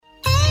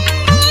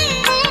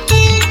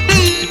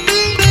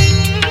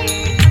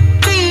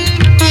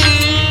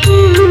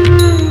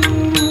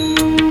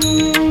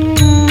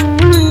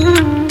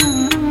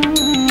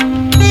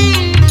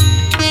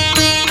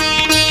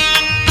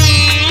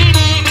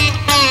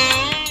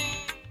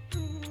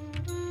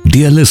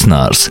Dear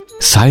listeners,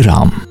 Sai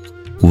Ram.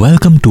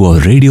 Welcome to our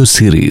radio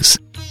series,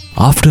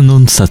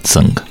 Afternoon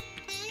Satsang.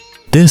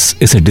 This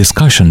is a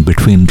discussion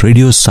between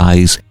Radio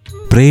Sai's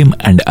Prem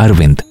and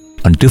Arvind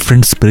on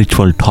different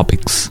spiritual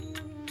topics.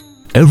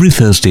 Every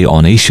Thursday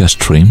on Asia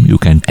Stream, you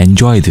can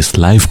enjoy this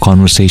live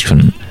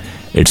conversation.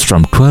 It's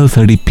from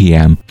 12:30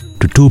 p.m.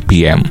 to 2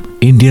 p.m.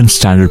 Indian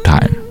Standard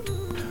Time.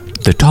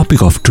 The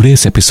topic of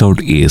today's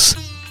episode is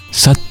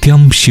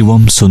Satyam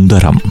Shivam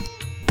Sundaram,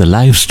 the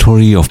life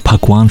story of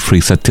Bhagwan Sri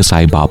Satya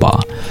Sai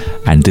Baba,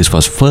 and this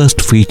was first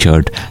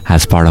featured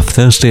as part of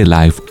Thursday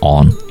Live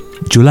on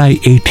July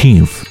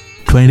 18th,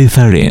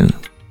 2013.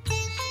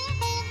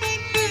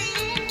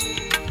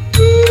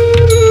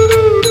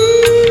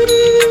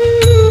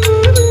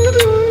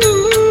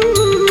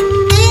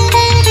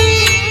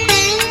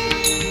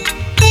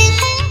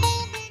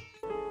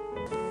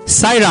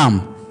 Sai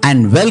Ram,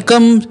 and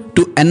welcome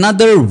to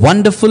another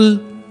wonderful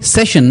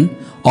session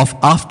of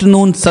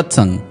Afternoon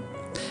Satsang.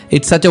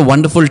 It's such a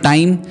wonderful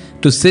time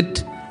to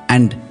sit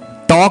and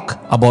talk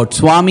about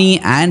Swami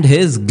and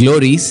his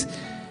glories,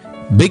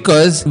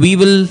 because we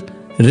will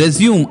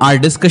resume our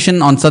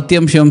discussion on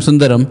Satyam Shivam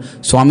Sundaram,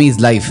 Swami's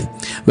life.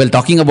 Well,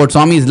 talking about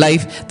Swami's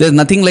life, there's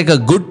nothing like a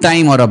good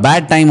time or a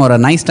bad time or a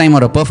nice time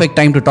or a perfect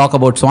time to talk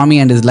about Swami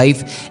and his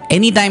life.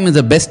 Any time is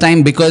the best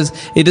time, because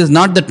it is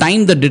not the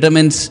time that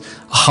determines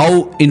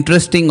how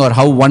interesting or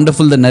how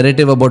wonderful the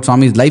narrative about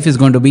Swami's life is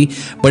going to be,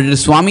 but it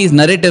is Swami's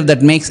narrative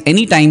that makes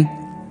any time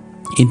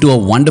into a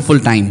wonderful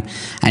time.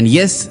 And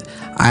yes,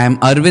 I am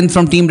Arvind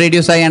from Team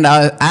Radio Sai, and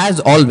as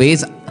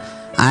always,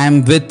 I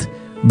am with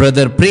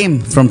Brother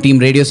Prem from Team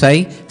Radio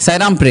Sai. Sai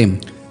Ram,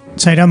 Prem.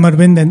 Sai Ram,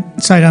 Arvind, and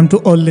Sai Ram to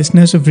all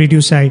listeners of Radio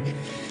Sai.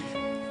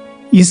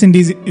 Yes,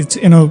 indeed, it's,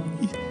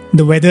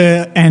 the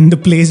weather and the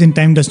place and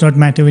time does not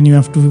matter when you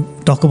have to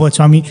talk about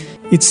Swami.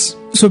 It's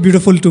so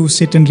beautiful to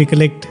sit and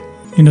recollect,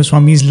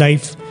 Swami's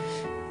life.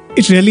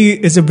 It really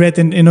is a breath,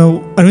 and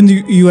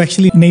Arvind, you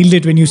actually nailed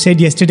it when you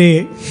said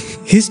yesterday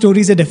his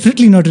stories are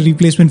definitely not a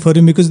replacement for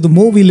him, because the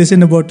more we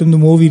listen about him, the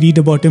more we read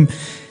about him,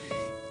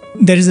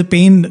 there is a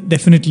pain.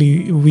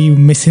 Definitely we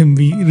miss him,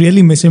 we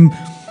really miss him,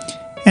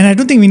 and I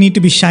don't think we need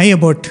to be shy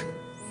about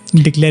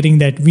declaring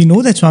that. We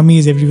know that Swami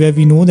is everywhere,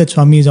 we know that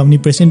Swami is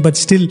omnipresent, but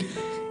still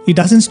it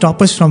doesn't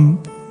stop us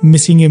from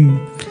missing him.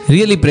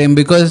 Really, Prem,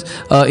 because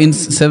in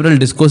several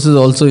discourses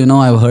also,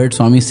 I've heard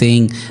Swami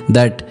saying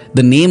that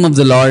the name of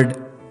the Lord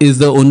is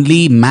the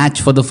only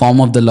match for the form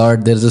of the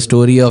Lord. There's a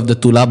story of the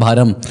Tula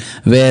Bharam,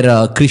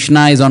 where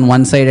Krishna is on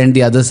one side and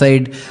the other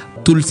side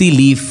Tulsi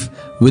leaf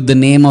with the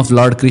name of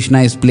Lord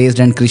Krishna is placed,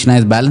 and Krishna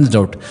is balanced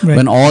out, right,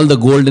 when all the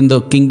gold in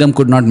the kingdom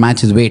could not match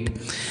his weight.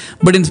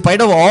 But in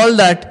spite of all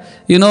that,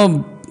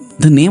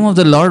 the name of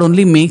the Lord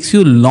only makes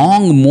you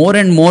long more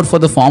and more for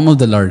the form of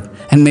the Lord.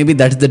 And maybe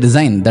that's the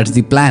design, that's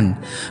the plan.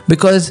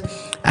 Because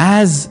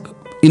as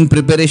in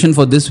preparation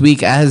for this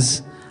week,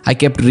 as I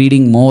kept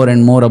reading more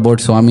and more about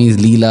Swami's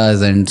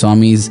Leelas and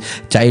Swami's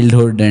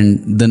childhood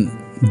and the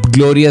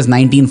glorious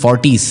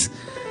 1940s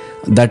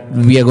that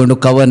we are going to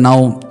cover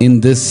now in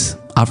this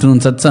Afternoon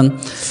Satsang.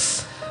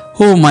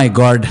 Oh my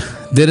God,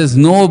 there is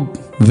no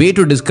way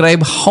to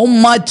describe how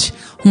much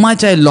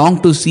I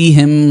long to see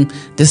him,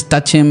 just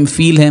touch him,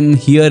 feel him,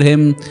 hear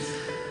him.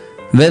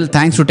 Well,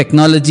 thanks to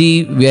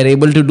technology, we are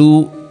able to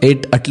do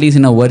it at least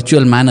in a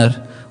virtual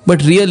manner.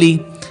 But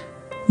really,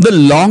 the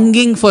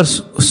longing for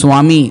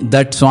Swami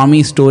that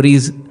Swami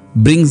stories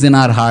brings in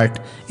our heart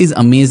is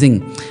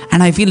amazing.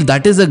 And I feel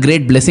that is a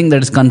great blessing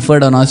that is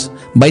conferred on us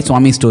by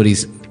Swami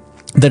stories.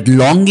 That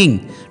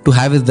longing to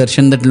have his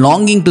darshan, that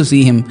longing to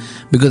see him.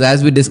 Because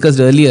as we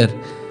discussed earlier,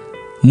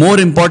 more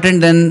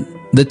important than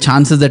the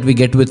chances that we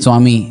get with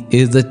Swami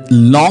is the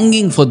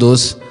longing for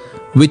those,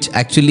 which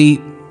actually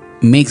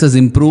makes us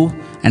improve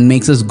and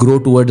makes us grow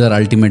towards our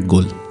ultimate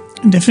goal.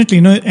 Definitely,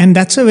 and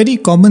that's a very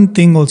common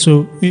thing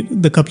also.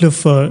 The couple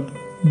of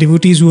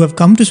devotees who have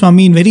come to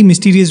Swami in very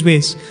mysterious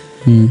ways,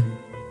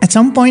 at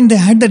some point they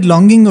had that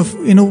longing of,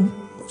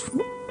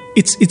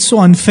 it's so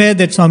unfair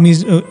that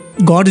Swami's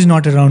God is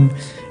not around.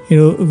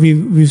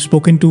 We've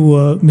spoken to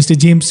Mr.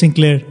 James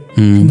Sinclair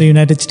from the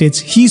United States.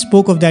 He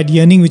spoke of that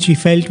yearning which he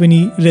felt when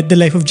he read the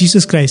life of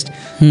Jesus Christ.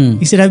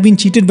 He said, I've been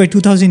cheated by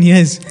 2000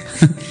 years.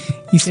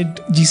 He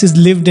said, Jesus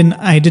lived and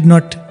I did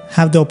not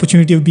have the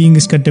opportunity of being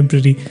his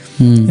contemporary.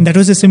 And that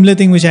was a similar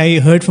thing which I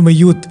heard from a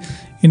youth,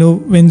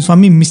 when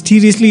Swami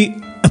mysteriously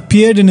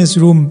appeared in his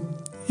room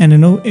and,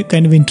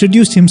 kind of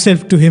introduced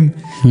himself to him,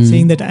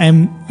 saying that I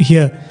am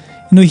here.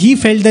 He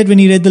felt that when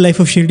he read the life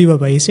of Shirdi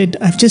Baba. He said,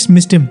 I've just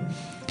missed him.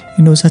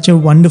 Such a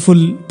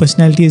wonderful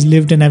personality has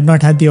lived and I've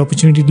not had the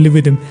opportunity to live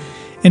with him.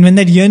 And when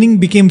that yearning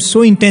became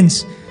so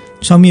intense,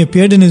 Swami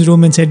appeared in his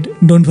room and said,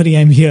 don't worry,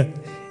 I'm here.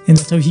 And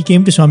that's how he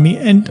came to Swami.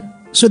 And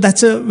so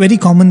that's a very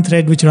common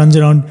thread which runs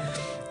around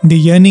the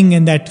yearning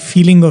and that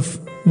feeling of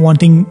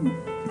wanting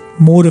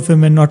more of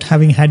him and not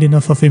having had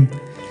enough of him.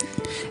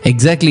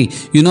 Exactly.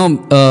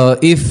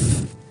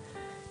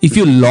 If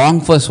you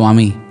long for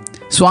Swami,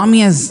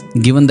 Swami has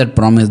given that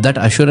promise. That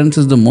assurance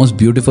is the most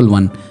beautiful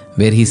one,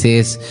 where he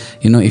says,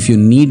 if you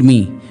need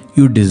me,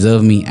 you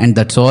deserve me, and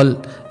that's all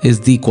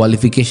is the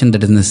qualification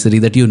that is necessary,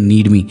 that you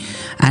need me.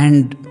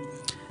 And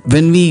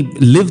when we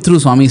live through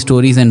Swami's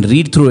stories and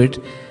read through it,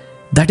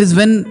 that is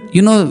when,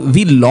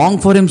 we long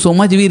for him so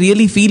much. We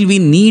really feel we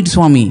need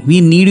Swami.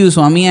 We need you,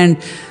 Swami. And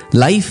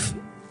life,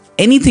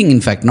 anything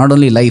in fact, not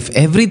only life,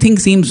 everything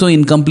seems so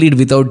incomplete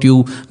without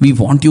you. We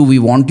want you,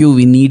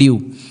 we need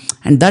you.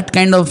 And that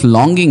kind of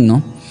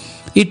longing,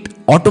 it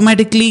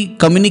automatically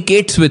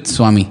communicates with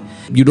Swami.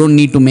 You don't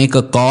need to make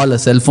a call, a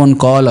cell phone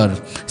call, or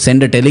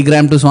send a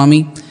telegram to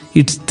Swami.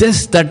 It's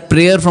just that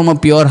prayer from a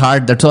pure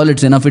heart. That's all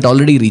it's enough. It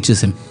already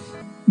reaches him.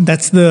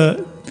 That's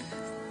the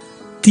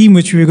theme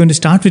which we're going to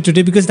start with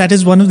today, because that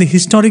is one of the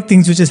historic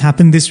things which has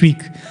happened this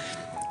week.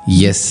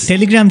 Yes.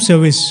 Telegram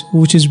service,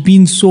 which has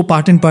been so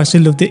part and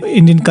parcel of the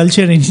Indian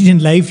culture and Indian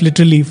life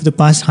literally for the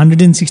past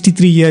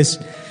 163 years,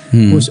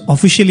 was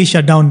officially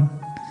shut down.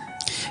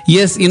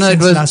 Yes, it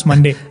was last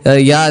Monday.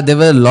 There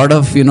were a lot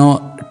of,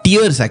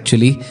 tears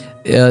actually.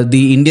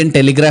 The Indian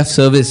Telegraph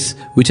Service,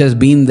 which has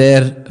been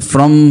there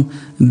from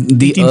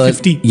the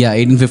 1850.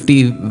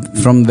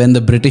 1850, from when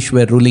the British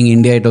were ruling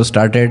India, it was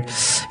started.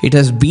 It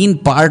has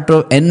been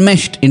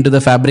enmeshed into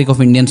the fabric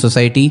of Indian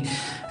society.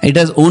 It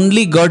has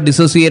only got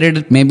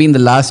dissociated maybe in the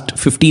last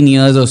 15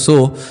 years or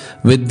so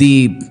with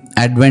the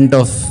advent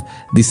of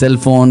the cell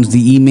phones,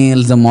 the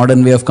emails, the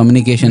modern way of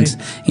communications.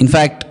 Right. In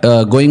fact,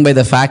 going by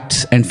the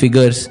facts and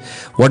figures,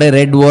 what I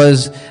read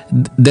was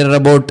there are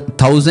about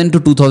 1,000 to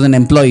 2,000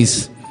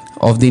 employees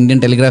of the Indian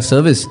Telegraph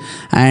Service,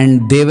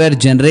 and they were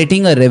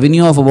generating a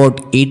revenue of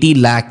about 80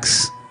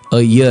 lakhs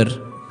a year,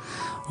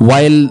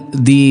 while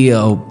the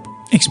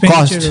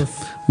cost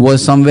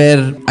was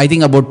somewhere, I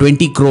think, about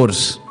 20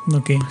 crores.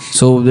 Okay.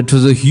 So it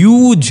was a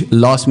huge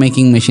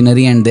loss-making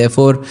machinery, and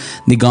therefore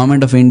the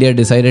government of India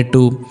decided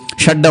to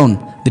shut down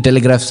the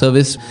telegraph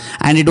service.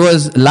 And it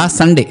was last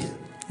Sunday,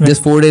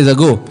 just 4 days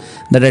ago,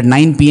 that at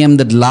 9 p.m.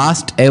 the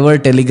last ever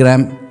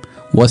telegram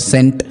was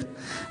sent.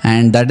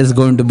 And that is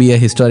going to be a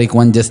historic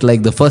one, just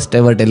like the first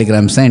ever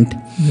telegram sent.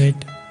 Right.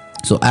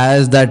 So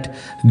as that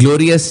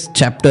glorious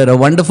chapter, a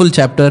wonderful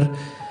chapter,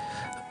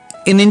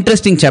 an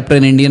interesting chapter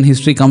in Indian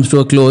history comes to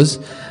a close,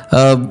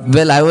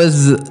 I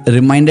was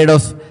reminded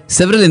of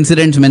several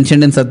incidents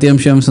mentioned in Satyam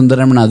Shivam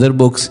Sundaram and other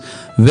books,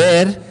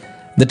 where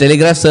the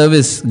telegraph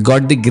service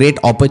got the great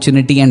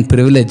opportunity and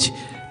privilege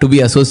to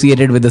be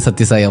associated with the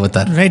Satya Sai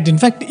avatar. Right. In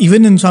fact,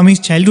 even in Swami's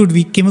childhood,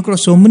 we came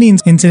across so many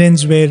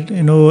incidents where,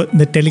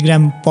 the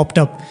telegram popped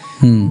up.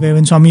 Where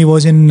when Swami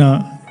was in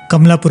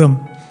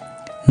Kamalapuram,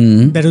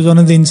 that was one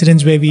of the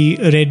incidents where we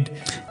read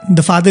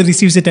the father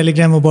receives a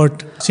telegram about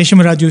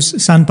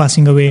Seshamaraju's son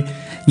passing away.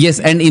 Yes,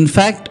 and in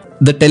fact,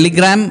 the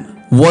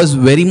telegram was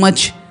very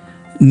much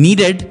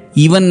needed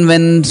even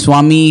when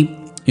Swami,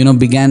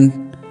 began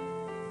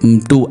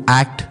to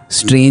act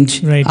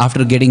strange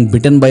after getting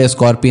bitten by a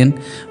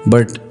scorpion,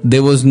 but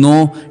there was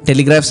no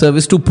telegraph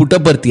service to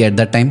Puttaparthi at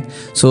that time.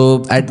 So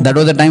that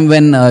was the time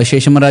when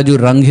Seshamaraju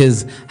wrung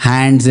his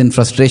hands in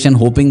frustration,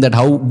 hoping that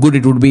how good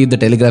it would be if the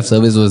telegraph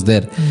service was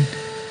there.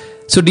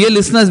 So dear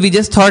listeners, we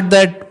just thought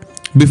that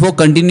before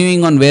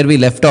continuing on where we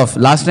left off,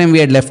 last time we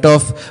had left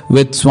off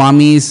with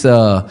Swami's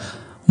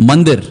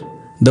mandir,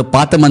 the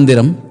Pata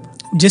Mandiram,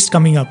 just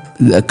coming up,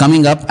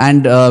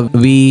 and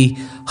we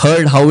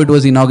heard how it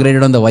was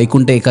inaugurated on the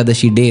Vaikunta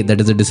Ekadashi day,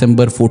 that is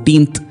December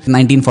 14th,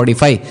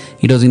 1945.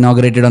 It was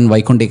inaugurated on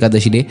Vaikunta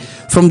Ekadashi day.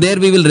 From there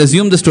we will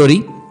resume the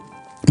story.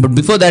 But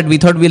before that, we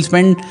thought we'll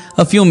spend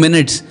a few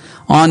minutes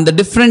on the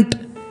different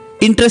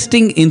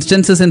interesting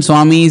instances in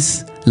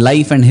Swami's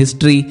life and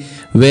history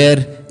where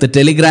the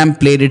telegram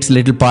played its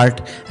little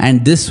part.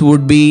 And this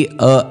would be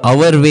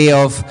our way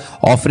of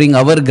offering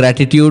our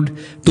gratitude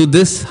to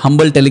this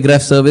humble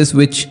telegraph service,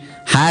 which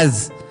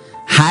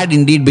had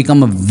indeed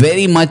become a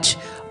very much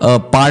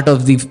part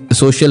of the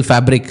social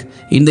fabric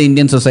in the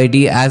Indian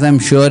society, as I'm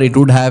sure it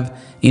would have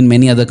in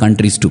many other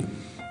countries too.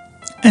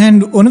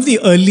 And one of the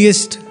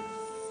earliest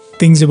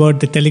things about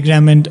the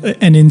telegram and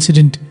an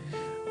incident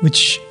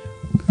which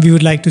we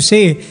would like to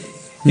say,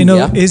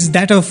 is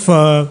that of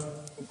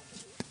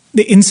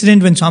the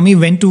incident when Swami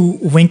went to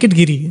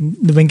Venkatgiri,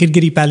 the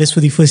Venkatgiri Palace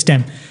for the first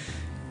time.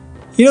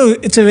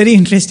 It's a very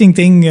interesting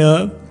thing.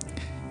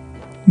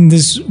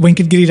 This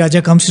Venkatgiri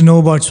Raja comes to know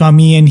about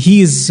Swami, and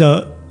he is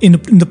in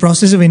the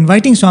process of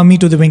inviting Swami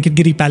to the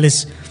Venkatgiri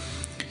Palace.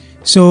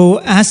 So,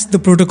 as the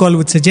protocol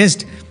would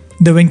suggest,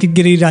 the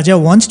Venkatgiri Raja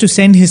wants to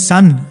send his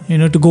son,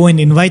 to go and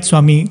invite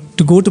Swami,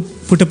 to go to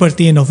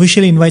Puttaparthi and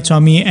officially invite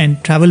Swami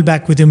and travel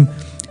back with him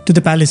to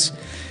the palace.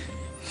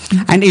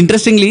 And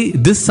interestingly,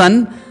 this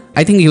son,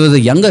 I think he was a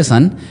younger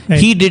son,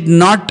 he did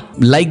not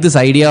like this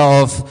idea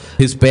of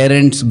his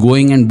parents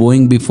going and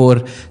bowing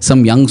before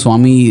some young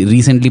Swami,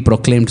 recently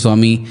proclaimed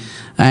Swami.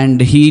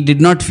 And he did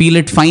not feel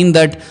it fine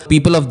that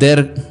people of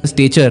their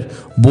stature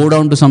bow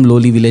down to some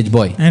lowly village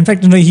boy. And in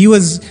fact, he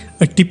was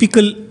a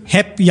typical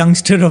hep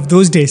youngster of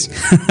those days.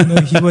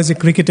 He was a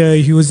cricketer.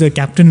 He was the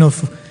captain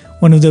of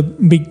one of the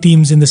big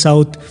teams in the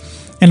south.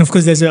 And of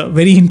course, there's a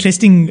very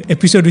interesting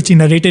episode which he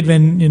narrated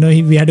when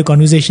we had a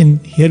conversation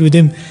here with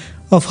him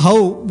of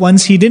how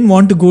once he didn't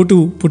want to go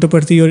to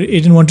Puttaparthi, or he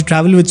didn't want to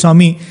travel with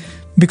Swami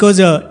because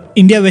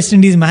India-West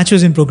Indies match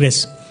was in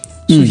progress.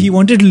 So he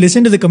wanted to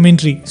listen to the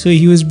commentary. So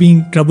he was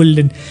being troubled,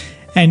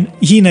 and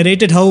he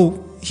narrated how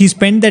he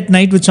spent that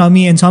night with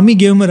Swami, and Swami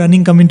gave him a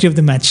running commentary of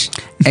the match.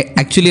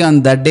 Actually,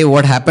 on that day,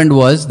 what happened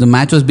was the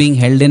match was being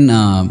held in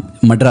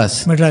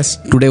Madras.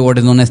 Today, what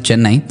is known as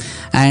Chennai.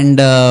 And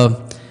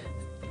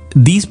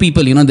these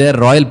people, they're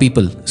royal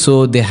people.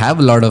 So they have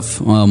a lot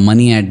of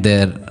money at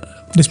their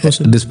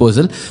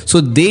disposal. So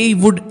they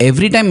would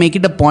every time make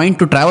it a point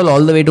to travel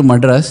all the way to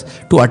Madras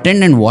to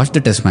attend and watch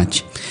the test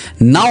match.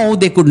 Now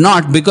they could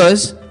not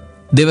because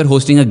they were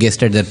hosting a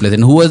guest at their place.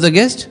 And who was the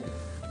guest?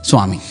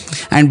 Swami.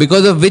 And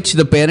because of which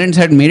the parents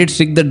had made it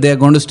strict that they are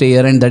going to stay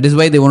here, and that is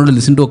why they wanted to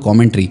listen to a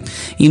commentary.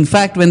 In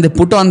fact, when they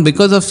put on,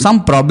 because of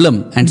some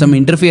problem and some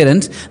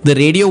interference, the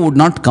radio would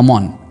not come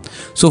on.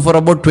 So for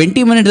about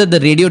 20 minutes that the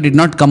radio did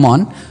not come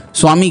on,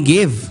 Swami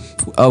gave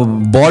a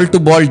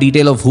ball-to-ball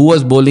detail of who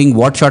was bowling,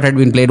 what shot had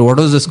been played, what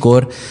was the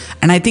score.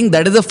 And I think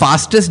that is the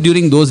fastest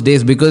during those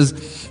days, because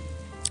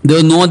there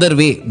was no other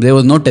way. There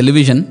was no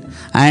television.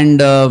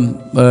 And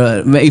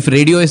if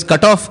radio is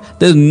cut off,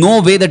 there's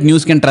no way that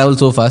news can travel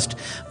so fast.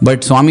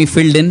 But Swami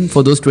filled in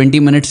for those 20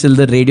 minutes till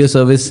the radio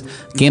service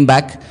came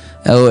back.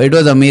 It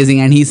was amazing.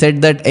 And he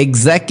said that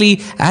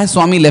exactly as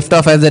Swami left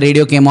off, as the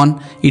radio came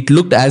on, it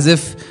looked as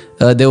if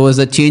there was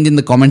a change in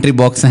the commentary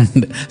box,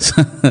 and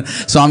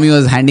Swami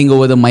was handing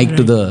over the mic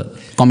to the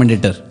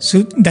commentator.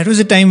 So that was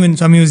the time when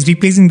Swami was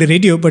replacing the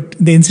radio, but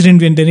the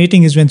incident we're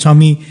narrating is when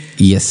Swami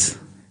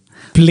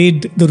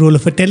played the role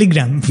of a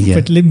telegram.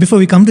 Yeah. But before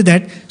we come to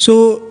that,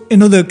 so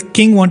the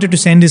king wanted to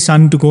send his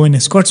son to go and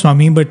escort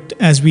Swami, but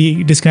as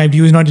we described,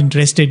 he was not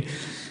interested.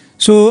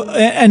 So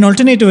an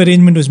alternative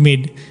arrangement was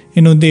made.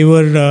 They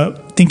were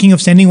thinking of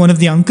sending one of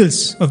the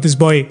uncles of this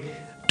boy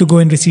to go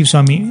and receive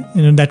Swami.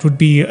 That would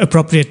be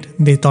appropriate,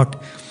 they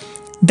thought.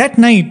 That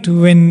night,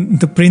 when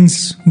the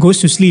prince goes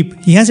to sleep,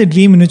 he has a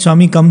dream in which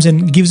Swami comes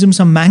and gives him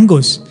some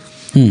mangoes.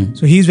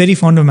 So he is very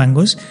fond of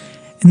mangoes.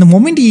 And the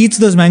moment he eats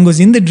those mangoes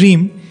in the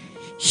dream,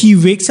 he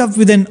wakes up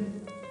with an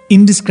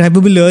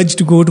indescribable urge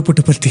to go to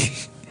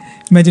Puttaparthi.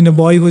 Imagine a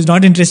boy who is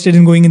not interested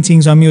in going and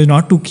seeing Swami, who is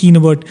not too keen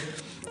about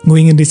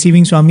going and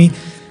receiving Swami.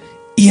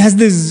 He has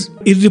this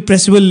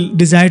irrepressible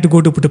desire to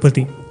go to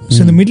Puttaparthi.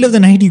 So in the middle of the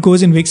night, he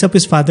goes and wakes up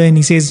his father and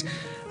he says,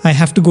 I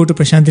have to go to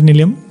Prashanthi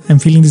Nilayam. I'm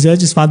feeling this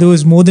urge. His father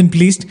was more than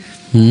pleased.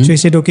 So he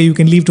said, okay, you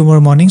can leave tomorrow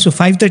morning. So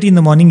 5:30 in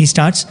the morning, he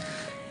starts.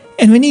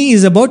 And when he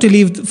is about to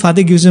leave, the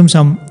father gives him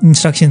some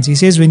instructions. He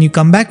says, when you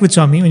come back with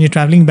Swami, when you're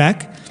traveling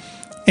back,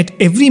 at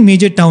every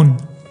major town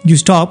you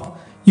stop,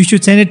 you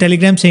should send a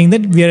telegram saying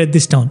that we are at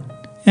this town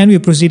and we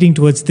are proceeding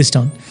towards this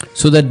town.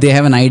 So that they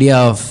have an idea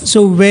of...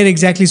 So where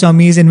exactly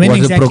Swami is and when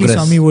exactly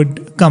Swami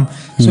would come.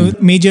 So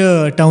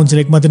major towns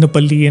like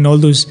Madanapalli and all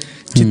those,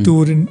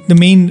 Chittoor, and the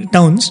main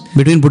towns.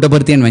 Between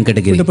Puttaparthi and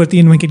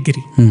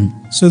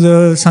Venkatagiri. So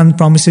the son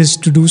promises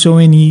to do so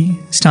and he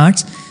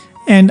starts.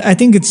 And I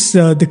think it's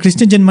the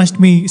Krishna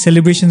Janmashtami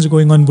celebrations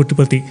going on in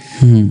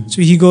Puttaparthi.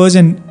 So he goes,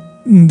 and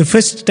the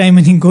first time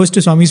when he goes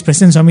to Swami's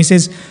presence, Swami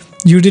says,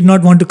 you did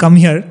not want to come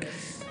here,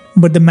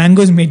 but the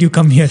mangoes made you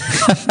come here.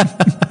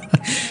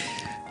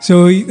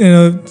 So,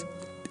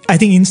 I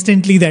think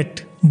instantly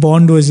that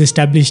bond was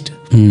established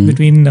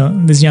between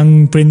this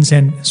young prince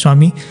and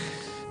Swami.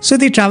 So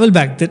they travel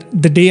back.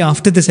 The day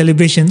after the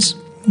celebrations,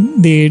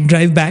 they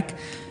drive back.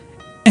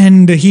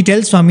 And he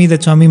tells Swami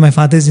that, Swami, my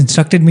father has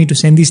instructed me to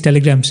send these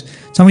telegrams.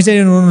 Swami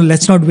said, no,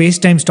 let's not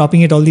waste time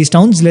stopping at all these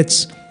towns.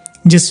 Let's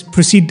just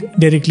proceed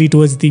directly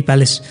towards the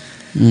palace.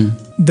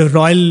 The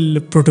royal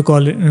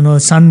protocol,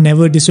 son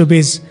never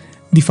disobeys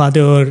the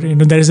father. Or,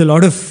 there is a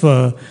lot of...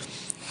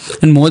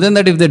 and more than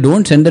that, if they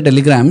don't send the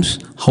telegrams,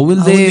 how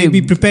will they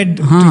be prepared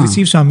to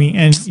receive Swami?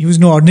 And he was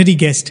no ordinary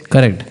guest.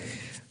 Correct.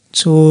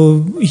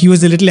 So he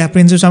was a little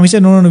apprehensive. Swami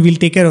said, no, we'll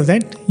take care of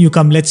that. You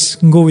come, let's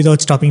go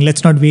without stopping.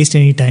 Let's not waste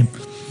any time.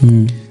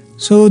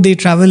 So they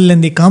travel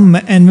and they come.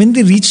 And when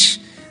they reach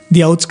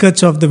the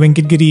outskirts of the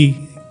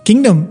Venkatagiri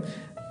kingdom,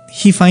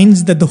 he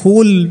finds that the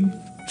whole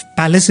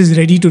palace is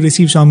ready to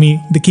receive Swami.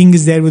 The king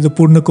is there with the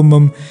Purna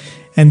Kumbham,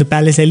 and the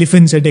palace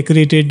elephants are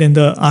decorated, and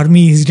the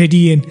army is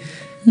ready.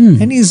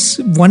 And he's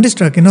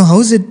wonderstruck. How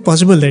is it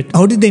possible that?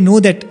 How did they know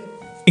that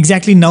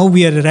exactly now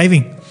we are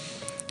arriving?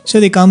 So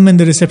they come and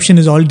the reception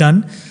is all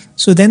done.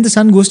 So then the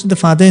son goes to the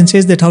father and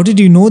says that, how did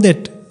you know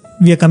that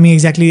we are coming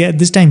exactly at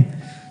this time?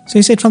 So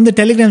he said, from the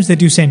telegrams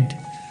that you sent.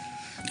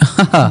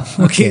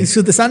 Okay,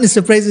 so the son is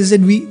surprised. He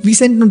said, we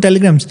sent no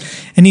telegrams.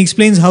 And he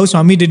explains how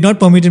Swami did not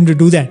permit him to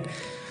do that.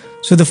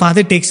 So the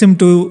father takes him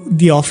to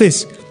the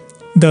office,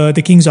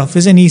 the king's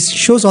office, and he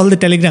shows all the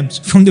telegrams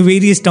from the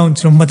various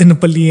towns, from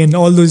Madanapalli and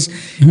all those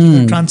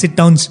transit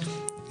towns.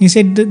 He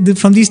said,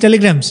 from these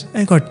telegrams,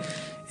 I got.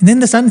 And then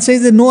the son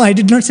says that, no, I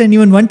did not send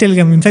even one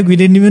telegram. In fact, we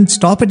didn't even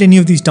stop at any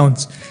of these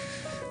towns.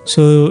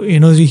 So,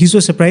 he's so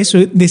surprised.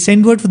 So they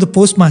send word for the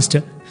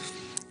postmaster.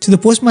 So the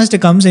postmaster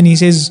comes and he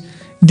says,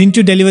 didn't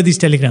you deliver these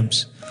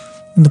telegrams?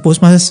 And the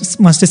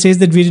postmaster says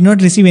that we did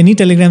not receive any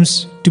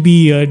telegrams to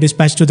be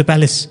dispatched to the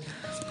palace.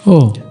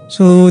 Oh.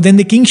 So then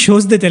the king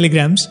shows the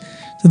telegrams.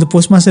 So the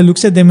postmaster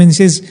looks at them and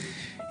says,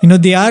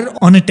 they are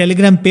on a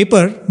telegram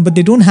paper, but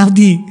they don't have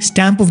the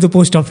stamp of the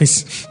post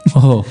office.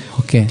 Oh,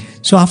 okay.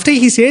 So after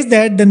he says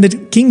that, then the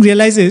king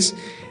realizes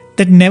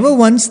that never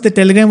once the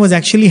telegram was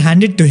actually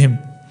handed to him.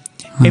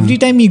 Every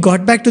time he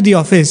got back to the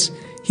office,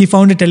 he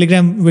found a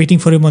telegram waiting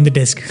for him on the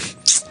desk.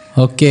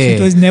 Okay.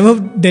 So it was never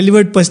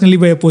delivered personally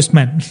by a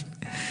postman.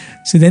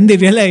 So then they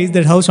realized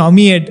that how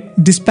Swami had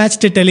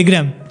dispatched a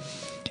telegram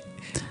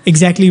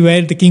exactly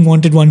where the king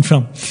wanted one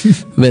from.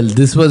 Well,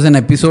 this was an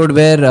episode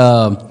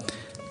where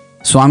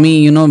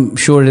Swami,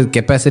 showed his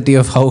capacity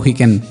of how he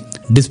can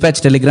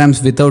dispatch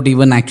telegrams without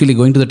even actually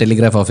going to the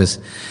telegraph office.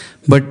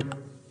 But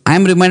I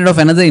am reminded of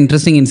another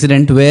interesting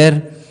incident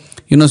where,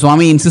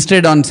 Swami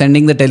insisted on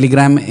sending the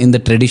telegram in the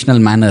traditional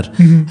manner.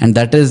 Mm-hmm. And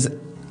that is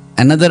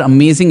another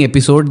amazing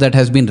episode that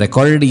has been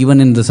recorded even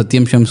in the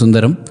Satyam Shivam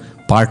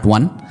Sundaram, part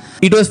 1.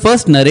 It was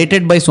first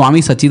narrated by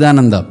Swami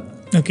Sachidananda.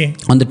 Okay.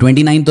 On the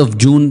 29th of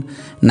June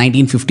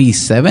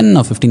 1957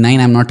 or 59,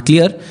 I'm not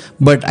clear,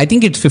 but I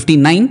think it's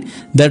 59.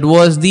 That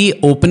was the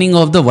opening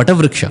of the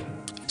Vatavriksha.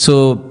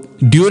 So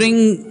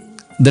during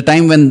the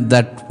time when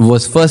that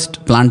was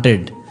first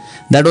planted,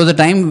 that was the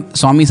time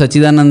Swami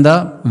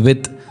Sachidananda,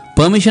 with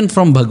permission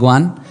from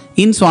Bhagwan,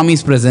 in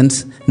Swami's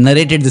presence,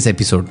 narrated this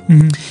episode.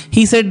 Mm-hmm.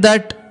 He said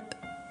that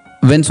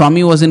when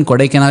Swami was in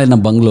Kodaikanal in a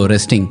bungalow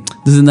resting,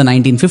 this is in the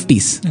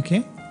 1950s.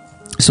 Okay.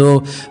 So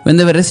when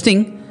they were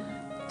resting,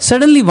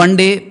 suddenly one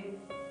day,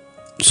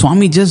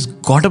 Swami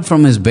just got up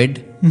from his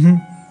bed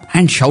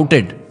and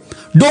shouted,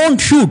 "Don't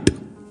shoot!"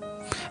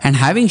 And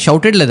having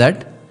shouted like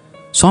that,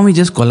 Swami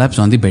just collapsed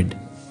on the bed.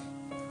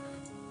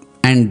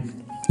 And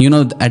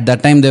at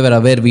that time they were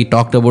aware, we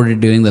talked about it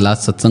during the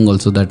last satsang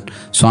also, that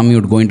Swami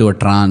would go into a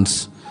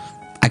trance,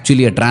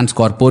 actually a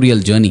trans-corporeal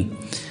journey.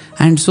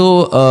 And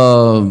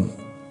so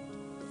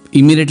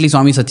immediately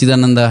Swami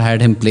Sachidananda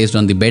had him placed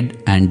on the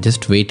bed and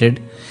just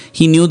waited.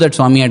 He knew that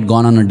Swami had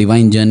gone on a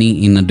divine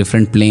journey in a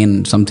different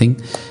plane, something.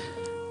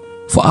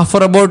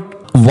 For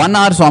about 1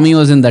 hour, Swami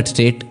was in that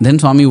state. Then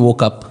Swami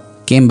woke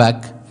up, came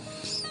back,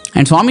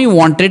 and Swami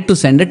wanted to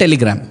send a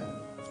telegram.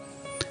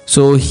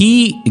 So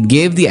he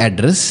gave the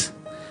address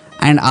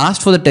and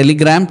asked for the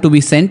telegram to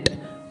be sent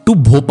to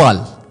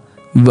Bhopal.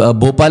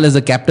 Bhopal is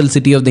the capital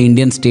city of the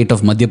Indian state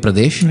of Madhya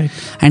Pradesh. Right.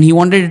 And he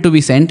wanted it to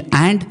be sent.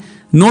 And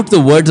note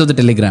the words of the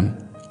telegram.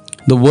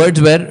 The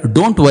words were,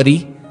 "Don't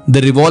worry,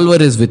 the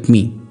revolver is with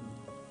me."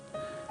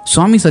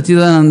 Swami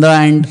Sachidananda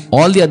and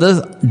all the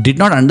others did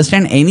not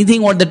understand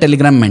anything what the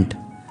telegram meant.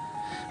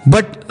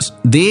 But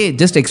they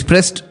just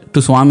expressed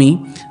to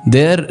Swami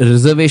their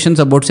reservations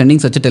about sending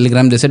such a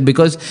telegram. They said,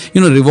 because,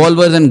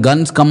 revolvers and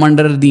guns come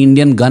under the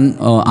Indian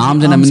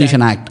Arms and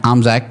Ammunition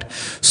Arms Act.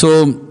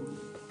 So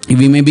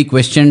we may be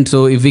questioned.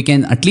 So if we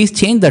can at least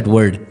change that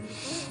word.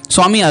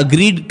 Swami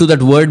agreed to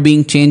that word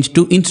being changed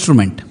to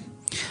instrument.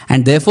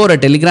 And therefore a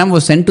telegram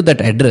was sent to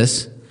that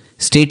address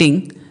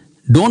stating,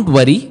 "Don't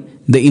worry,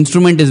 the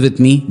instrument is with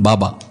me,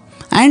 Baba."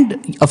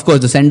 And of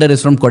course the sender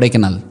is from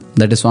Kodaikanal.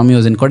 That is, Swami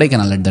was in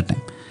Kodaikanal at that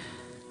time.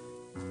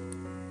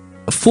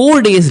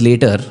 4 days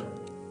later,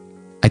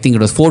 I think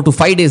it was 4 to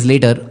 5 days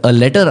later, a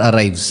letter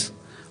arrives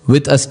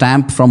with a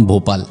stamp from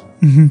Bhopal.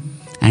 Mm-hmm.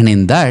 And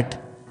in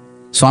that,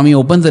 Swami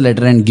opens the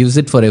letter and gives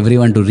it for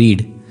everyone to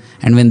read.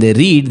 And when they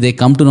read, they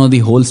come to know the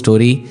whole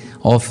story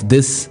of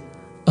this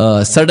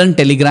sudden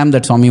telegram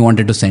that Swami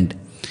wanted to send.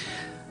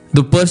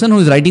 The person who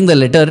is writing the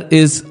letter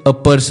is a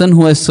person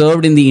who has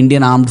served in the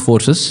Indian Armed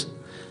Forces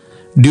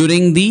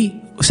during the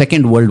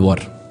Second World War.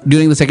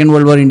 During the Second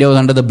World War, India was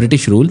under the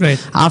British rule. Right.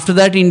 After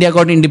that, India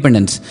got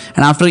independence.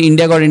 And after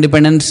India got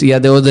independence,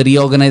 there was a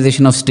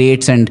reorganization of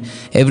states and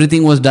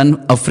everything was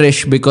done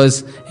afresh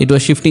because it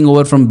was shifting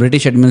over from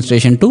British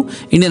administration to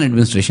Indian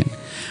administration.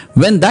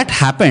 When that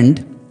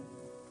happened,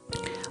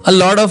 a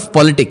lot of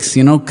politics,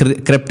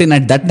 crept in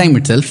at that time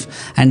itself.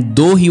 And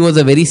though he was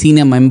a very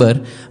senior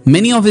member,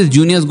 many of his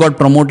juniors got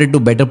promoted to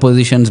better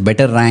positions,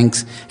 better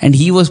ranks, and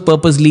he was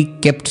purposely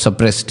kept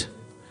suppressed.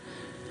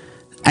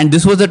 And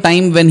this was the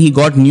time when he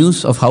got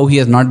news of how he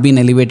has not been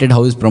elevated,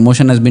 how his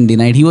promotion has been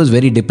denied. He was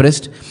very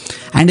depressed.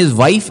 And his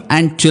wife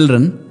and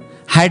children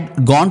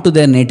had gone to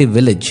their native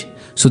village.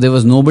 So there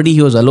was nobody.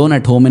 He was alone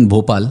at home in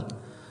Bhopal.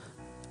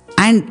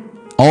 And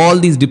all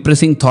these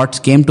depressing thoughts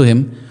came to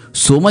him,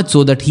 so much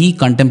so that he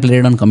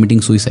contemplated on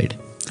committing suicide.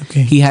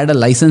 Okay. He had a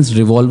licensed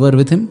revolver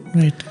with him.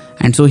 Right.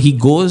 And so he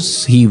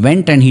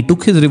went and he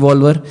took his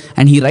revolver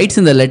and he writes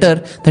in the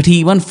letter that he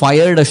even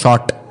fired a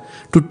shot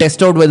to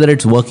test out whether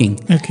it's working.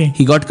 Okay.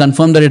 He got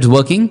confirmed that it's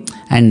working,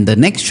 and the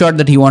next shot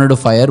that he wanted to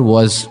fire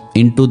was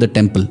into the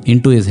temple,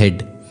 into his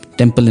head,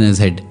 temple in his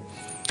head.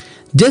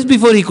 Just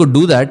before he could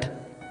do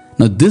that,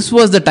 now this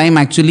was the time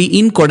actually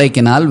in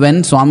Kodaikanal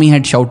when Swami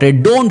had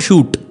shouted, "Don't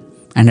shoot,"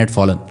 and had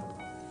fallen.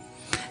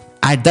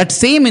 At that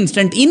same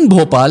instant in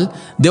Bhopal,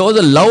 there was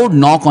a loud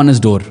knock on his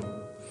door.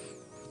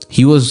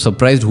 He was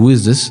surprised, who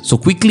is this? So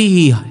quickly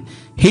he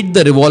hid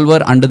the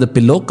revolver under the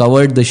pillow,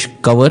 covered the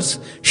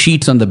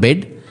sheets on the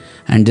bed,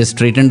 and just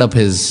straightened up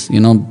his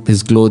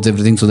clothes,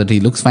 everything, so that he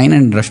looks fine,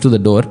 and rushed to the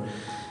door.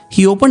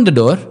 He opened the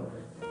door,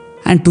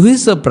 and to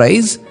his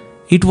surprise,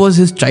 it was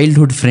his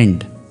childhood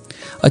friend.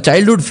 A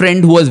childhood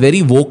friend who was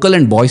very vocal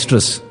and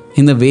boisterous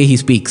in the way he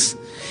speaks.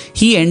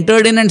 He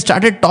entered in and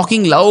started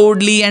talking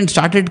loudly and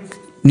started,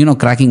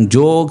 cracking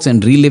jokes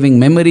and reliving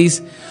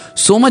memories.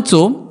 So much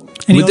so.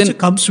 And he also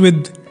comes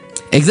with...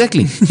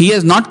 Exactly. He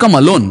has not come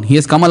alone. He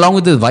has come along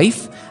with his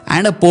wife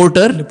and a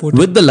porter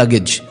with the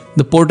luggage.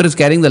 The porter is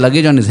carrying the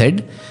luggage on his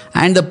head,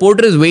 and the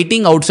porter is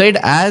waiting outside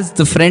as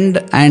the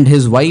friend and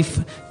his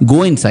wife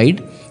go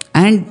inside,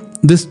 and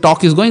this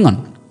talk is going on.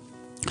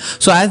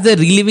 So as they're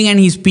reliving and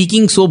he's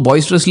speaking so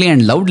boisterously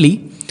and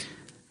loudly,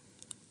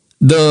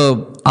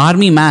 the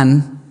army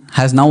man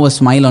has now a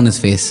smile on his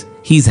face.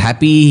 He's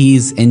happy,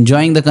 he's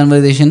enjoying the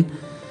conversation,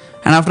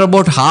 and after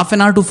about half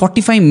an hour to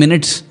 45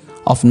 minutes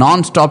of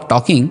non-stop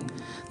talking,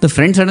 the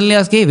friend suddenly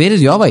asks, "Hey, where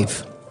is your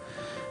wife?"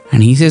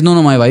 And he says,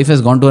 no, my wife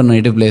has gone to her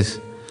native place.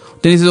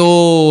 Then he says,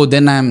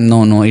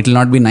 no, it will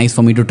not be nice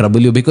for me to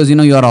trouble you because,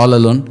 you are all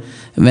alone.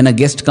 When a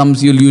guest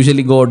comes, you'll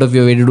usually go out of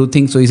your way to do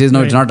things. So he says,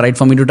 no, It's not right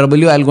for me to trouble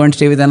you. I'll go and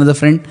stay with another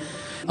friend.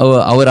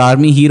 Our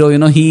army hero,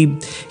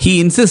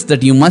 he insists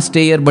that you must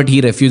stay here, but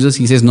he refuses.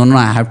 He says, no,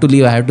 I have to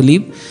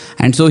leave.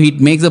 And so he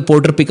makes the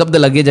porter pick up the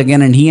luggage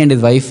again, and he and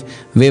his wife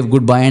wave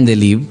goodbye and they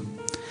leave.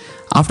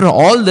 After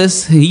all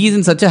this, he is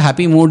in such a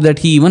happy mood that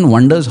he even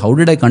wonders, how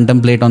did I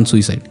contemplate on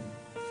suicide?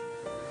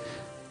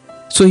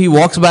 So he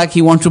walks back,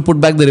 he wants to put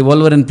back the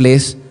revolver in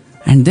place,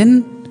 and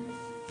then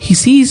he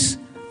sees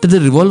that the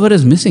revolver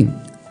is missing.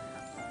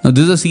 Now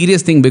this is a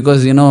serious thing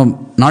because,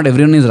 not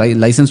everyone is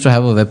licensed to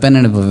have a weapon,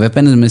 and if a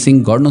weapon is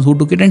missing, God knows who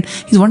took it, and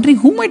he's wondering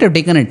who might have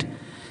taken it.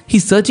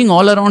 He's searching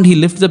all around, he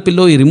lifts the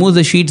pillow, he removes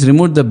the sheets,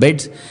 removes the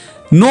beds.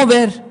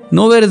 Nowhere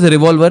is the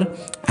revolver.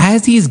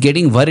 As he is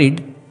getting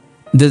worried,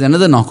 there's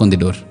another knock on the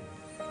door.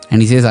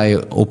 And he says, I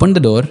opened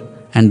the door,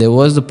 and there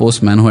was the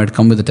postman who had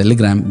come with a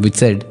telegram which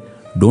said,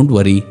 "Don't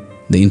worry,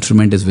 the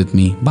instrument is with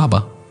me,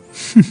 Baba."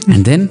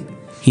 And then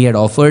he had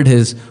offered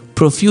his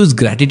profuse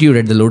gratitude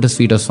at the lotus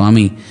feet of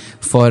Swami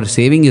for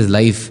saving his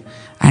life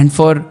and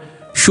for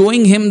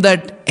showing him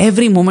that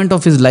every moment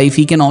of his life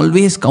he can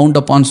always count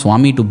upon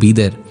Swami to be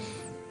there.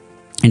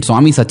 And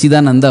Swami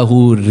Sachidananda,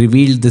 who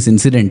revealed this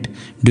incident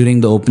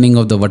during the opening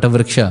of the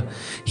Vatavriksha,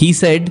 he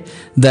said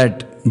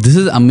that this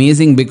is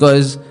amazing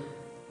because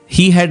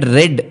he had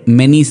read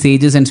many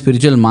sages and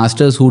spiritual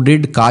masters who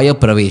did Kaya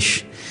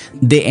Pravesh.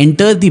 They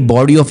enter the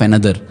body of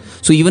another.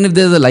 So even if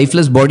there is a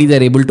lifeless body, they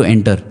are able to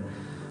enter.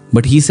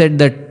 But he said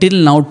that till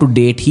now to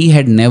date, he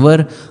had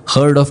never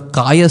heard of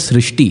Kaya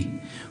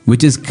Srishti,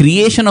 which is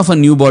creation of a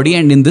new body,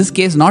 and in this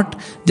case, not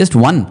just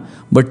one,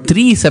 but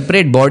 3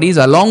 separate bodies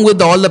along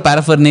with all the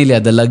paraphernalia,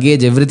 the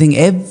luggage,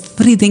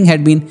 everything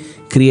had been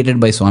created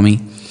by Swami.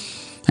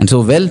 And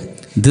so,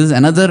 this is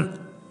another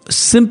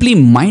simply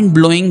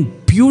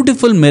mind-blowing,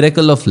 beautiful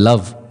miracle of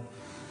love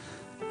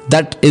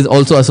that is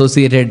also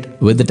associated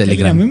with the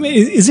telegram.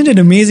 Isn't it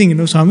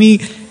amazing? Swami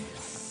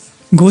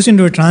goes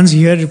into a trance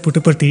here at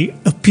Puttaparthi,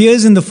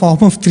 appears in the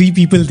form of 3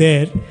 people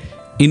there.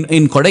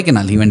 In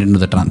Kodaikanal, he went into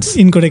the trance.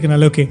 In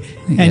Kodaikanal, okay.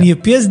 And he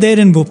appears there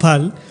in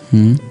Bhopal.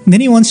 Then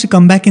he wants to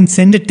come back and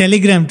send a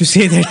telegram to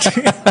say that.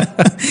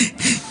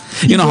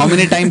 How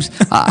many times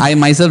I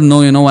myself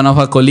know, one of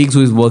our colleagues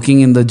who is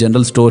working in the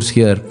general stores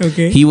here.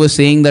 Okay. He was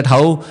saying that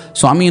how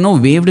Swami,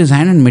 waved his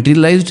hand and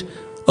materialized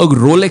a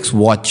Rolex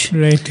watch.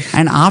 Right.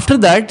 And after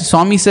that,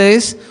 Swami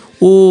says,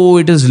 "Oh,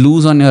 it is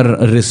loose on your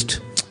wrist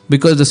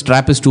because the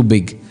strap is too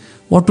big."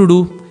 What to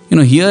do?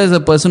 Here is a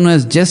person who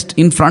has just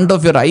in front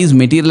of your eyes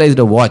materialized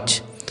a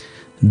watch.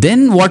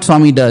 Then what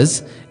Swami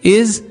does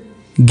is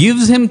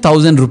gives him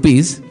 1,000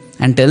 rupees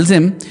and tells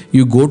him,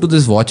 "You go to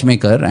this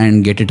watchmaker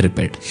and get it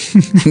repaired."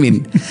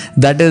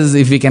 That is,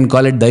 if we can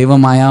call it Daiva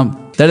Maya,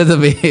 that is the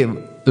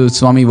way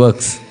Swami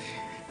works.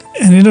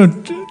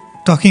 And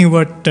talking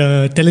about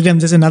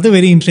telegrams, there's another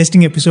very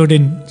interesting episode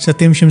in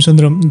Satyam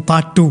Shimsundaram,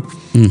 part 2.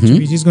 So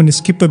we're just going to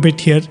skip a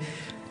bit here.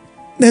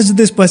 There's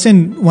this person,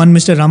 one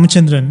Mr.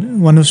 Ramachandran,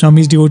 one of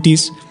Swami's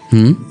devotees.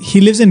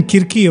 He lives in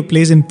Kirki, a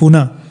place in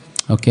Pune.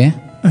 Okay,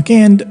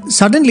 and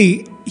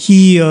suddenly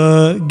he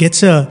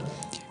gets a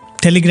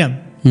telegram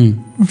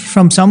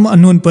from some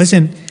unknown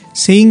person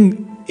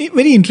saying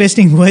very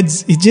interesting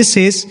words. It just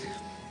says,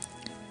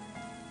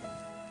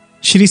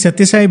 "Shri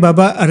Satya Sai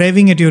Baba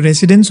arriving at your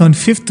residence on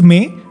 5th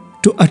May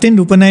to attend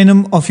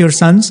Upanayanam of your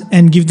sons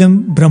and give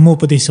them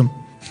Brahmopadesam."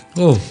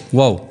 Oh,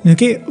 wow.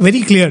 Okay,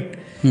 very clear.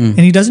 And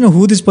he doesn't know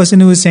who this person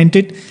who has sent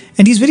it.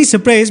 And he's very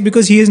surprised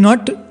because he has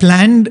not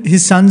planned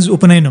his son's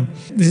Upanayanam.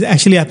 This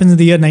actually happens in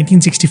the year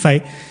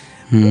 1965.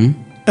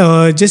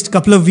 Just a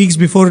couple of weeks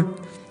before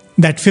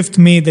that 5th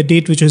May, the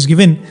date which was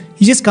given,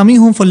 he's just coming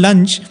home for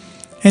lunch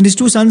and his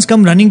 2 sons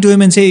come running to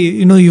him and say,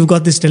 "You've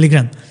got this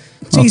telegram."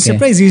 So he's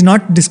surprised. He's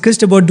not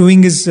discussed about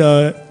doing his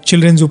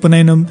children's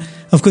Upanayanam.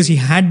 Of course, he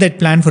had that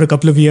plan for a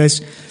couple of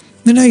years.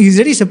 He's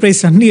very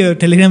surprised. Suddenly a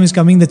telegram is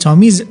coming that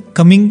Swami is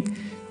coming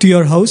to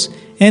your house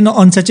and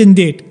on such a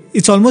date.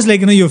 It's almost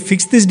like, you've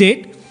fixed this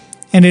date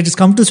and it has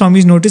come to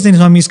Swami's notice and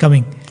Swami is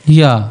coming.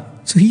 Yeah.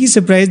 So he is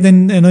surprised.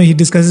 Then, he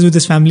discusses with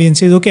his family and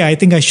says, "Okay, I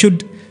think I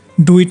should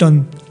do it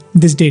on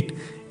this date.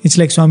 It's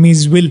like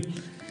Swami's will.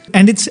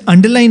 And it's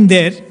underlined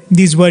there,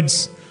 these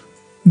words.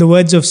 The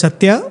words of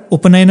Satya,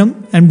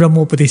 Upanayanam and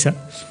Brahmopadesha.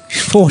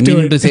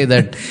 Meaning to say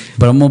that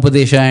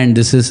Brahmopadesha and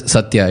this is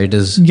Satya. It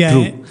is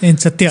true. And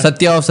Satya.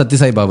 Satya of Satya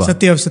Sai Baba.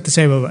 Satya of Satya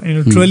Sai Baba.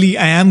 Truly,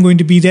 I am going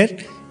to be there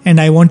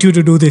and I want you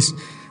to do this.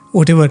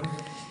 Whatever.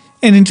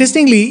 And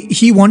interestingly,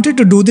 he wanted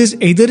to do this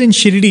either in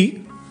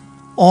Shirdi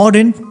or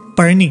in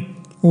Parni,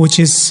 which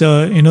is,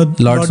 Lord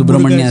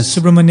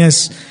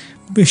Subramania's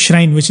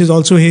shrine, which is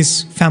also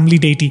his family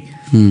deity.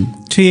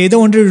 So he either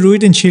wanted to do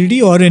it in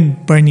Shirdi or in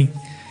Parni.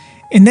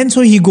 And then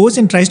so he goes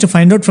and tries to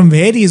find out from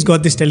where he's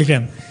got this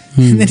telegram.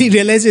 And then he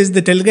realizes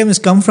the telegram has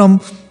come from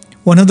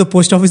one of the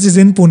post offices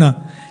in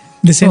Pune,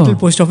 the central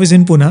post office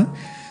in Pune.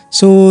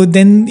 So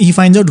then he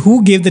finds out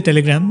who gave the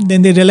telegram.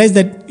 Then they realize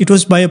that it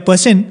was by a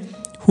person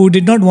who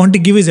did not want to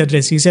give his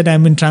address. He said,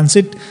 I'm in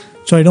transit,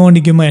 so I don't want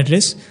to give my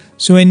address.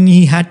 So when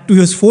he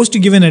was forced to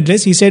give an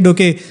address, he said,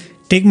 okay,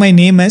 take my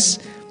name as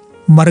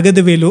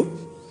Maragadavelu.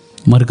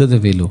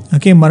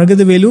 Okay,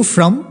 Maragadavelu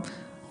from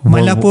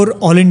Mylapore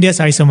All India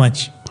Sai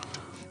Samaj.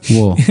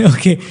 Whoa.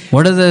 Okay.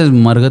 What is the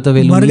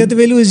Maragadavelu?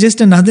 Maragadavelu is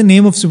just another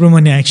name of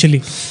Subramania,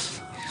 actually.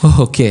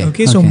 Oh, okay.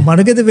 Okay, so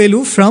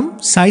Maragadavelu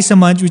from Sai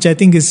Samaj, which I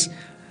think is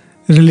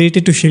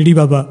related to Shirdi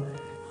Baba,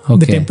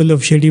 the temple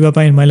of Shirdi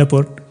Baba in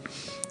Mylapore.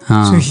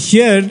 So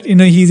here,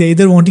 he's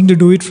either wanting to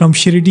do it from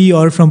Shirdi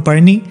or from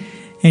Parni,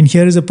 and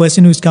here is a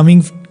person who's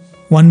coming,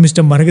 one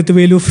Mr.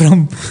 Maragadavelu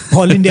from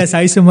All India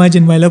Sai Samaj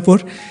in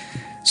Mylapore.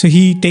 So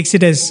he takes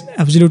it as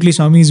absolutely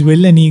Swami's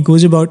will, and he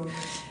goes about.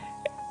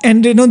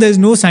 And there's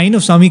no sign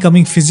of Swami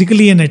coming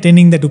physically and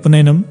attending that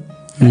Upanayanam.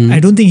 I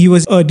don't think he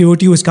was a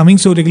devotee who was coming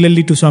so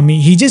regularly to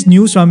Swami. He just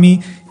knew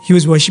Swami, he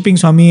was worshipping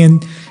Swami,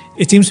 and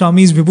it seems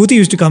Swami's Vibhuti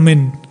used to come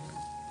in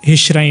his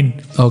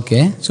shrine.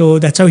 Okay. So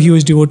that's how he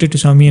was devoted to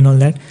Swami and all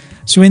that.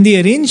 So when they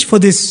arranged for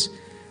this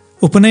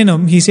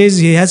Upanayanam, he says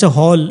he has a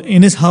hall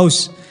in his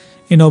house.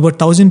 About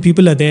 1,000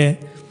 people are there.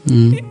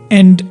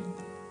 And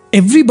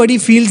everybody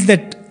feels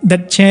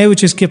that chair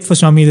which was kept for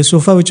Swami, the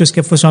sofa which was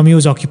kept for Swami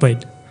was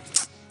occupied.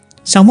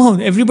 Somehow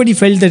everybody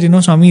felt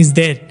that, Swami is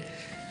there.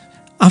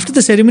 After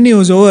the ceremony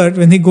was over,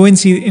 when they go and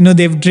see,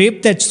 they've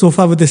draped that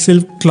sofa with a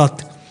silk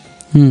cloth.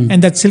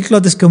 And that silk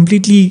cloth is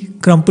completely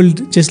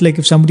crumpled, just like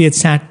if somebody had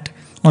sat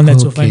on that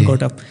sofa and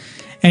got up.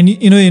 And,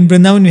 in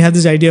Vrindavan, we have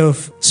this idea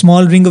of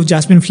small ring of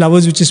jasmine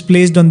flowers, which is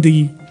placed on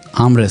the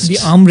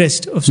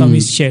armrest of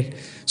Swami's chair.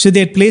 So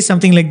they had placed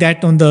something like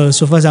that on the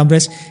sofa's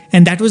armrest,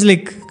 and that was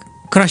like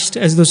crushed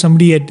as though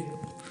somebody had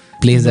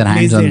placed their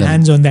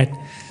hands on that.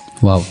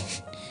 Wow.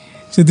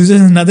 So this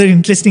is another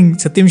interesting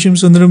Satyam Shivam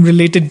Sundaram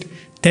related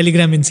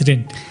telegram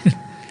incident.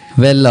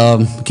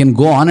 Well, can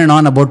go on and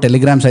on about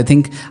telegrams. I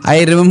think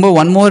I remember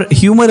one more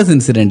humorous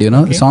incident,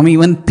 Swami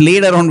even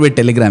played around with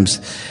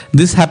telegrams.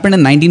 This happened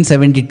in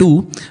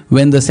 1972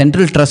 when the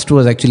Central Trust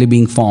was actually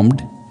being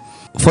formed.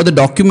 For the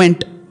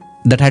document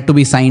that had to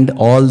be signed,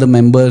 all the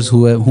members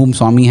whom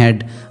Swami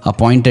had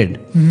appointed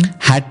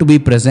had to be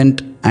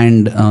present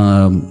and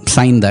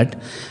sign that.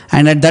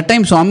 And at that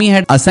time, Swami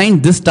had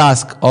assigned this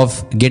task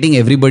of getting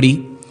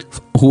everybody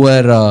who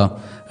were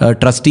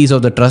trustees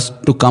of the trust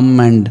to come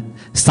and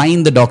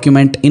sign the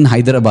document in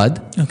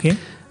Hyderabad. Okay.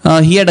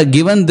 He had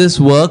given this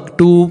work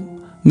to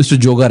Mr.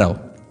 Jogarao.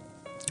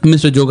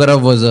 Mr.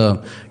 Jogarao was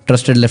a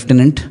trusted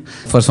lieutenant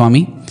for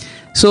Swami.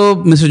 So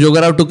Mr.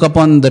 Jogarao took up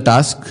on the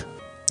task.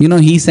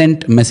 He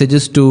sent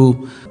messages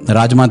to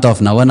Rajmata of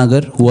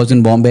Navanagar, who was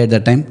in Bombay at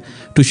that time,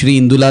 to Shri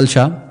Indulal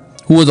Shah,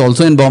 who was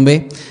also in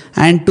Bombay,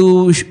 and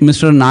to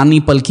Mr.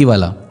 Nani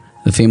Palkiwala,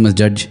 the famous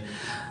judge.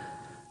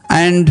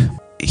 And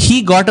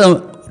he got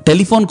a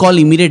telephone call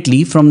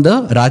immediately from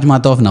the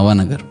Rajmata of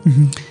Navanagar.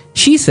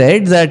 She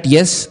said that,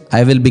 yes,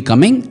 I will be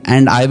coming,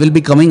 and I will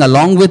be coming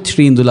along with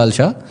Shri Indulal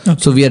Shah.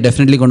 Okay. So we are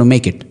definitely going to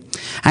make it.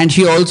 And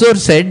she also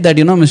said that,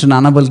 Mr.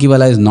 Nana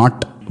Palkiwala is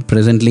not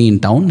presently in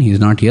town. He is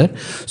not here.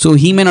 So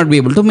he may not be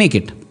able to make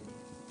it.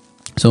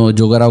 So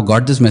Jogarao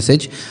got this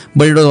message,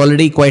 but it was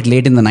already quite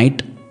late in the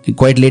night.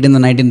 Quite late in the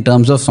night in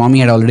terms of Swami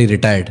had already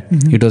retired.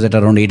 It was at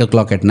around 8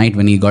 o'clock at night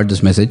when he got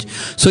this message.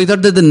 So he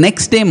thought that the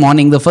next day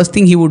morning, the first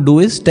thing he would do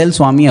is tell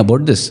Swami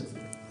about this.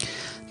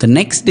 The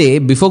next day,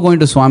 before going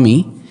to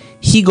Swami,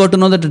 he got to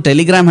know that a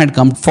telegram had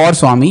come for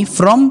Swami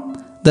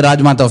from the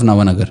Rajmata of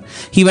Navanagar.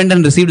 He went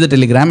and received the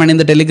telegram, and in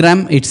the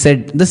telegram it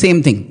said the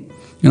same thing.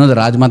 The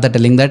Rajmata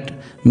telling that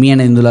me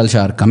and Indulal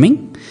Shah are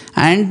coming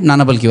and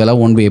Nana Palkiwala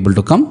won't be able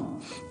to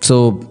come.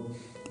 So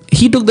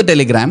he took the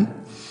telegram,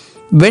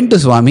 went to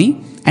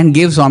Swami and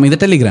gave Swami the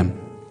telegram.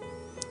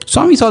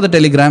 Swami saw the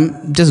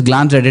telegram, just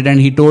glanced at it,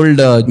 and he told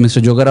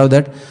Mr. Jogarao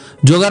that,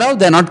 Jogarao,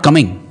 they are not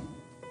coming.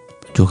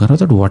 Jogarao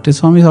thought, what is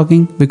Swami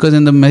talking? Because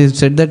in the message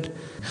said that,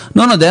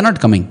 no, they are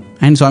not coming.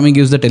 And Swami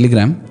gives the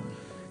telegram.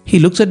 He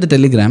looks at the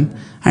telegram,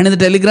 and in the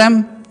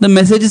telegram, the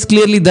message is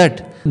clearly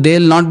that they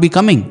will not be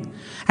coming.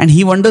 And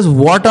he wonders,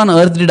 what on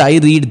earth did I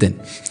read then?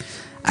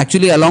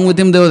 Actually, along with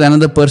him, there was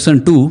another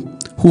person too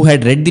who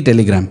had read the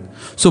telegram.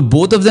 So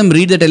both of them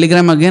read the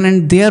telegram again,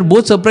 and they are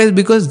both surprised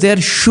because they are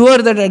sure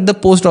that at the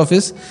post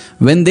office,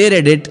 when they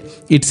read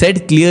it, it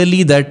said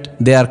clearly that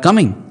they are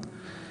coming.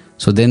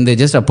 So then they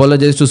just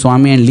apologize to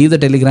Swami and leave the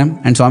telegram,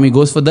 and Swami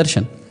goes for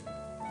darshan.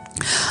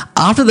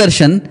 After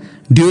darshan,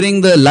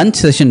 during the lunch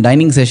session,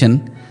 dining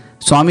session,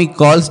 Swami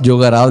calls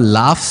Jogarao,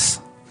 laughs,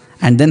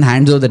 and then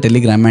hands over the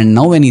telegram. And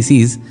now when he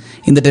sees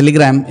in the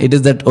telegram, it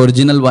is that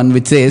original one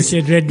which says,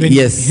 which he had read when he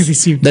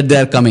received that they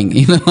are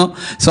coming.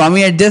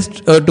 Swami had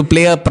just to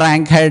play a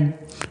prank, had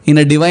in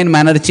a divine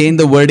manner changed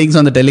the wordings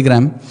on the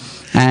telegram,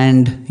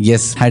 and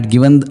yes, had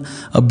given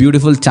a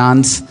beautiful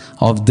chance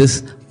of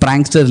this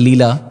prankster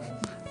Leela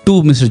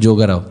to Mr.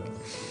 Jogarao.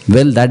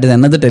 Well, that is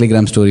another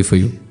telegram story for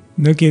you.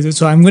 Okay,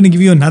 so I'm going to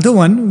give you another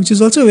one, which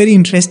is also very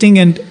interesting,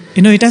 and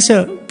it has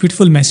a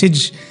beautiful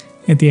message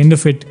at the end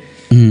of it.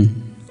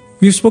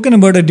 We've spoken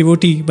about a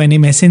devotee by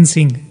name S.N.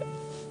 Singh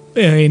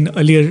in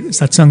earlier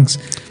satsangs.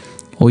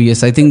 Oh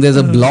yes, I think there's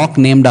a block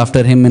named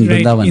after him in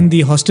Vrindavan. In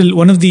the hostel,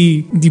 one of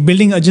the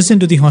building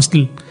adjacent to the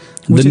hostel.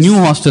 The new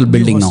hostel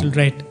building now.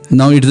 Right.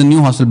 Now it's a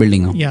new hostel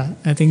building now. Yeah,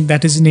 I think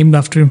that is named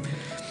after him.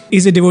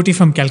 He's a devotee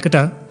from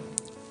Calcutta.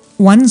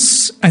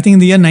 Once, I think in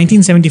the year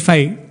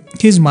 1975,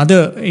 his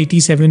mother,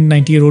 87,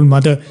 90-year-old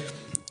mother,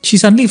 she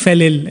suddenly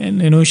fell ill,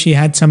 and she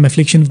had some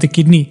affliction of the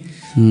kidney.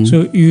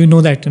 So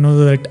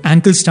that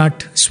ankles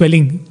start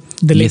swelling,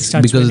 the legs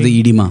start because swelling. of the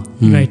edema.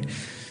 Right.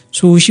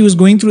 So she was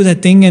going through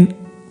that thing, and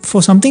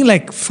for something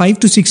like 5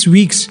 to 6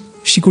 weeks,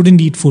 she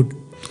couldn't eat food.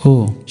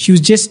 Oh. She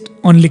was just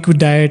on liquid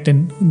diet,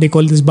 and they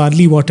call this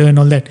barley water and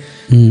all that.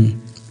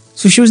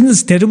 So she was in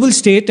this terrible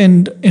state,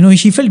 and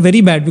he felt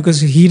very bad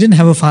because he didn't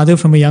have a father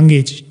from a young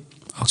age.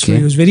 Okay. So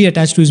he was very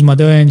attached to his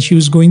mother, and she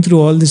was going through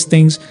all these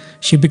things.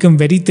 She became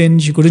very thin.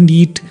 She couldn't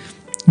eat.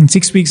 And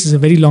 6 weeks is a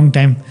very long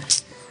time.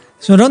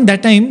 So around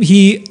that time,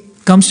 he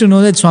comes to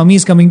know that Swami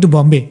is coming to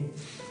Bombay.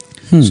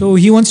 So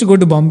he wants to go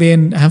to Bombay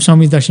and have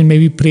Swami's darshan,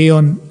 maybe pray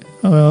on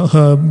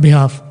her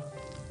behalf.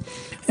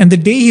 And the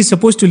day he's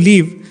supposed to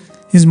leave,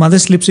 his mother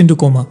slips into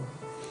coma.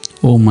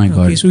 Oh my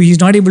God. Okay, so he's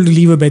not able to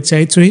leave her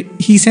bedside. So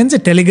he sends a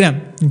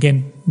telegram,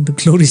 again, the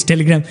glorious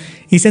telegram.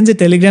 He sends a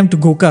telegram to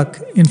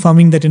Gokak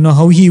informing that,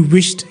 how he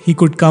wished he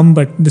could come,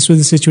 but this was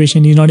the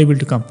situation, he's not able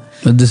to come.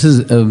 But this is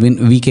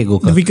V.K.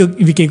 Gokak.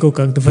 V.K.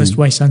 Gokak, the first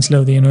vice chancellor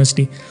of the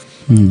university.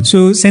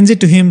 So sends it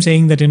to him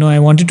saying that, I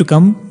wanted to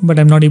come, but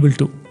I'm not able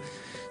to.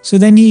 So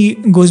then he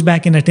goes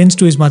back and attends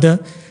to his mother.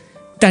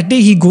 That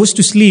day he goes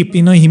to sleep,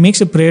 he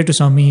makes a prayer to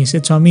Swami. He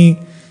said, Swami,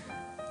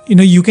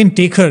 you can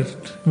take her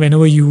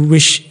whenever you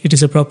wish it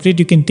is appropriate.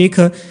 You can take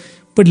her,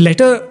 but let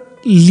her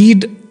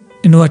lead,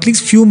 at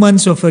least few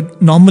months of a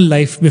normal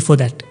life before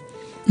that.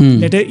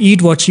 Let her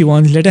eat what she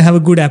wants. Let her have a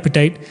good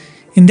appetite.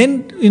 And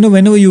then,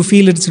 whenever you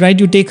feel it's right,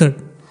 you take her.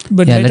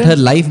 But let her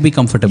life be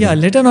comfortable. Yeah,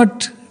 let her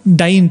not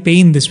die in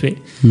pain this way.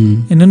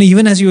 And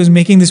even as he was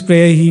making this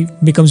prayer, he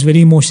becomes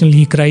very emotional.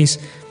 He cries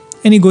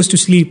and he goes to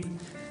sleep.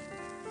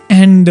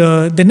 And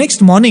the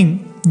next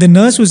morning, the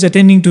nurse who's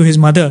attending to his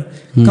mother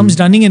comes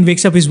running and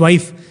wakes up his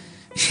wife.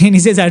 And he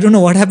says, I don't know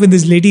what happened.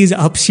 This lady is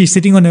up. She's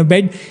sitting on her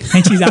bed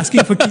and she's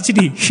asking for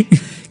khichdi.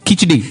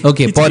 Khichdi,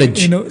 okay,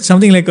 porridge.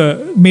 Something like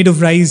made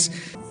of rice,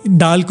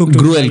 dal cooked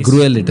with rice.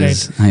 Gruel it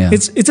is. Right. Yeah.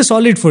 It's a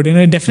solid food.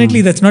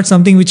 Definitely that's not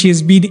something which he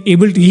has been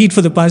able to eat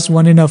for the past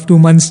 1.5, 2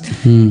 months.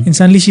 And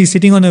suddenly she's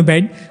sitting on her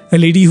bed, a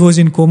lady who was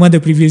in coma the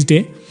previous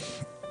day.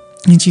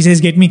 And she says,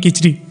 get me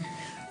khichdi.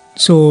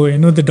 So,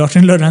 the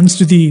daughter-in-law runs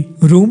to the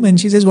room and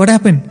she says, what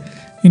happened?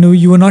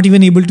 You were not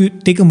even able to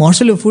take a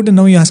morsel of food and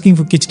now you're asking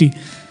for khichdi.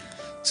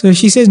 So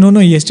she says, no,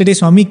 yesterday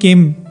Swami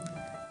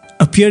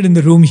appeared in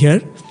the room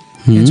here.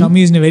 And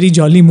Swami is in a very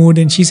jolly mood.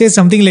 And she says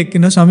something like,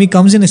 Swami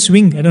comes in a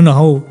swing. I don't know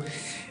how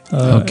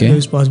it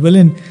is possible.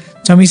 And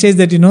Swami says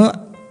that,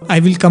 I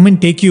will come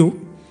and take you.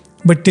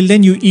 But till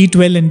then you eat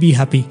well and be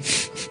happy.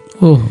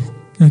 Oh.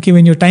 Okay,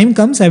 when your time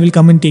comes, I will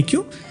come and take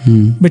you.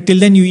 But till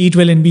then you eat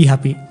well and be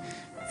happy.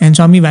 And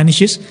Swami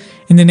vanishes.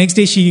 And the next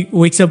day she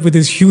wakes up with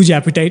this huge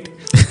appetite.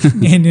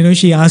 And,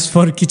 she asks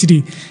for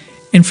khichdi.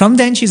 And from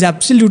then she's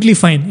absolutely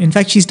fine. In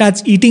fact, she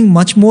starts eating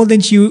much more than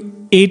she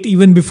ate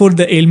even before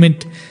the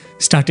ailment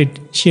started.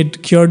 She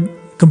had cured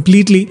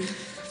completely.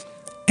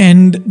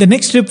 And the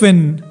next trip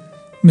when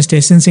Mr.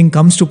 S.N. Singh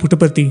comes to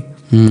Puttaparthi,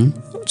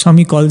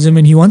 Swami calls him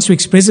and he wants to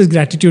express his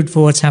gratitude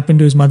for what's happened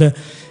to his mother.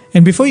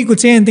 And before he could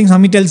say anything,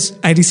 Swami tells,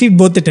 I received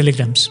both the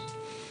telegrams.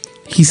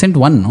 He sent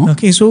one, no?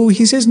 Okay, so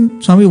he says,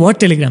 Swami, what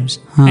telegrams?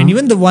 And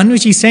even the one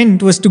which he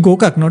sent was to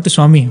Gokak, not to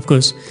Swami, of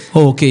course.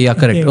 Oh, okay, yeah,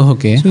 correct. Okay. Oh,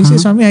 okay. So he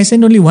says, Swami, I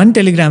sent only one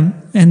telegram,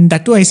 and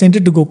that too I sent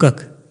it to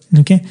Gokak.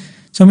 Okay.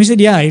 Swami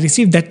said, yeah, I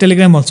received that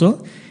telegram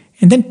also.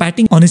 And then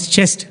patting on his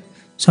chest,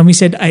 Swami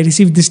said, I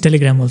received this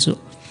telegram also.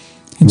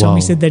 And Swami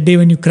said, that day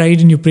when you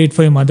cried and you prayed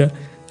for your mother,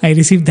 I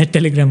received that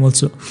telegram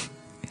also.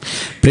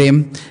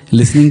 Prem,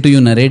 listening to you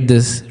narrate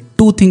this,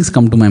 2 things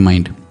come to my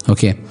mind.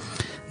 Okay.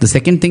 The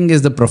second thing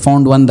is the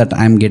profound one that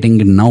I'm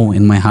getting now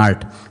in my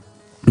heart.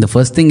 The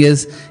first thing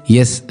is,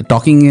 yes,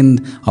 talking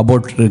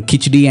about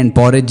khichdi and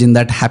porridge in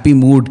that happy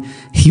mood,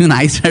 even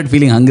I start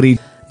feeling hungry.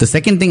 The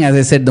second thing, as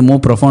I said, the more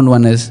profound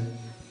one is,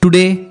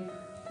 today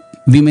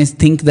we may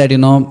think that,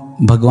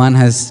 Bhagwan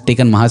has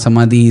taken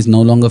Mahasamadhi, he is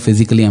no longer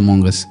physically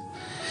among us.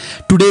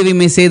 Today we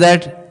may say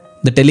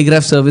that the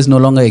telegraph service no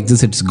longer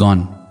exists, it's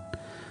gone.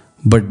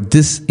 But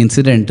this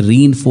incident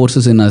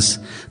reinforces in us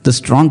the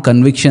strong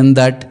conviction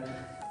that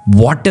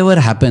whatever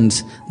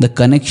happens, the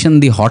connection,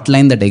 the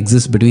hotline that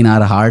exists between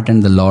our heart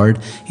and the Lord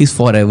is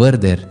forever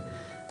there.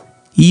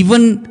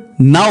 Even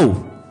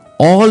now,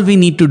 all we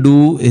need to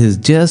do is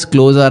just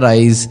close our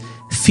eyes,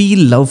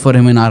 feel love for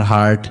Him in our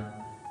heart,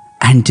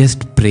 and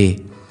just pray.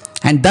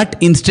 And that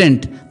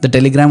instant, the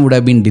telegram would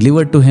have been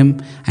delivered to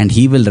Him, and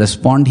He will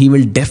respond. He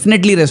will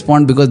definitely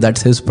respond, because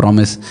that's His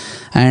promise.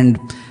 And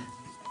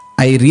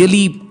I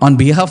really, on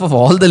behalf of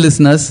all the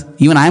listeners,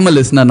 even I'm a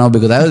listener now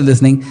because I was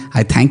listening,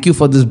 I thank you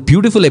for this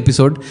beautiful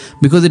episode,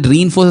 because it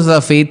reinforces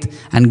our faith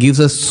and gives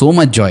us so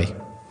much joy.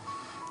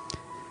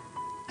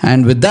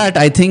 And with that,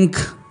 I think,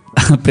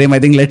 Prem,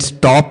 let's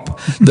stop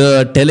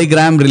the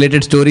telegram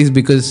related stories,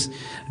 because,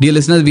 dear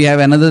listeners, we have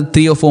another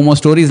 3 or 4 more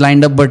stories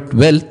lined up. But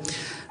well,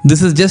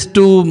 this is just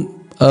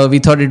we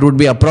thought it would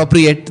be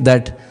appropriate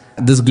that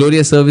this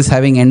glorious service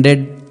having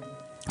ended,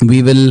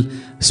 we will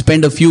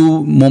spend a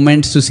few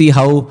moments to see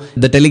how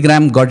the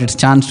telegram got its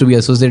chance to be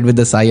associated with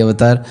the Sai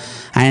Avatar.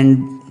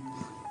 And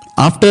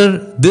after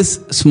this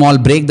small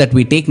break that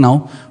we take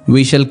now,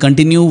 we shall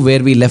continue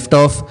where we left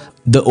off,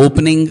 the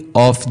opening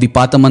of the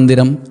Patha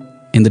Mandiram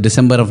in the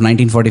December of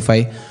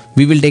 1945.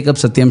 We will take up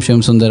Satyam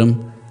Shivam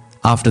Sundaram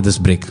after this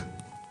break.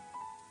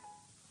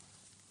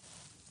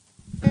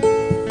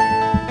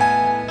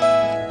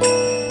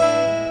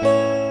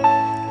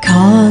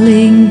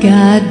 Calling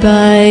God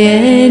by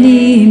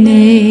any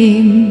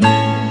name,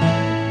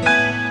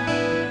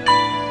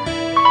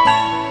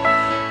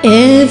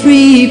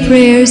 every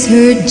prayer's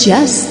heard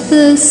just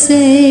the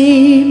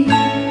same.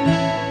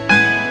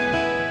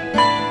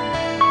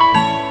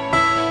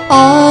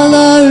 All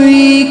are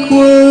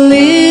equal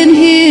in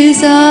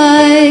His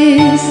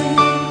eyes.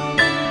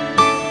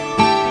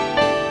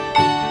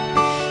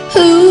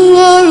 Who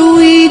are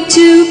we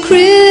to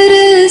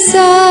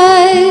criticize?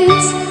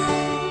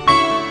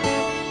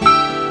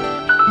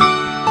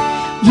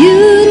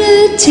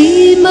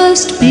 Unity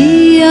must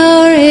be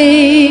our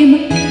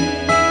aim.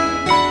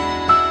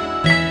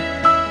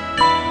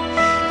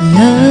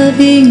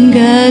 Loving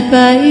God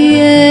by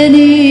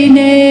any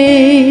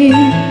name.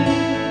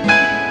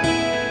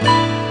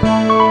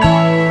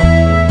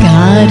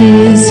 God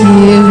is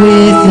here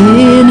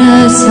within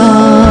us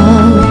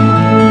all,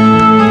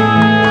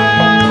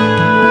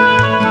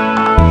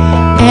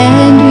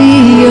 and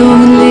we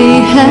only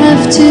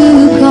have to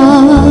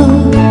call.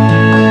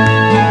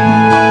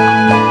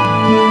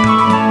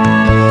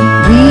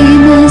 We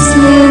must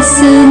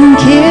listen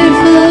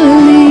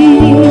carefully.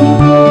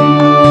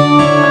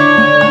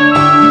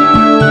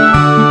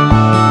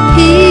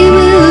 He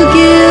will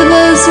give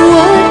us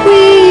what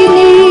we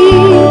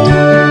need.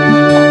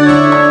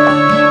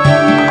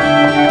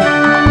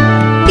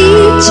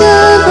 Each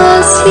of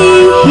us, He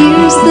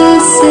hears the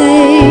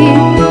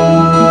same.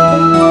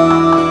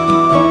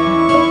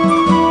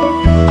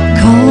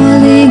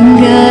 Calling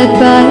God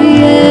by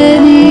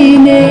any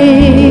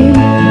name.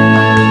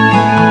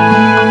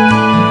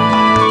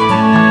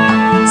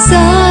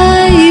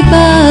 Sai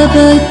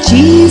Baba,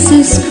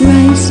 Jesus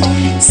Christ,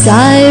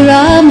 Sai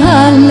Ram,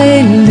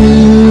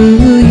 Hallelujah.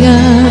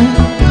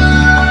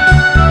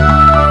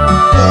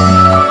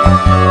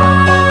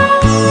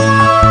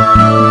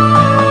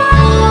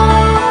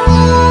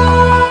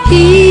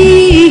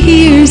 He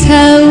hears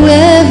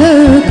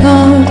however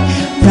called,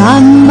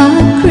 Rama,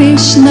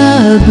 Krishna,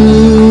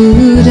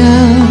 Buddha.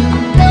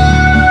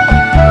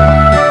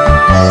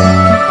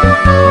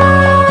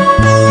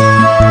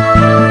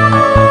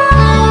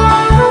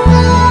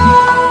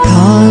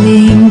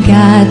 Calling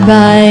God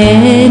by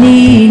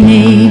any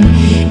name,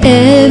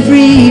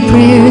 every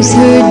prayer's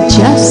heard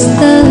just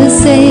the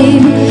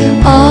same.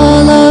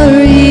 All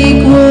are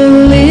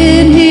equal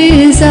in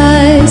His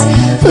eyes.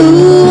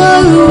 Who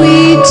are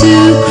we to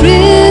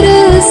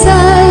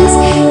criticize?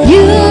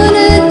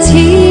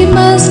 Unity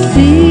must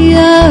be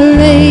our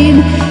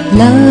aim.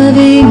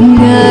 Loving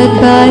God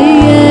by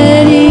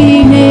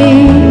any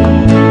name.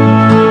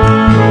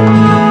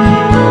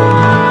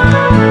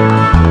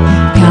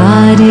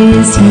 God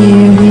is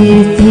here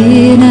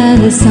within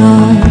us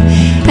all,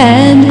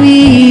 and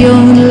we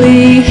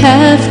only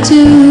have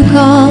to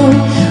call.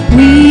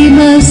 We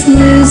must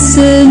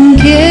listen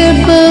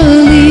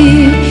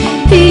carefully.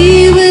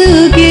 He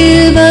will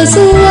give us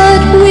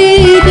what we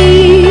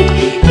need.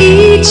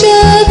 Each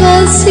of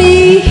us,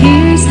 He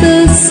hears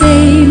the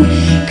same.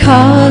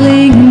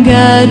 Calling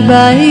God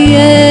by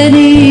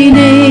any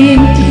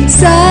name.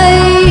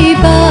 Sai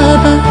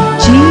Baba,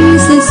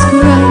 Jesus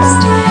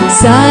Christ,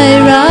 Sai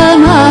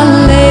Ram,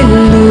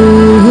 Hallelujah.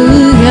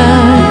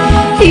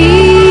 He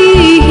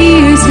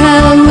hears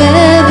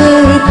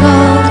however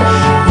called,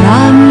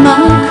 Rama,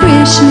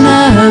 Krishna,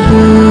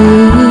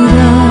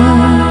 Buddha.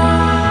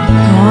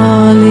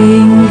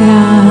 Calling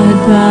God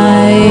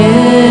by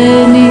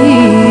any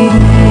name.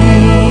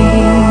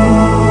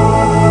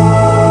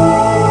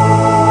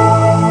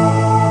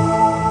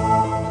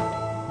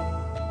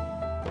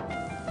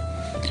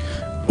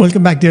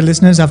 Welcome back, dear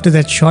listeners. After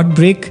that short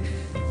break,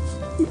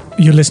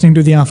 you're listening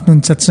to the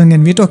Afternoon Satsang,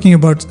 and we're talking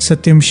about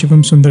Satyam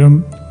Shivam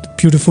Sundaram, the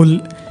beautiful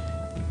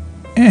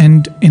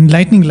and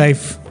enlightening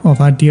life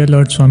of our dear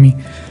Lord Swami.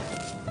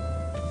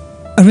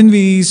 Arvind,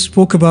 we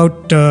spoke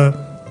about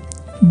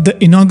the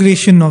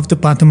inauguration of the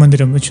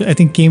Pathamandiram, which I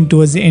think came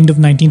towards the end of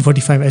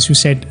 1945, as you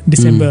said,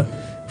 December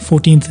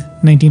 14th,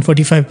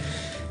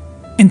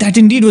 1945. And that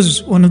indeed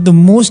was one of the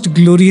most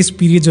glorious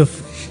periods of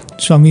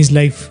Swami's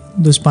life,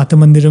 those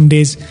Pathamandiram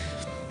days.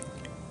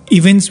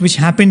 Events which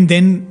happened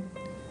then,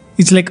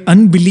 it's like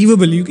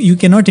unbelievable. You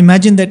cannot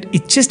imagine that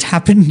it just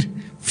happened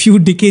few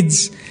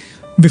decades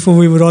before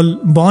we were all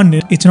born.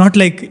 It's not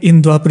like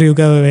in Dwapara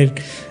Yuga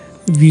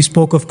where we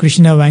spoke of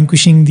Krishna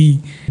vanquishing the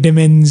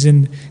demons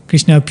and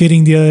Krishna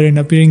appearing there and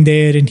appearing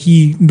there and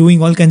he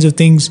doing all kinds of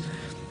things.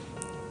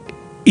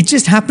 It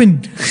just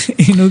happened.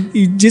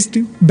 It just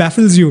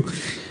baffles you.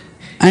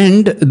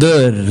 And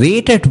the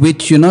rate at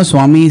which,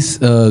 Swami's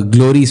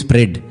glory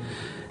spread.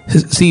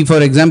 See,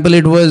 for example,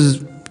 it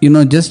was,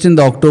 just in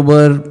the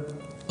October,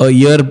 a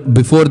year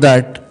before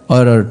that,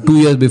 or 2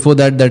 years before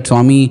that, that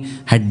Swami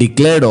had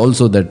declared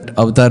also that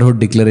Avatarhood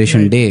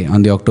Declaration Day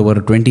on the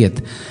October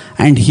 20th.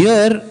 And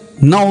here,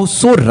 now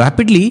so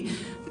rapidly,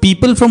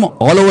 people from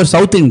all over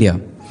South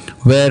India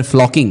were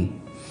flocking.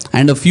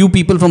 And a few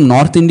people from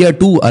North India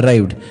too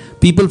arrived.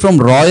 People from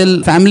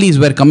royal families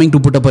were coming to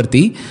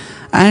Puttaparthi.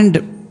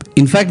 And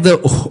in fact, the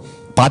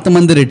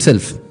Pathamandir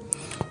itself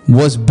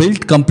was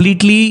built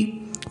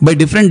completely by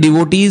different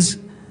devotees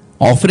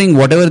offering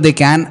whatever they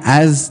can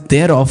as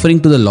their offering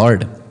to the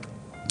Lord.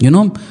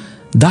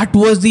 That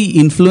was the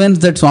influence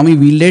that Swami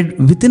wielded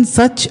within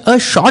such a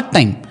short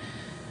time.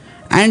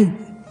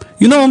 And,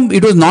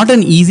 it was not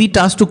an easy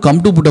task to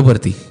come to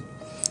Puttaparthi.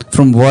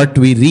 From what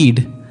we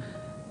read,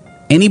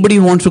 anybody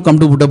who wants to come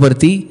to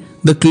Puttaparthi,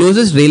 the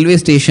closest railway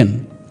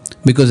station,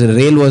 because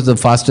rail was the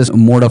fastest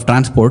mode of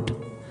transport,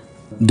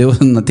 there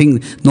was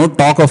no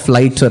talk of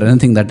flights or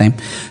anything that time.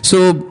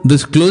 So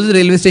this closest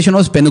railway station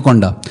was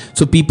Penukonda.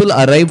 So people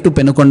arrived to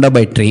Penukonda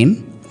by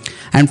train.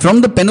 And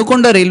from the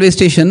Penukonda railway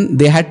station,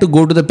 they had to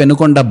go to the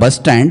Penukonda bus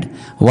stand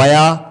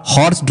via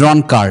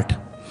horse-drawn cart.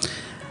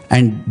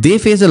 And they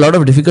faced a lot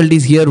of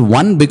difficulties here.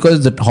 One,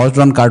 because the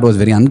horse-drawn cart was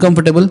very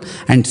uncomfortable.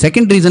 And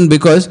second reason,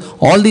 because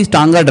all these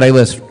Tonga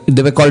drivers,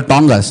 they were called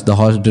Tongas, the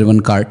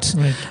horse-driven carts.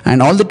 Right.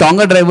 And all the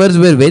Tonga drivers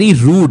were very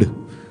rude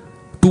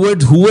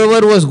towards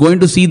whoever was going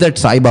to see that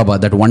Sai Baba,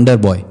 that wonder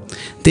boy.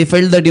 They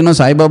felt that,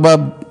 Sai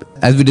Baba,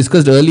 as we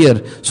discussed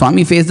earlier,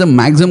 Swami faced the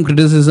maximum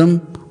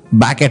criticism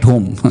back at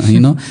home,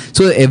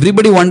 So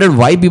everybody wondered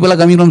why people are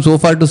coming from so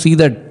far to see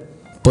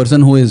that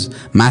person who is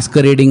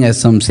masquerading as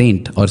some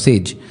saint or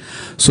sage.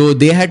 So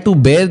they had to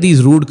bear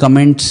these rude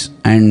comments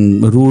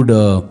and rude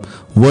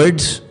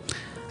words.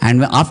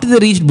 And after they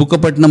reached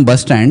Bukkapatnam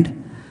bus stand,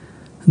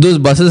 those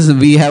buses,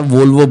 we have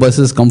Volvo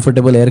buses,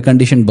 comfortable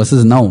air-conditioned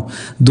buses now.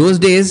 Those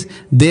days,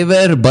 they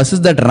were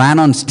buses that ran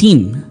on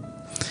steam.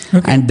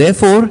 Okay. And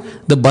therefore,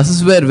 the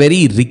buses were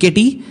very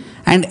rickety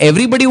and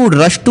everybody would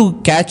rush to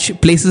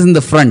catch places in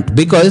the front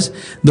because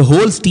the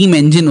whole steam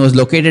engine was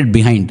located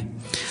behind.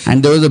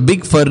 And there was a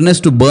big furnace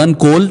to burn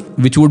coal,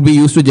 which would be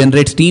used to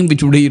generate steam,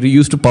 which would be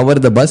used to power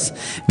the bus.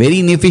 Very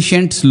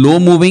inefficient, slow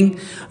moving,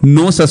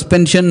 no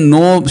suspension,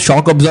 no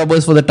shock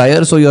absorbers for the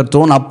tire. So you're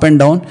thrown up and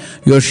down.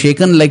 You're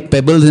shaken like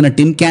pebbles in a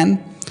tin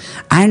can.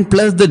 And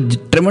plus the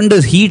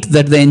tremendous heat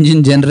that the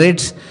engine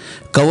generates,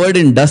 covered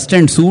in dust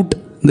and soot.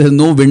 There's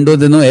no window,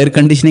 there's no air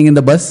conditioning in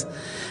the bus.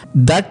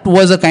 That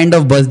was a kind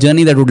of bus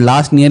journey that would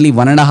last nearly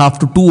 1.5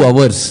 to 2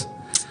 hours.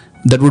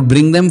 That would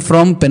bring them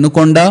from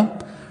Penukonda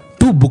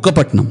to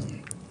Bukkapatnam.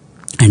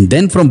 And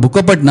then from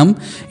Bukkapatnam,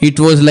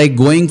 it was like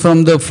going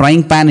from the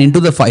frying pan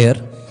into the fire,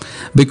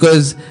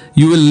 because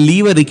you will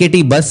leave a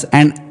rickety bus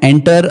and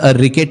enter a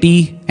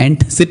rickety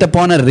and sit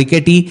upon a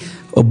rickety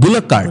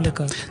bullock cart.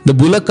 The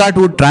bullock cart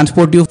would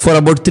transport you for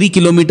about 3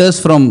 kilometers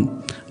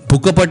from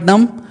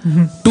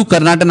Bukkapatnam to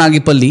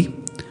Karnatanagipalli,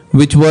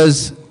 which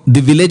was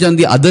the village on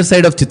the other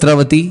side of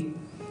Chitravati,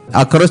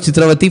 across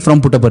Chitravati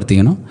from Puttaparthi,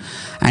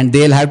 and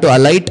they'll have to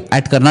alight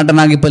at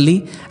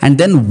Karnatanagipalli and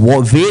then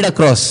wade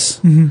across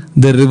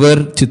the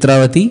river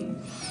Chitravati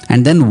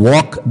and then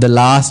walk the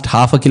last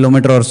half a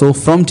kilometer or so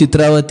from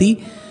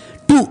Chitravati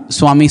to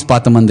Swami's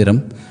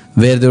Pathamandiram,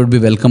 where they would be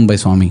welcomed by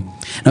Swami.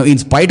 Now, in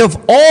spite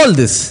of all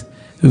this,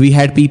 we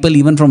had people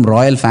even from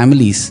royal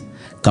families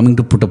coming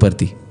to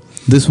Puttaparthi.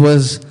 This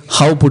was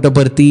how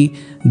Puttaparthi,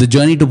 the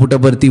journey to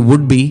Puttaparthi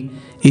would be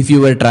if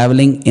you were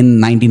traveling in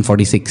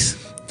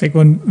 1946. Like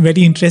one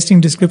very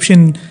interesting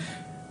description,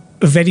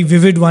 a very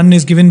vivid one,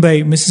 is given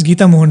by Mrs.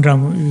 Geeta Mohan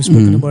Ram. We've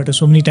spoken about her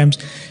so many times.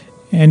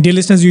 And dear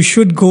listeners, you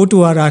should go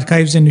to our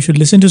archives and you should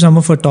listen to some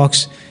of her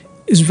talks.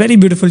 It's very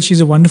beautiful. She's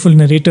a wonderful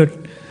narrator.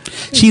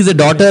 She's the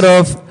daughter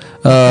of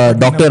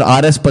Dr.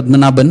 R.S.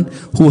 Padmanabhan,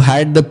 who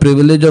had the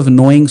privilege of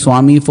knowing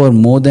Swami for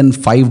more than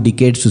 5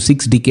 decades to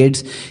 6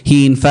 decades.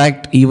 He, in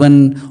fact,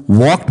 even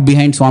walked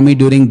behind Swami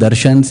during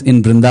darshans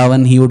in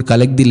Vrindavan. He would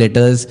collect the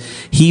letters.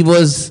 He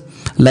was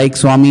like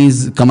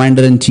Swami's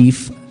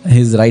commander-in-chief,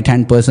 his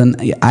right-hand person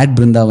at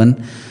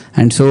Vrindavan.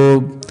 And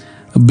so,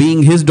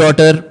 being his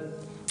daughter,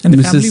 And the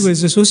Mrs. family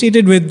was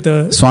associated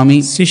with Swami.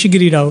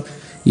 Seshagiri Rao.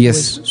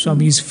 Yes. Was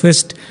Swami's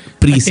first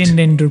Priest.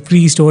 attendant or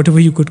priest or whatever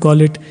you could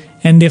call it.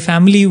 And their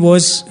family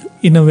was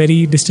in a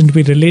very distant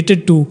way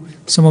related to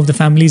some of the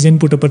families in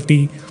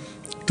Puttaparthi,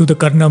 to the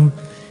Karnam.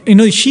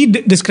 She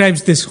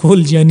describes this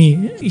whole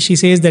journey. She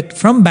says that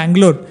from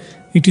Bangalore,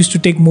 it used to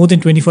take more than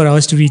 24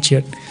 hours to reach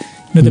here.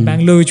 The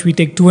Bangalore which we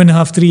take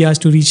 2.5, 3 hours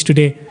to reach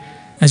today.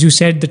 As you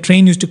said, the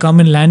train used to come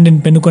and land in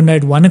Penukonda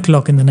at 1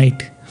 o'clock in the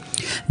night.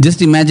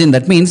 Just imagine,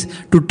 that means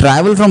to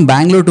travel from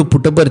Bangalore to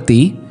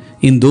Puttaparthi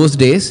in those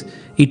days,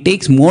 it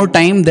takes more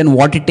time than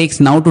what it takes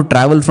now to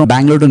travel from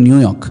Bangalore to New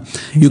York.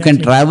 You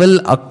can travel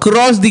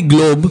across the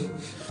globe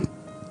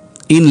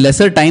in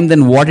lesser time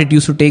than what it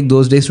used to take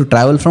those days to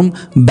travel from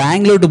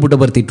Bangalore to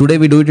Puttaparthi. Today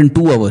we do it in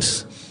 2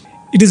 hours.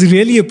 It is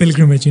really a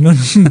pilgrimage,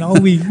 Now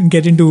we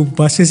get into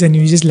buses and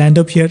you just land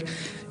up here.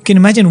 You can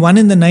imagine 1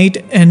 in the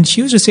night, and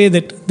she used to say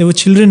that there were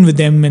children with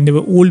them and there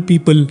were old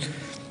people.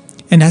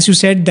 And as you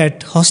said,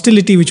 that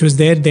hostility which was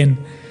there then,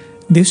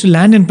 they used to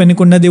land in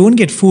Penukonda, they won't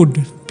get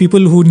food.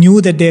 People who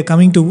knew that they are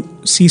coming to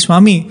see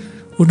Swami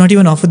would not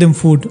even offer them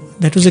food.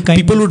 That was a kind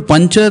People would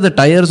puncture the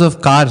tires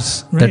of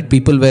cars that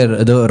people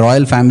were, the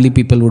royal family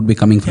people would be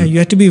coming from. Yeah, you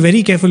had to be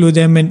very careful with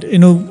them. And,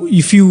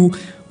 if you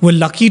were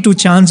lucky to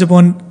chance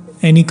upon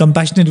any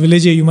compassionate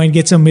villager, you might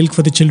get some milk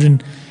for the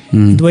children.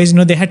 Otherwise,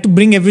 they had to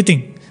bring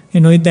everything.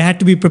 They had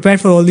to be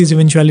prepared for all these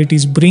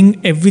eventualities,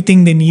 bring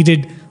everything they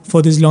needed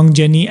for this long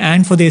journey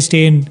and for their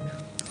stay in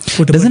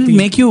Puttaparthi. Doesn't it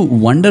make you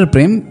wonder,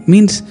 Prem?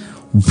 Means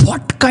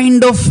what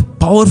kind of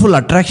powerful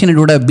attraction it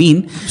would have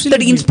been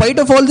that in spite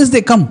of all this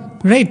they come.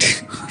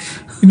 Right.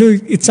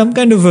 It's some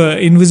kind of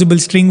invisible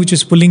string which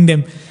is pulling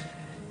them.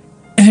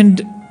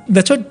 And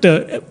that's what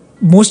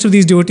most of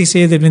these devotees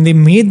say, that when they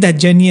made that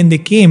journey and they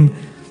came,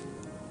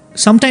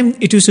 sometimes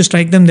it used to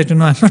strike them that, I'm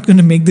not going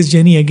to make this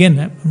journey again.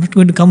 I'm not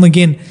going to come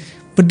again.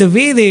 But the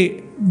way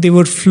they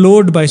were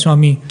floored by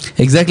Swami.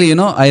 Exactly.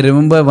 I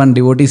remember one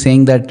devotee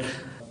saying that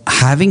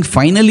having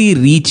finally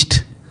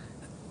reached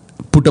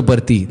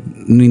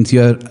Puttaparthi, means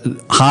you are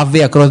halfway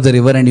across the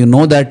river and you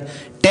know that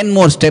 10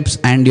 more steps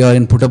and you are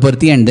in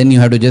Puttaparthi, and then you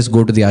have to just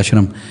go to the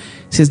ashram.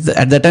 He says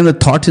at that time the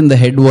thoughts in the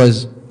head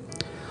was,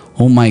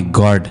 oh my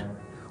God,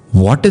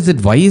 what is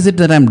it? Why is it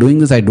that I'm doing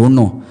this? I don't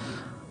know.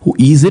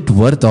 Is it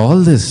worth all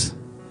this?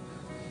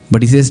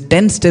 But he says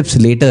 10 steps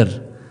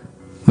later,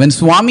 when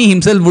Swami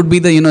himself would be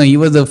he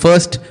was the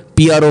first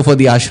PRO for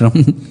the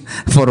ashram,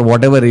 for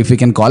whatever, if you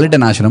can call it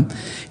an ashram,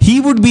 he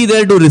would be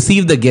there to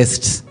receive the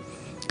guests.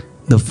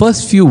 The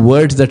first few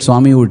words that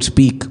Swami would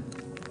speak,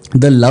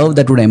 the love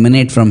that would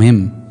emanate from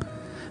him,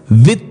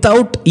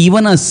 without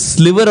even a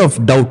sliver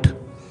of doubt,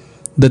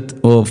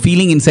 the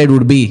feeling inside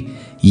would be,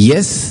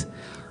 yes,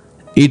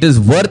 it is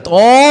worth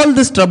all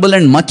this trouble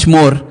and much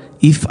more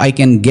if I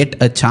can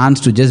get a chance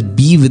to just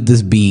be with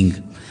this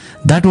being.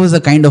 That was the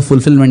kind of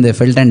fulfillment they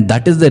felt, and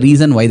that is the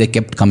reason why they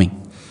kept coming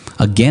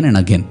again and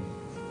again.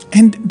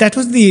 And that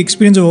was the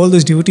experience of all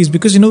those devotees,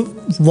 because,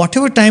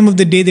 whatever time of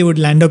the day they would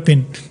land up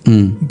in,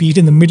 be it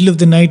in the middle of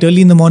the night,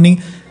 early in the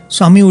morning,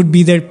 Swami would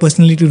be there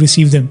personally to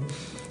receive them.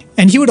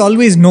 And he would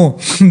always know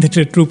that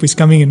a troop is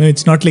coming.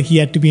 It's not like he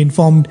had to be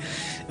informed.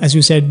 As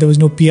you said, there was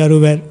no PRO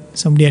where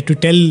somebody had to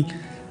tell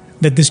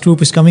that this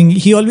troop is coming.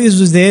 He always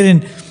was there,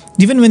 and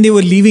even when they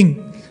were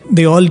leaving,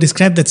 they all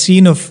described that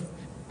scene of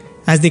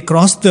as they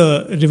cross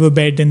the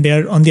riverbed and they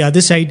are on the other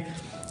side,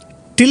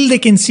 till they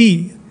can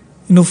see,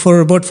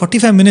 for about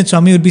 45 minutes,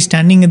 Swami would be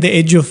standing at the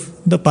edge of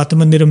the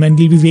Pathamandiram and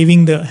he'll be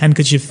waving the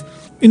handkerchief.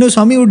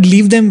 Swami would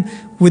leave them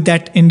with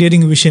that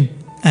endearing vision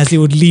as they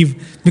would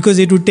leave, because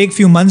it would take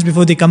few months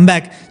before they come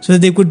back, so that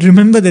they could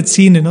remember that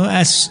scene,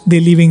 as they're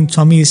leaving,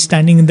 Swami is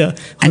standing in the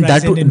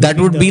horizon. And that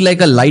would be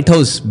like a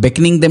lighthouse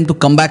beckoning them to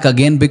come back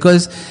again,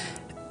 because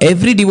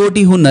every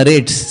devotee who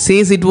narrates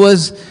says it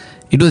was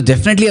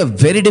definitely a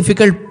very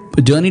difficult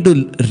journey to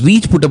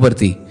reach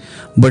Puttaparthi,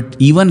 but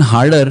even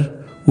harder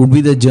would be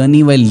the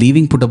journey while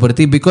leaving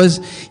Puttaparthi, because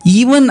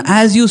even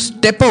as you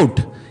step out,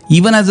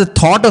 even as the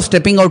thought of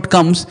stepping out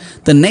comes,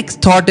 the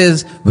next thought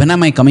is, when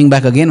am I coming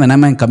back again? When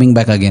am I coming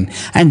back again?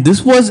 And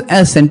this was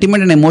a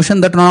sentiment and emotion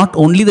that not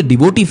only the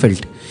devotee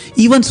felt,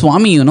 even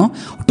Swami,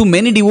 to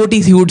many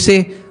devotees he would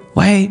say,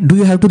 why do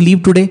you have to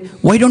leave today?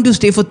 Why don't you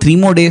stay for 3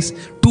 more days,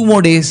 2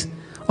 more days?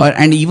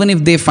 And even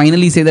if they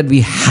finally say that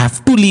we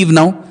have to leave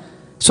now,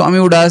 Swami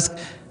would ask,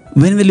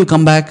 when will you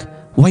come back?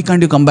 Why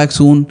can't you come back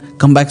soon?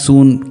 Come back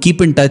soon.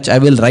 Keep in touch. I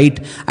will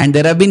write. And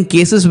there have been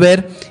cases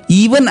where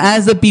even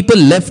as the people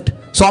left,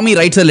 Swami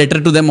writes a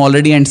letter to them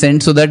already and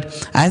sends, so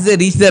that as they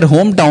reach their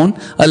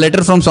hometown, a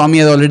letter from Swami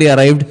has already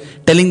arrived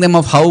telling them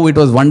of how it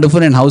was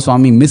wonderful and how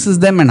Swami misses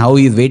them and how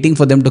he is waiting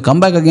for them to come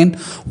back again.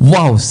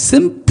 Wow,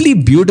 simply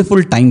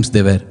beautiful times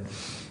they were.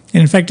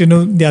 In fact,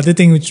 the other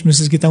thing which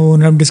Mrs. Geeta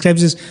Mohan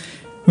describes is,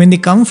 when they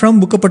come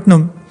from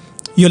Bukkapatnam,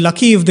 you're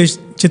lucky if the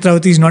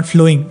Chitravati is not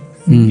flowing.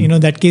 In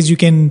that case, you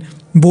can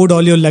board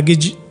all your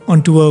luggage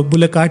onto a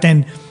bullock cart,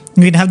 and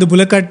you can have the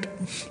bullock cart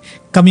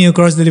coming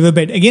across the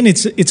riverbed. Again,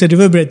 it's a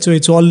riverbed, so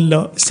it's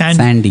all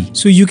sandy.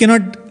 So you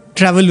cannot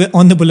travel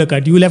on the bullock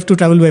cart. You will have to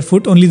travel by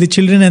foot. Only the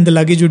children and the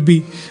luggage would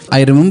be.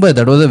 I remember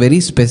that was a very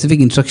specific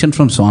instruction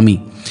from Swami,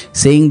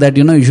 saying that,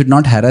 you should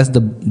not harass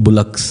the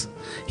bullocks.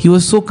 He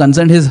was so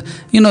concerned.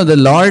 The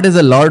Lord is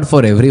a Lord for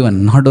everyone,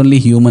 not only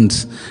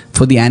humans.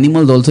 For the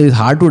animals also, his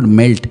heart would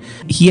melt.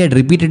 He had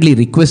repeatedly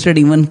requested,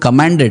 even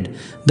commanded,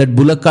 that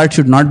bullock cart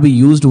should not be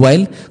used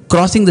while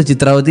crossing the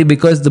Chitravati,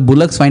 because the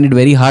bullocks find it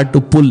very hard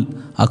to pull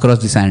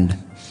across the sand.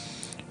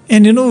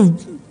 And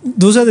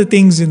those are the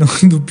things,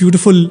 the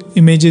beautiful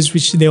images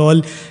which they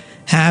all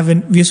have.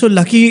 And we are so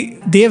lucky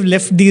they have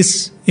left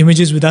these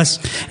images with us.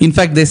 In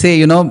fact, they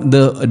say,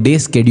 the day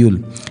schedule,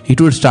 it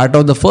would start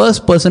out the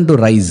first person to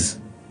rise.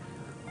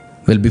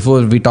 Well,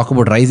 before we talk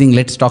about rising,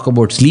 let's talk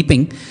about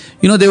sleeping.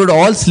 They would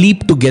all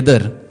sleep together.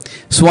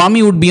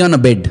 Swami would be on a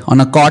bed, on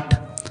a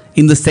cot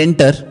in the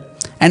center,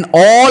 and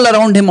all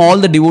around him, all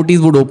the devotees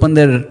would open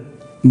their,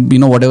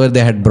 whatever they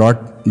had brought,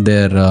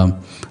 their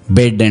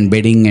bed and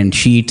bedding and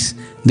sheets.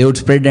 They would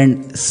spread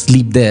and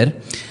sleep there.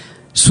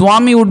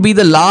 Swami would be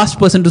the last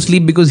person to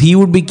sleep because he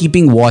would be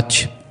keeping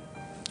watch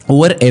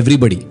over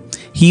everybody.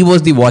 He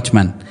was the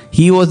watchman.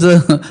 He was the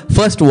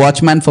first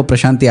watchman for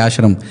Prashanti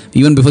Ashram,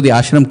 even before the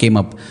ashram came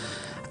up.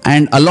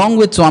 And along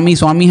with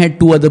Swami had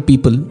two other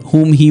people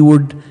whom he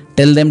would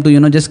tell them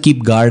to, just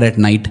keep guard at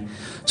night.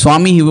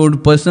 Swami, he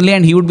would personally,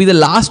 and he would be the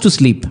last to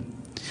sleep.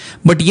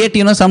 But yet,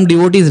 some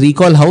devotees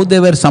recall how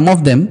there were some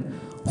of them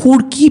who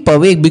would keep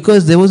awake,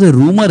 because there was a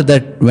rumor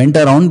that went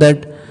around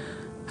that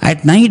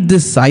at night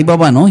this Sai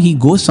Baba, he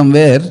goes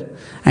somewhere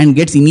and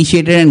gets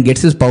initiated and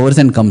gets his powers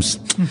and comes.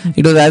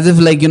 It was as if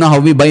how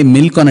we buy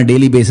milk on a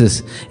daily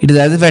basis. It is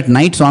as if at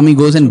night Swami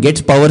goes and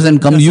gets powers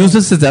and comes,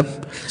 uses it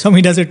up.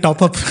 Swami does a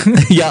top up.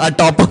 Yeah, a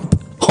top up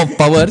of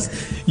powers,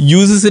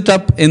 uses it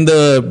up in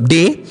the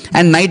day,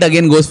 and night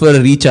again goes for a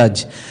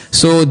recharge.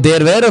 So there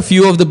were a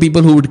few of the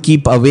people who would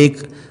keep awake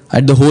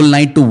at the whole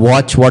night to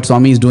watch what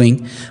Swami is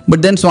doing.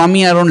 But then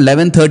Swami around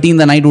 11:30 in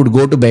the night would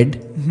go to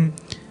bed.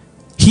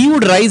 He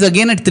would rise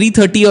again at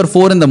 3:30 or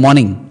 4 in the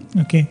morning.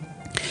 Okay.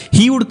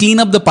 He would clean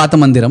up the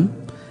Pathamandiram,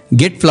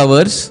 get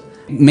flowers,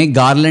 make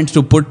garlands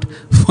to put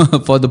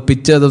for the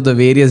pictures of the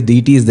various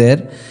deities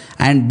there,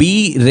 and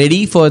be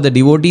ready for the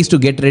devotees to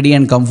get ready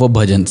and come for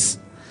bhajans.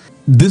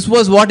 This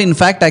was what in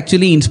fact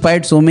actually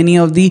inspired so many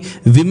of the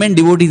women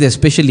devotees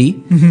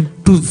especially,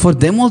 for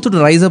them also to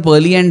rise up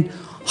early. And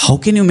how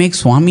can you make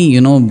Swami,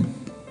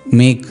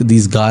 make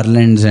these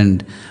garlands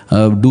and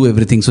do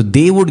everything? So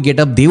they would get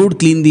up, they would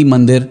clean the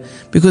mandir,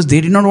 because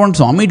they did not want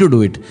Swami to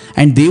do it,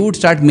 and they would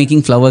start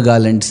making flower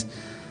garlands.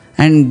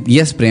 And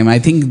yes, Prem, I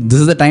think this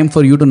is the time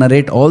for you to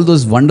narrate all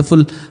those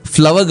wonderful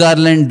flower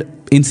garland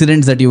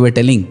incidents that you were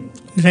telling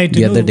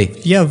the other day.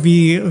 Yeah,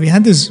 we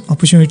had this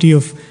opportunity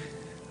of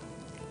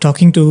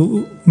talking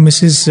to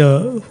Mrs.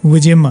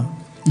 Vijayamma,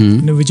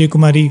 Vijay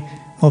Kumari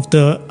of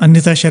the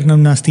Annita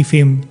Sharanam Nasti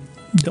fame,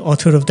 the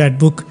author of that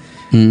book.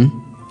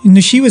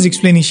 She was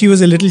explaining, she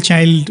was a little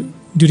child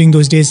during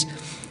those days,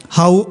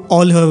 how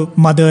all her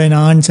mother and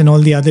aunts and all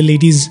the other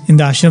ladies in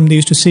the ashram, they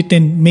used to sit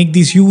and make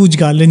these huge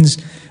garlands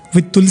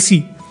with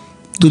tulsi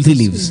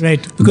leaves,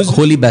 right? Because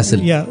holy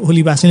basil. Yeah,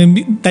 holy basil.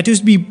 And that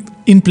used to be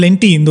in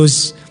plenty in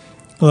those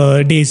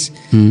days.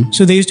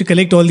 So they used to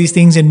collect all these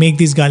things and make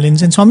these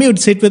garlands. And Swami would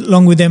sit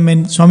along with them,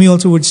 and Swami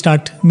also would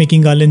start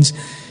making garlands.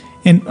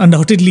 And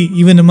undoubtedly,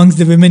 even amongst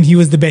the women, he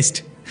was the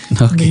best.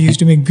 Okay. They used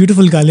to make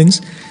beautiful garlands.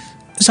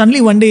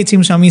 Suddenly one day it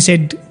seems Swami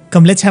said,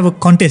 come, let's have a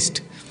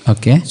contest.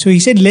 Okay. So he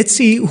said, let's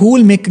see who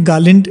will make a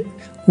garland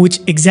which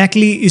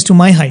exactly is to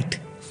my height.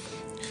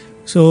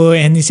 So,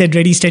 and he said,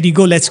 ready, steady,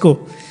 go, let's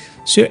go.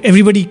 So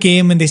everybody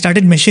came and they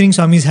started measuring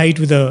Swami's height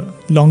with a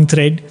long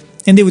thread,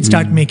 and they would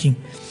start making.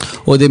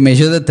 Oh, they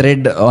measure the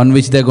thread on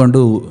which they're going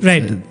to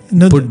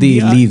put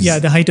the leaves. Yeah,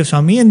 the height of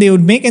Swami, and they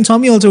would make, and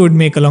Swami also would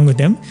make along with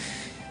them.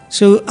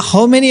 So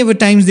how many ever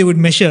times they would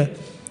measure,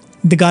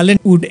 the garland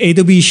would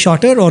either be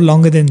shorter or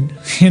longer than,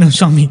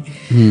 Swami.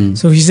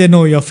 So he said,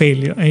 no, you're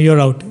failed, you're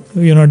out,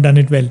 you're not done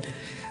it well.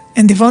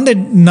 And they found that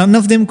none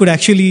of them could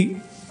actually,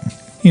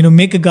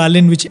 make a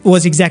garland which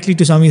was exactly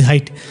to Swami's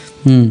height.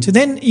 So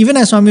then, even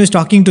as Swami was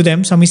talking to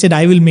them, Swami said,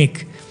 I will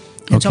make.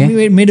 And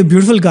Swami made a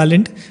beautiful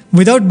garland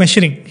without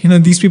measuring.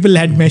 These people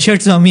had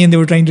measured Swami and they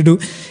were trying to do.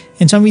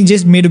 And Swami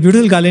just made a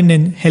beautiful garland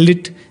and held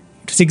it.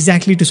 It was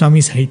exactly to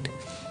Swami's height.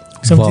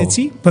 So let's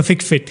see,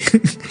 perfect fit.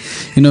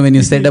 When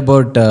you said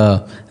about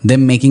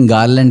them making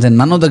garlands, and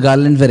none of the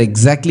garlands were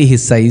exactly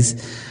his size,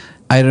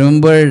 I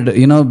remembered,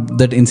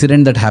 that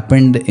incident that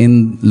happened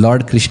in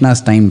Lord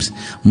Krishna's times.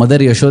 Mother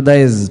Yashoda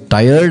is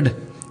tired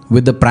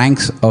with the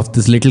pranks of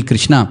this little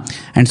Krishna,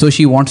 and so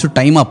she wants to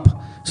tie him up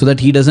so that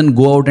he doesn't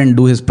go out and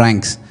do his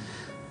pranks.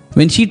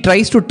 When she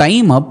tries to tie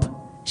him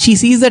up, she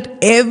sees that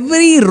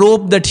every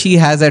rope that she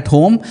has at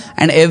home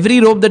and every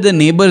rope that the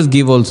neighbors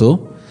give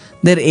also,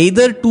 they're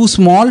either too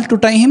small to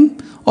tie him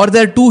or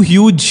they're too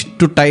huge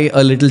to tie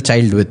a little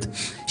child with.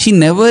 She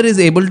never is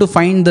able to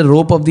find the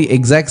rope of the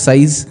exact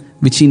size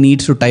which she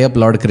needs to tie up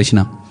Lord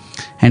Krishna.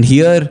 And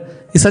here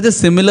is such a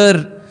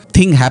similar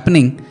thing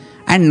happening.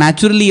 And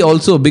naturally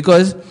also,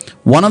 because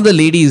one of the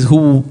ladies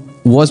who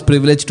was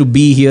privileged to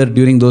be here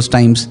during those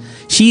times,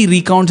 she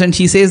recounts and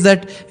she says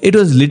that it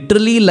was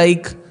literally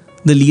like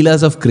the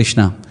Leelas of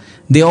Krishna.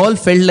 They all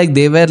felt like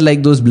they were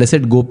like those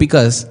blessed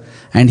Gopikas,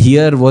 and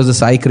here was the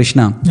Sai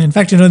Krishna. In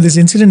fact, this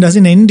incident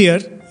doesn't end here.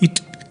 It,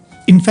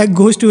 in fact,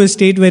 goes to a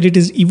state where it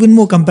is even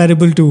more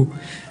comparable to,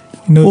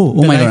 Oh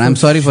the my life God, I'm of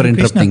sorry for Krishna.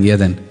 interrupting. Yeah,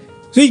 then.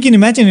 So you can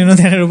imagine,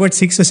 there are about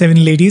 6 or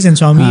 7 ladies and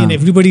Swami, and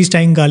everybody is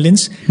tying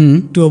garlands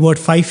to about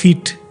 5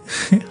 feet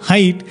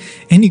height.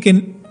 And you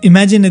can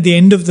imagine at the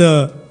end of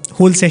the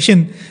whole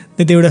session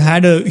that they would have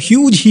had a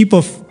huge heap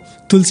of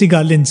tulsi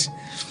garlands,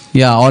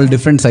 Yeah, all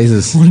different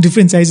sizes. all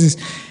different sizes.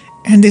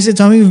 And they said,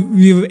 Swami,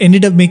 we've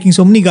ended up making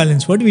so many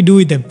garlands. What do we do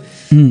with them?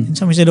 And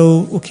Swami said,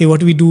 oh, okay, what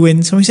do we do?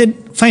 And Swami said,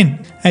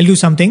 fine, I'll do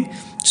something.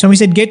 Swami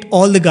said, get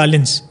all the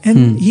garlands.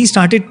 And he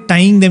started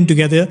tying them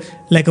together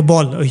like a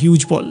ball, a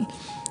huge ball.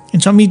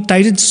 And Swami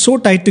tied it so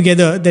tight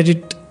together that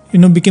it,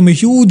 became a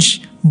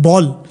huge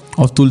ball,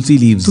 Of tulsi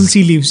leaves.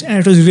 tulsi leaves. And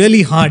it was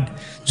really hard.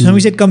 So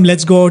Swami said, come,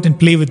 let's go out and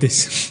play with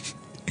this.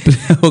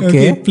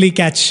 Okay. Play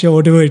catch or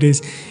whatever it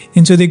is.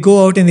 And so they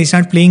go out and they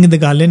start playing with the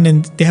garland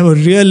and they have a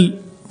real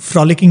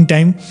frolicking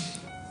time,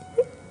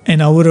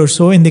 an hour or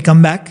so, and they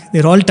come back.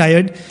 They're all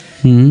tired.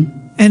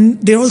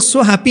 And they're all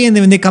so happy. And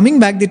then when they're coming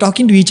back, they're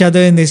talking to each other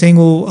and they're saying,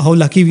 oh, how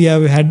lucky we are.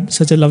 We had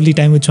such a lovely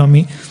time with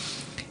Swami.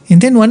 And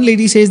then one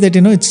lady says that,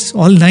 it's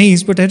all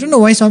nice, but I don't know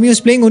why Swami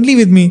was playing only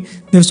with me.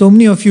 There were so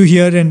many of you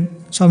here and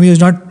Swami was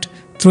not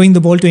throwing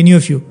the ball to any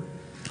of you.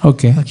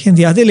 Okay. Okay, and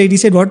the other lady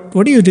said, what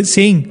are you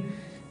saying?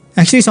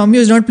 Actually, Swami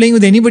was not playing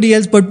with anybody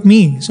else but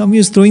me. Swami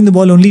was throwing the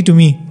ball only to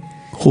me.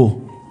 Oh.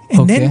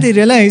 And then they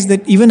realized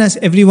that even as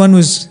everyone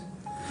was,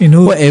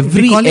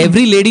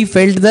 every lady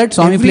felt that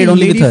Swami played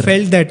only with her. Every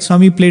lady felt that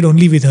Swami played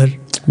only with her.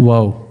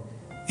 Wow.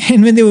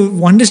 And when they were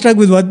wonderstruck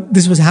with what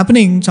this was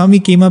happening, Swami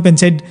came up and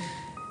said,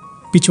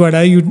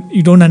 Pichwada,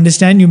 you don't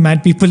understand, you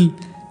mad people,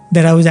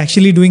 that I was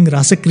actually doing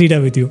Rasa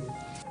Krida with you.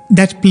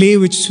 That play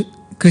which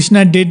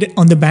Krishna did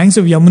on the banks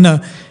of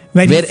Yamuna,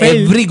 where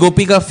every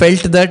Gopika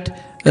felt that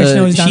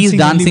she's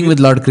dancing with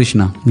Lord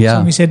Krishna. Yeah.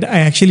 Swami said, I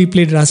actually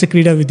played Rasa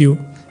Krida with you.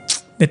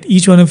 That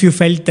each one of you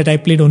felt that I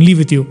played only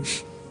with you.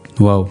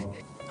 Wow.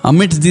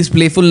 Amidst this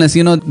playfulness,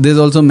 there's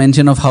also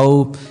mention of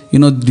how,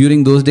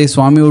 during those days,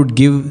 Swami would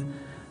give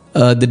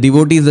the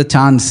devotees the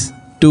chance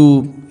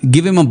to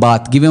give him a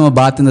bath. Give him a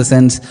bath in the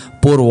sense,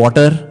 pour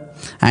water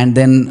and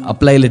then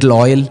apply a little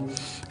oil.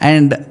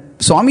 And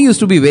Swami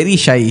used to be very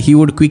shy. He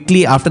would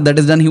quickly, after that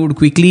is done, he would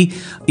quickly,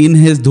 in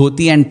his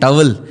dhoti and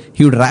towel,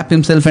 he would wrap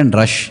himself and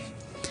rush.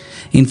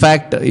 In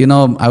fact,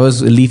 I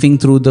was leafing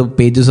through the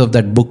pages of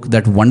that book,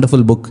 that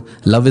wonderful book,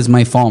 Love is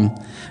My Form,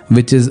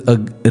 which is a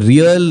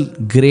real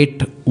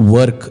great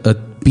work, a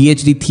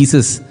PhD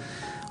thesis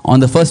on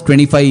the first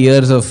 25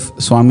 years of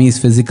Swami's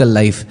physical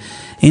life.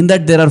 In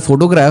that there are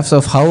photographs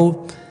of how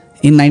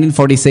in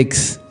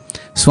 1946,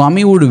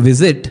 Swami would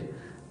visit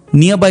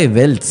nearby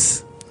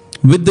wells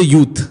with the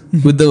youth,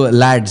 with the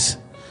lads,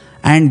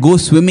 and go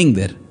swimming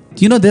there.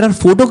 There are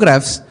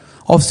photographs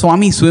of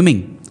Swami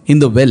swimming in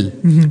the well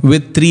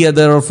with 3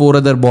 other or 4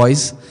 other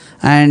boys.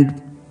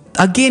 And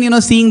again,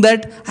 seeing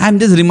that, I'm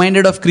just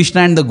reminded of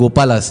Krishna and the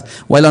Gopalas.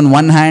 While on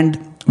one hand,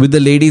 with the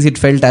ladies, it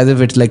felt as if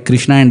it's like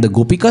Krishna and the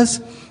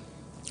Gopikas.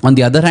 On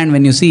the other hand,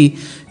 when you see,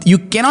 you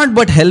cannot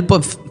but help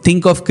of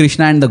think of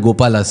Krishna and the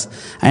Gopalas.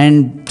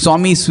 And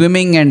Swami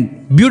swimming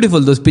and beautiful,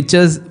 those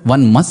pictures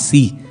one must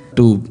see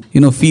to,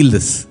 feel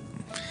this.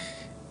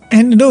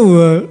 And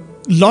a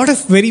lot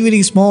of very,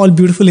 very small,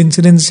 beautiful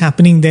incidents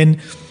happening then.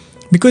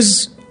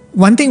 Because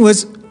one thing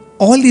was,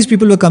 all these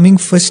people were coming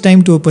first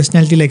time to a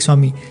personality like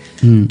Swami.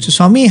 So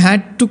Swami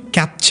had to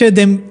capture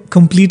them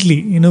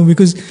completely,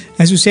 because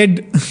as you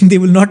said, they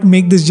will not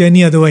make this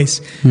journey otherwise.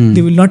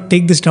 They will not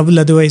take this trouble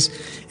otherwise.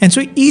 And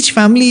so each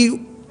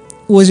family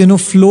was,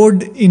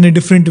 flowed in a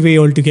different way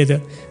altogether.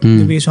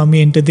 The way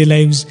Swami entered their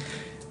lives.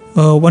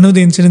 One of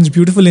the incidents,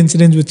 beautiful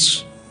incidents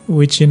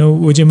which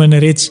Ujima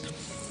narrates,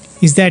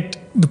 is that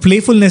the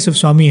playfulness of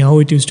Swami, how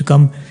it used to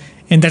come.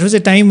 And that was a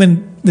time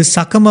when the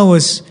Sakama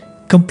was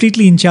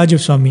completely in charge of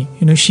Swami.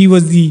 She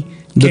was the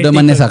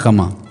Doddamanne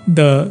Sakama.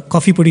 The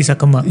coffee pudi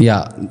Sakama.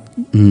 Yeah.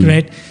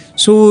 Right?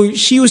 So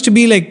she used to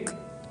be like,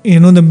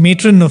 the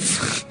matron of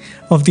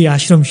the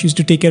ashram. She used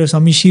to take care of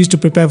Swami. She used to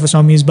prepare for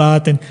Swami's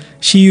bath and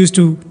she used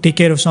to take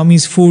care of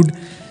Swami's food.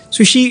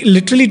 So she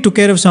literally took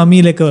care of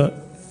Swami like a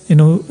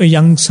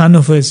young son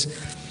of hers.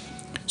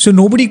 So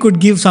nobody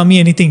could give Swami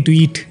anything to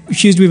eat.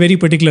 She used to be very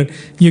particular.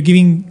 You're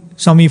giving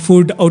Swami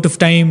food out of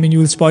time and you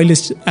will spoil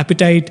his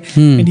appetite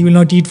and he will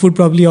not eat food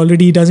properly.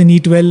 Already he doesn't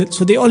eat well.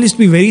 So they all used to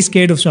be very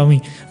scared of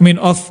Swami.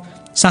 Of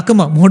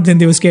Sakama more than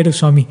they were scared of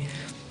Swami.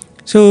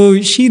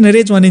 So she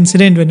narrates one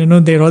incident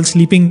when they're all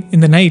sleeping in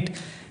the night.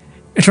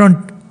 At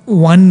around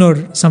 1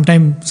 or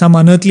sometime some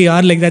unearthly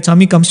hour like that,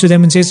 Swami comes to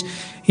them and says,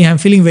 hey, I'm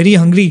feeling very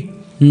hungry.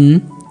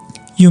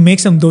 You make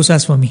some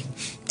dosas for me.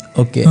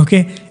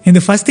 Okay. And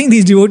the first thing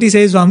these devotees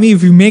say is, Swami,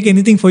 if you make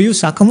anything for you,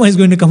 Sakama is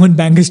going to come and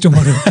bang us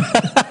tomorrow.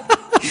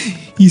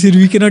 He said,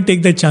 we cannot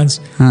take that chance.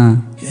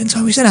 And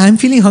Swami said, I'm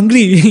feeling hungry.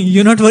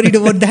 You're not worried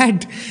about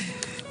that.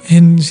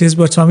 And she says,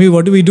 but Swami,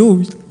 what do we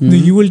do?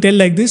 You will tell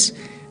like this,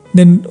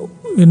 then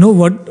you know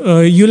what,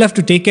 you'll have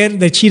to take care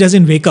that she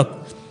doesn't wake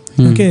up.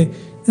 Okay.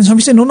 And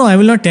Swami said, no, I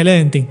will not tell her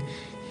anything.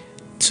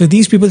 So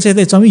these people say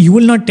that, Swami, you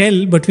will not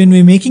tell, but when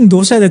we're making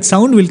dosa, that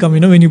sound will come.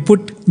 You know, when you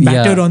put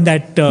batter on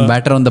that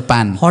batter on the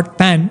pan, hot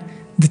pan,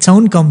 the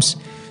sound comes.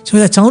 So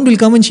that sound will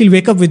come and she'll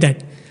wake up with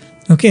that.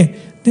 Okay.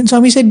 Then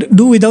Swami said,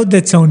 do without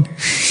that sound.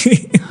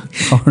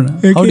 How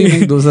do you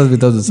make dosas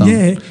without the sound?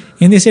 Yeah.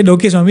 And they said,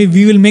 okay, Swami,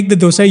 we will make the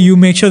dosa, you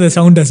make sure the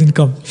sound doesn't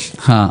come.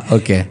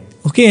 Okay.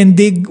 Okay, and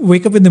they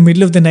wake up in the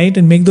middle of the night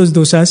and make those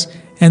dosas,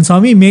 and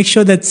Swami makes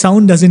sure that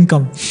sound doesn't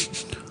come.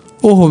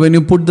 Oh, when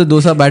you put the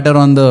dosa batter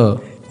on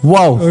the...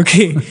 Wow.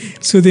 Okay,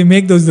 so they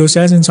make those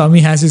dosas and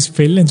Swami has his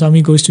fill and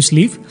Swami goes to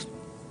sleep.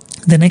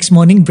 The next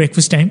morning,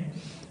 breakfast time,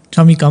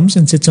 Swami comes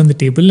and sits on the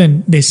table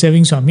and they're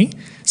serving Swami.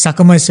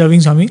 Sakama is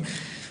serving Swami.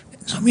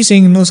 Swami is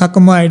saying, no,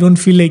 Sakama, I don't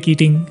feel like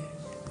eating.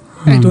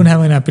 I don't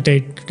have an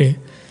appetite today.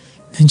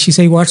 And she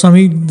said, what,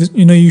 Swami,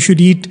 you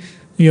should eat.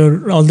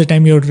 All the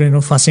time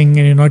you're fussing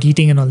and you're not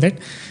eating and all that.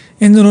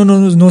 And no,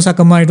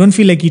 Sakama, I don't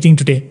feel like eating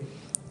today.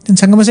 Then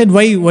Sakama said,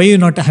 why you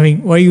not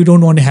having? Why you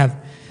don't want to have?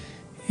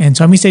 And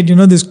Swami said,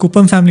 this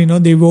Kupam family,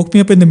 they woke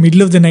me up in the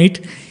middle of the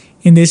night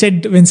and they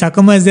said, when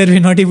Sakama is there, we're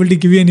not able to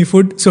give you any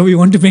food, so we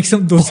want to make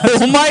some dosa.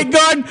 Oh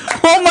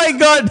my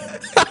God!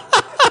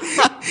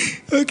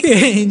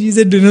 Okay, and she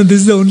said, this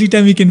is the only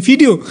time we can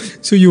feed you.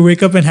 So you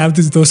wake up and have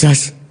this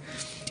dosas.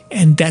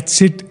 And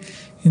that's it.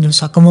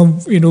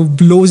 Sakama,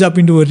 blows up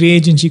into a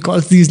rage and she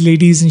calls these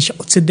ladies and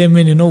shouts at them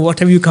and, what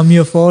have you come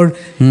here for?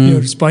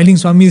 You're spoiling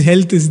Swami's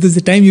health. Is this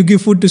the time you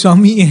give food to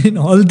Swami and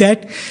all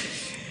that?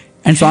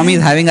 And Swami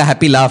is having a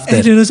happy laugh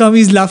there. And, Swami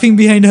is laughing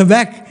behind her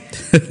back.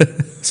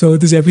 So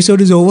this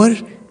episode is over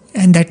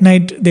and that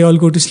night they all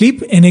go to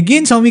sleep. And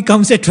again, Swami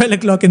comes at 12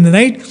 o'clock in the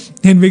night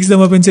and wakes them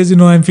up and says,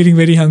 I'm feeling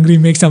very hungry.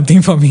 Make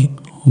something for me.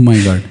 Oh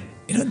my God.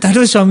 That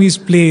was Swami's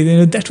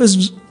play. That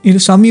was,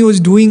 Swami was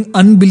doing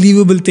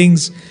unbelievable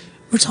things.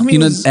 But Swami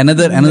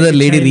another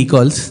lady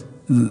recalls,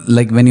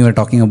 like when you were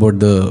talking about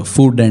the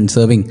food and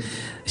serving,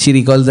 she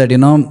recalls that,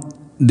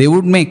 they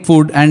would make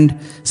food and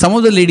some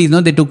of the ladies,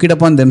 they took it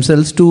upon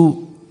themselves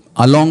to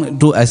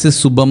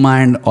assist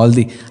Subbamma and all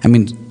the,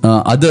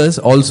 others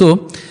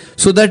also,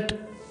 so that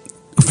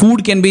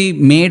food can be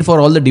made for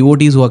all the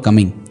devotees who are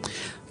coming.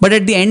 But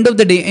at the end of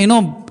the day,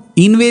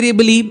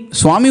 invariably,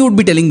 Swami would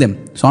be telling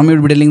them,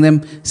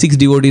 6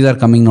 devotees are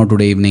coming now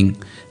today evening,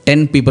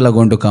 10 people are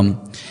going to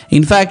come.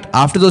 In fact,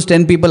 after those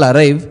 10 people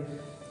arrive,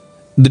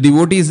 the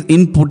devotees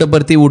in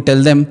Puttaparthi would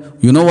tell them,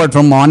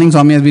 from morning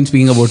Swami has been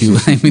speaking about you.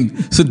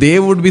 So they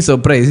would be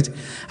surprised.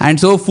 And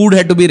so food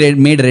had to be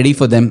made ready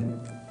for them.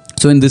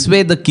 So in this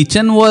way, the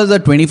kitchen was a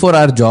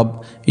 24-hour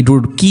job. It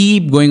would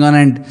keep going on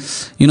and,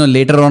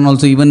 later on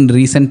also, even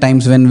recent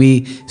times when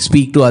we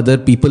speak to other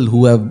people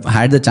who have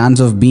had the chance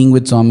of being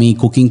with Swami,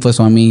 cooking for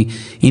Swami,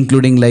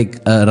 including like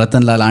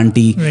Ratan Lal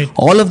auntie, right.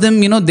 All of them,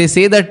 they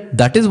say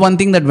that is one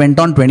thing that went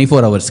on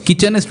 24 hours.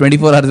 Kitchen is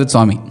 24 hours with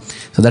Swami.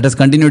 So that has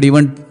continued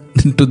even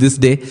to this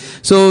day.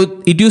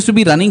 So it used to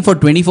be running for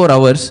 24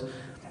 hours.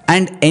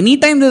 And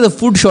anytime there's a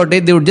food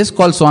shortage, they would just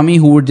call Swami,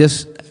 who would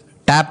just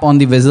tap on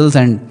the vessels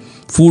and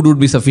food would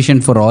be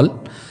sufficient for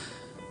all.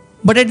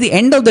 But at the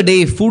end of the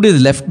day, if food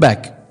is left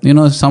back,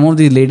 some of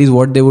these ladies,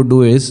 what they would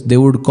do is, they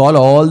would call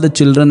all the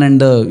children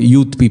and the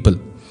youth people.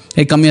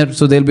 Hey, come here.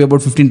 So there'll be about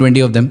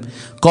 15-20 of them.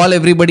 Call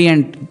everybody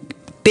and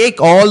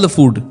take all the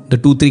food, the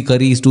 2-3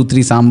 curries, 2-3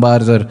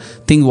 sambars or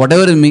things,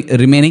 whatever is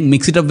remaining,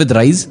 mix it up with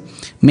rice,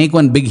 make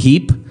one big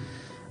heap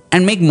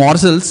and make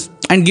morsels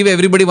and give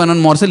everybody one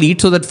morsel,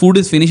 eat so that food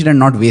is finished and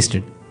not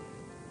wasted.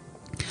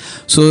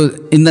 So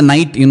in the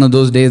night,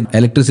 those days,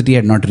 electricity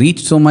had not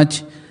reached so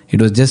much.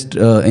 It was just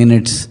in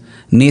its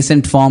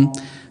nascent form.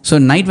 So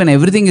night when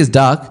everything is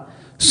dark,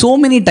 so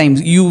many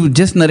times you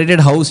just narrated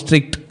how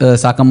strict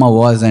Sakama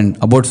was and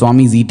about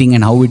Swami's eating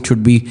and how it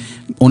should be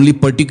only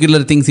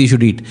particular things he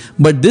should eat.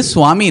 But this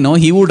Swami,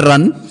 he would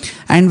run,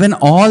 and when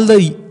all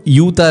the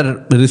youth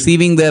are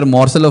receiving their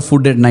morsel of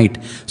food at night,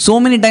 so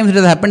many times it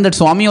has happened that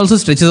Swami also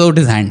stretches out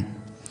his hand.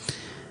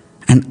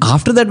 And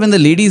after that, when the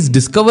ladies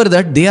discover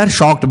that, they are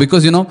shocked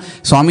because,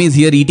 Swami is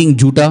here eating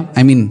juta.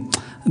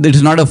 It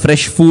is not a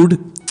fresh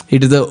food.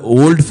 It is the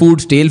old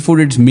food, stale food.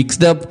 It's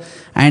mixed up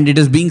and it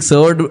is being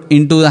served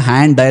into the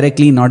hand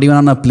directly, not even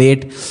on a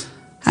plate.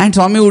 And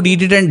Swami would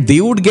eat it and they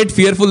would get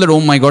fearful that,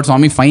 oh my God,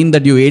 Swami, fine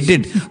that you ate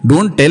it.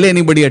 Don't tell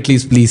anybody at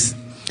least, please.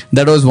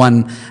 That was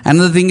one.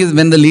 Another thing is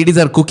when the ladies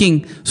are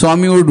cooking,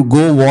 Swami would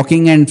go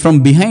walking and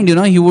from behind,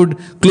 he would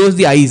close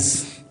the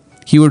eyes.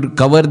 He would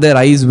cover their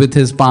eyes with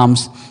his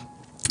palms.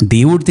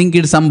 They would think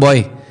it's some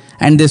boy.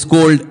 And they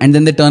scold and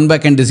then they turn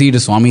back and they see it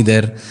is Swami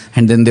there.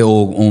 And then they,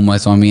 oh my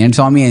Swami. And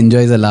Swami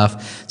enjoys a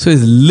laugh. So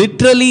it's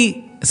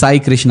literally Sai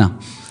Krishna.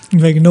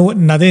 Like,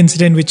 another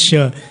incident which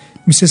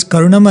Mrs.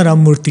 Karunama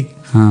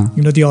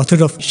Ramamurthy, the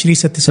author of Shri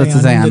Satyasai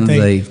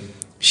Anandadai,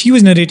 she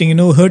was narrating,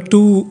 her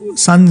 2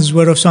 sons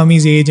were of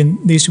Swami's age and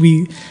they used to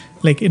be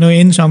like,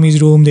 in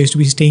Swami's room, they used to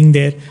be staying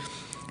there.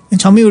 And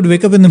Swami would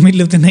wake up in the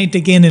middle of the night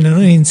again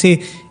and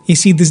say, you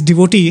see, this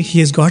devotee, he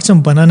has got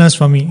some bananas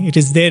for me. It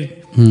is there.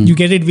 You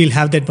get it, we'll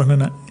have that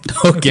banana.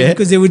 Okay.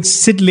 Because they would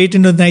sit late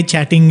into the night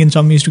chatting, and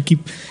Swami used to keep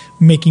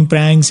making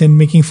pranks and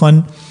making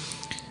fun.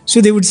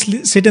 So they would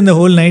sit in the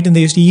whole night and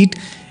they used to eat.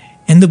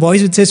 And the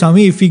boys would say,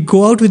 Swami, if we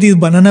go out with these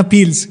banana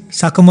peels,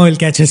 Sakama will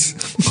catch us.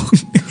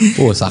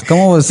 Oh,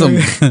 Sakama was some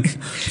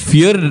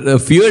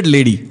feared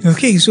lady.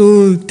 Okay,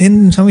 so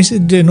then Swami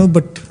said,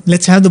 but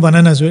let's have the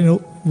bananas.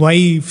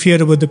 Why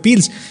fear about the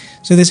peels?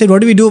 So they said, what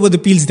do we do about the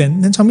peels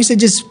then? Then Swami said,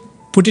 just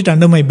put it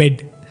under my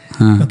bed.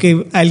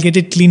 Okay, I'll get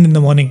it cleaned in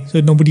the morning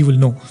so nobody will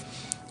know.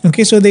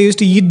 Okay, so they used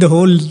to eat the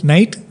whole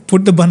night,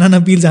 put the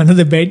banana peels under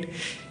the bed.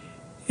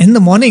 In the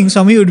morning,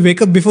 Swami would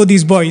wake up before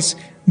these boys,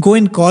 go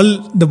and call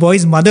the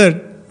boys' mother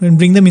and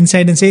bring them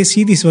inside and say,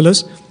 see these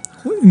fellows,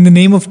 in the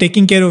name of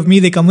taking care of me,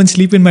 they come and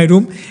sleep in my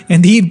room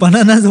and they eat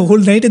bananas the whole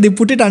night and they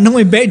put it under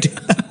my bed.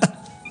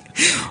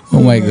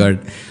 Oh my God.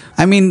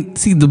 I mean,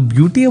 see, the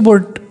beauty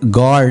about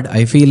God,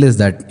 I feel, is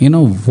that,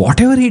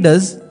 whatever he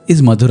does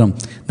is Madhuram.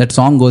 That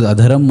song goes,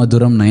 Adharam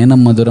Madhuram,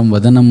 Nayanam Madhuram,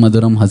 Vadanam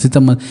Madhuram,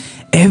 Hasitam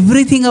Madhuram.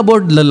 Everything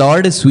about the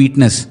Lord is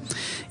sweetness.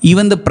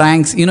 Even the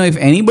pranks, if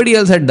anybody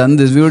else had done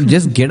this, we would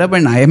just get up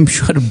and I am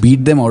sure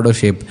beat them out of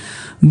shape.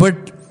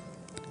 But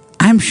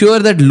I am sure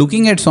that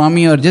looking at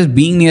Swami or just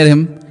being near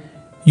him,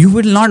 you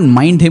will not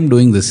mind him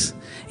doing this.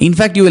 In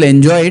fact, you will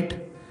enjoy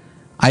it.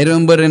 I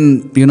remember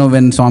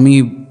when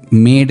Swami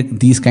made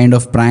these kind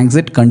of pranks,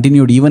 it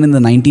continued even in the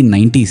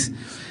 1990s.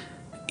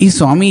 If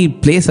Swami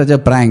plays such a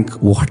prank,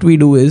 what we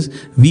do is,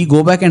 we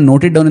go back and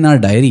note it down in our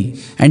diary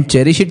and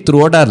cherish it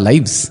throughout our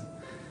lives.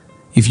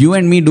 If you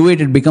and me do it,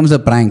 it becomes a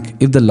prank.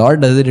 If the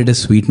Lord does it, it is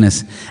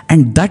sweetness.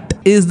 And that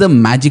is the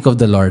magic of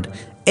the Lord.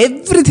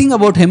 Everything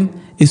about him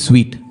is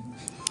sweet.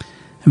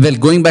 Well,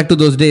 going back to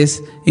those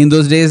days, in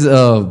those days,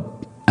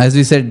 as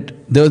we said,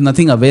 there was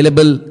nothing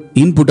available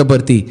in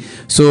Puttaparthi.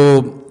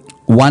 So,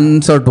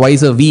 once or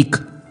twice a week,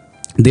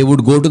 they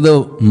would go to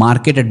the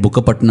market at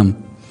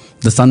Bukkapatnam,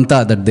 the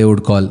Santa that they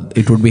would call.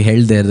 It would be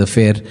held there, the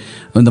fair,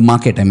 in the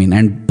market,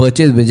 and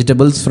purchase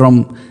vegetables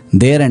from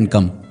there and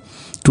come.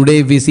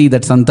 Today we see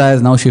that Santa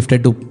has now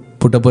shifted to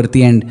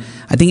Puttaparthi, and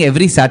I think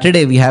every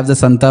Saturday we have the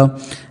Santa,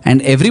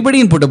 and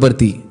everybody in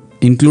Puttaparthi,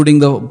 including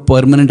the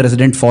permanent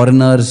resident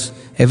foreigners,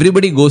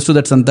 everybody goes to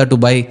that Santa to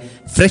buy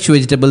fresh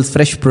vegetables,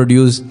 fresh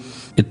produce.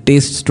 It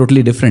tastes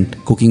totally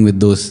different cooking with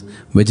those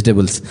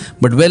vegetables.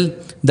 But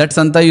that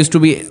Santa used to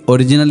be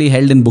originally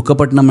held in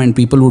Bukkapatnam, and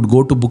people would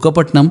go to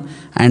Bukkapatnam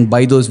and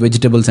buy those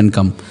vegetables and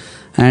come.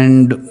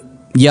 And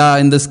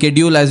in the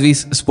schedule, as we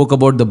spoke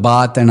about the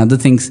bath and other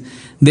things,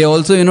 they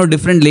also,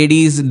 different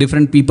ladies,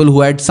 different people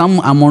who had some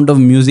amount of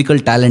musical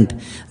talent,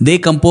 they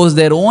composed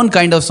their own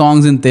kind of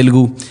songs in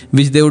Telugu,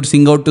 which they would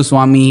sing out to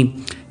Swami,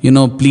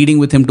 pleading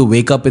with him to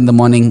wake up in the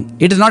morning.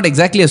 It is not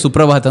exactly a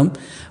Suprabhatam,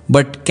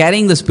 but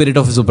carrying the spirit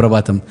of a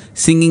Suprabhatam,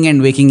 singing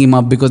and waking him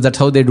up, because that's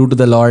how they do to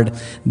the Lord.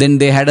 Then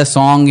they had a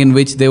song in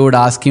which they would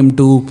ask him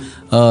to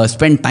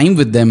spend time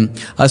with them,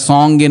 a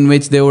song in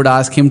which they would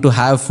ask him to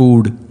have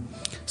food.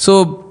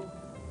 So,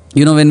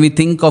 when we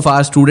think of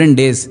our student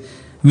days,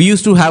 we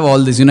used to have all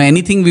this.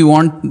 Anything we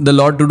want the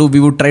Lord to do,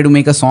 we would try to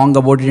make a song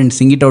about it and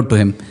sing it out to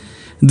him.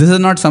 This is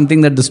not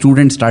something that the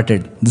students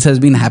started. This has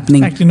been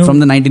happening from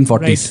the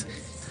 1940s. Right.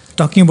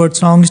 Talking about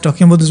songs,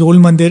 talking about this old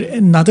mandir,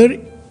 another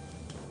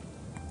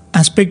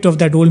aspect of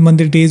that old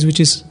mandir days, which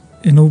is,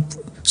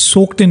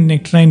 soaked in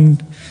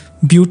nectarine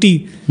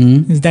beauty,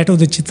 is that of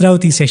the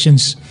Chitravati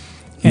sessions.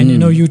 And,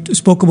 you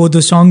spoke about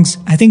those songs.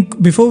 I think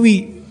before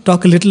we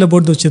talk a little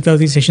about those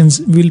Chitravati sessions,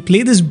 we'll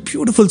play this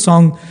beautiful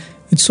song.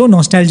 It's so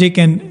nostalgic,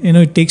 and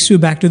it takes you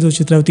back to those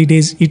Chitravati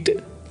days.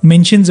 It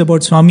mentions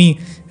about Swami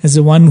as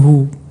the one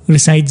who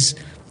resides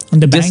on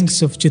the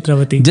banks of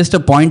Chitravati. Just a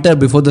pointer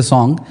before the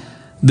song.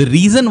 The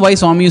reason why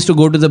Swami used to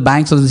go to the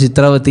banks of the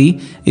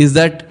Chitravati is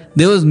that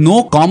there was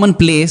no common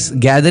place,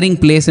 gathering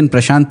place in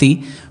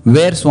Prashanti,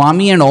 where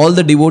Swami and all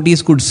the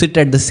devotees could sit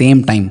at the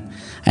same time.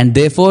 And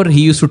therefore,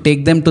 he used to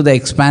take them to the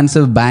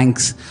expansive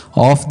banks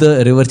of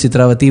the river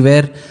Chitravati,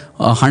 where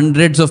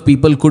hundreds of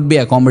people could be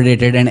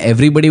accommodated and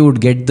everybody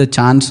would get the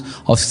chance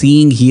of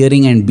seeing,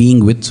 hearing and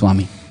being with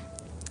Swami.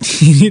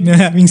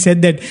 Having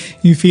said that,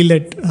 you feel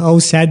that how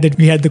sad that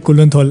we had the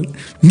Kulwant Hall.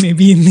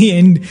 Maybe in the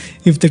end,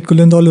 if the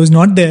Kulwant Hall was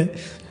not there,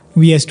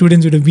 we as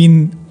students would have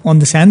been on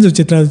the sands of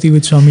Chitravati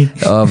with Swami.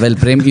 Well,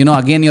 Prem,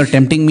 again, you're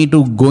tempting me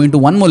to go into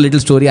one more little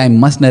story. I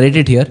must narrate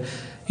it here.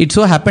 It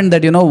so happened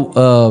that,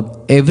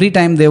 every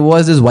time there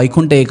was this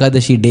Vaikunta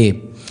Ekadashi day,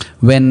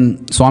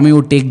 when Swami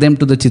would take them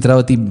to the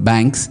Chitravati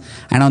banks,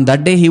 and on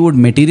that day he would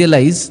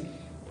materialize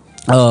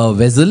a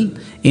vessel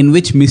in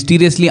which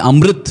mysteriously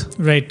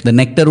Amrit, the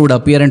nectar, would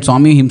appear, and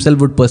Swami himself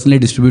would personally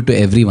distribute to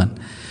everyone.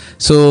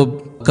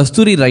 So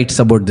Kasturi writes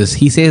about this.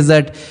 He says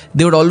that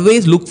they would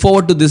always look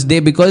forward to this day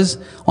because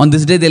on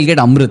this day they'll get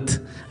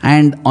Amrit,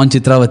 and on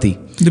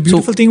Chitravati. The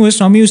beautiful thing was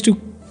Swami used to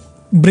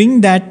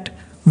bring that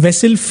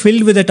vessel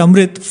filled with that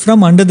Amrit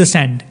from under the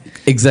sand.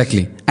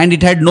 Exactly. And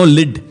it had no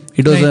lid.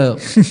 It was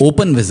an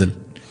open vessel.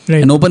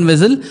 Right. An open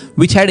vessel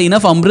which had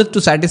enough Amrit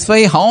to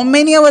satisfy how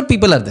many our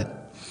people are there.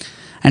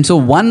 And so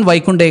one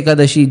Vaikuntha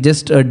Ekadashi,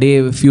 just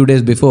a few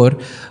days before,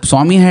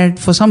 Swami had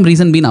for some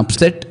reason been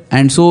upset,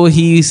 and so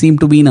he seemed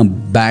to be in a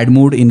bad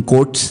mood, in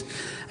quotes.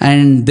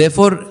 And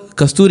therefore,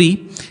 Kasturi,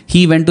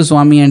 he went to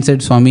Swami and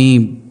said,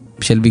 Swami,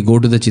 shall we go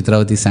to the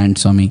Chitravati sand,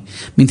 Swami?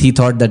 Means he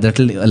thought that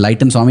will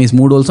lighten Swami's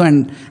mood also,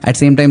 and at the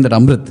same time that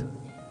Amrit.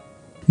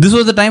 This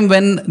was the time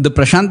when the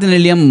Prashanti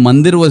Nilayam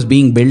Mandir was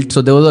being built,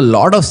 so there was a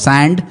lot of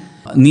sand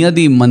near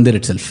the Mandir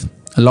itself.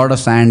 A lot of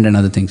sand and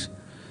other things.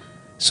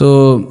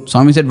 So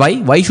Swami said, why?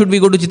 Why should we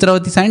go to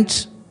Chitravati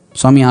sands?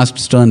 Swami asked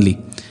sternly.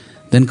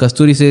 Then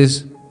Kasturi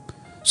says,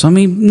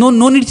 Swami, no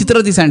need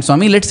Chitravati sands,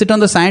 Swami, let's sit on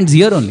the sands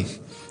here only.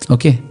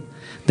 Okay.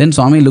 Then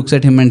Swami looks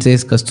at him and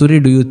says,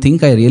 Kasturi, do you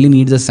think I really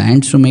need the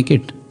sands to make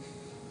it?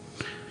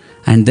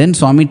 And then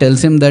Swami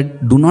tells him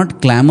that do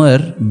not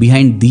clamor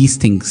behind these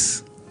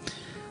things.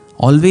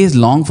 Always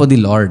long for the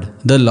Lord.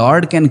 The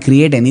Lord can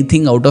create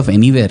anything out of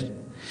anywhere.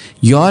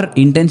 Your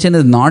intention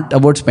is not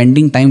about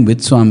spending time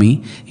with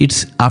Swami.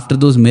 It's after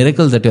those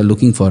miracles that you're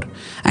looking for.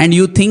 And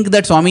you think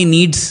that Swami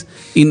needs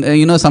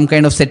some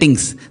kind of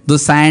settings,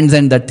 those sands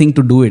and that thing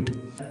to do it.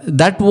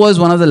 That was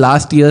one of the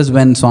last years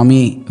when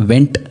Swami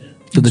went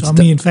to the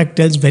Swami, in fact,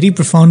 tells very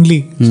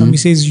profoundly. Swami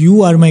says,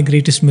 you are my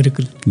greatest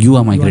miracle. You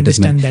are my greatest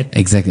miracle. Understand that.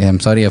 Exactly.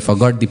 I'm sorry, I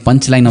forgot the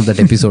punchline of that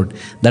episode.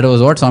 That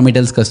was what Swami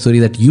tells Kasturi,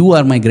 that you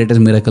are my greatest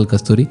miracle,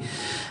 Kasturi.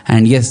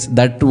 And yes,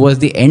 that was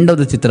the end of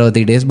the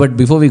Chitravati days. But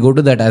before we go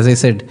to that, as I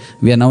said,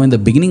 we are now in the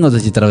beginning of the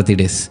Chitravati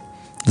days.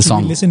 The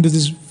song. Listen to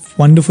this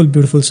wonderful,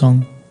 beautiful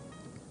song.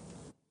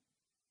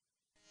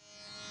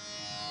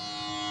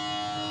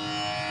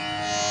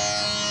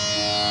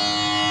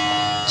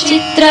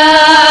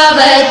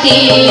 Chitravati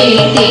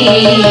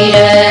तीर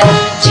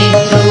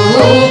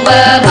चित्रूप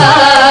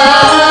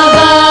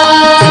भावा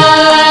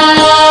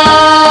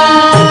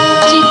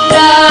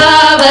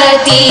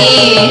चित्रावती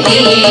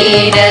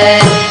तीर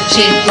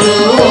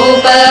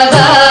चित्रूप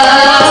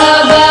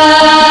भावा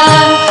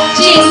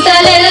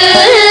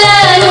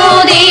चिंतलल्लनु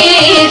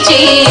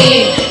दीर्ची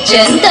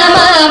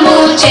चंतममु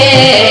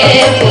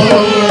चेपु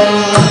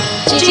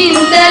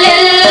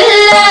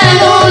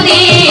चिंतलल्लनु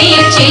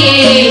दीर्ची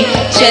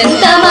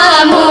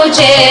चंतममु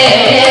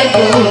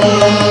चेपु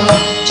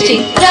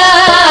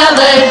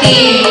चित्रावती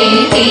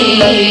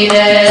तीर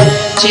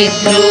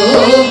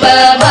चित्रूप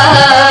भावा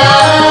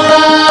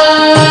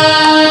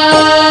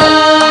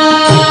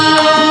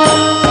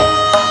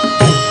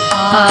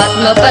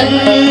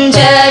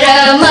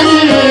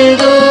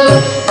आत्मपंजरमंदु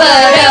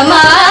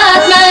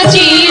परमात्म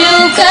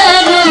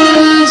चिलुकनुंजी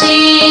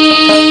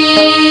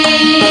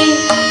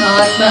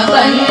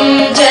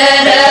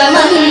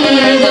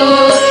आत्मपंजरमंदु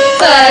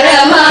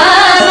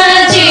परमात्म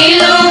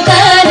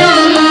चिलुकनुंजी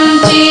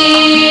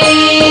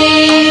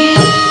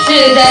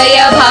हृदय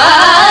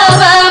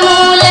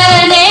भावमुल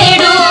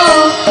नेडु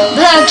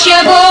भक्ष्य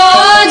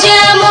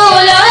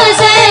भोजमुल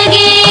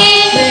सगी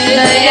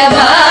हृदय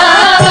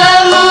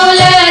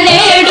भावमुल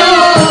नेडु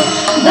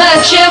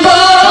भक्ष्य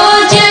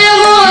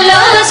भोजमुल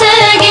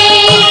सगी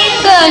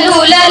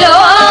कनुలలో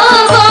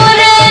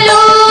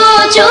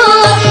పొరలుచు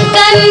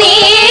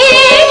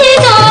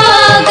కన్నీటితో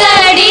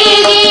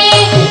కడిగి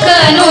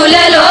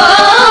కనులలో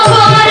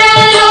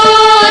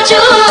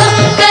పొరలుచు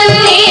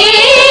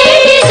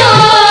కన్నీటితో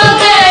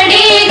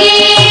కడిగి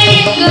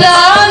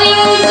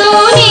గావింతు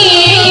నీ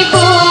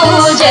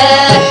పూజ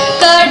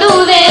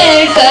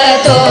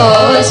కడువేడ్కతో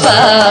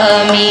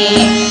స్వామి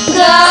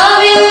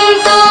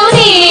గావింతు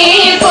నీ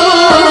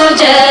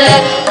పూజ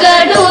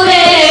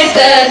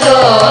కడువేడ్కతో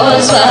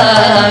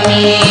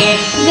స్వామి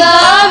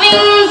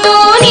గావింతు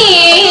నీ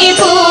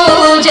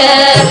పూజ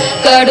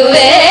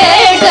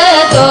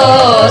కడువేడ్కతో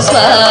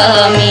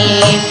స్వామి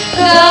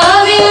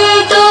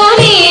గావింతు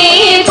నీ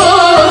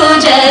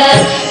పూజ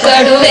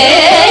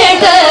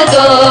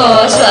కడువేడ్కతో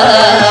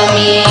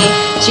స్వామి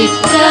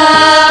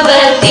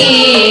చిత్రావతి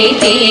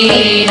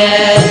తీర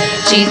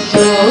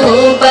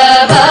చిత్రూప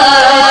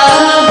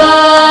భావా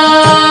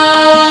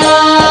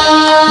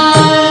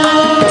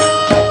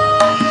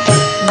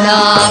నా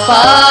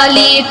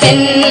పాలి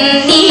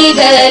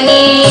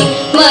పెన్నిదని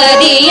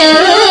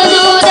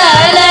మరియందు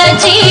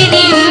దలచి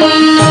నిన్ను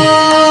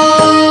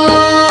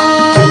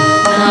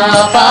నా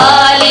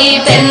పాలి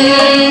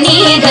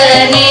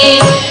పెన్నిదని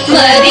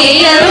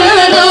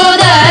మరియందు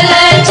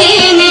దలచి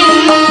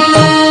నిన్ను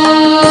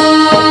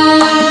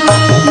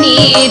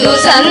నీదు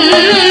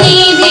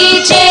సన్నిధి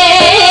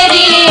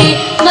చేరి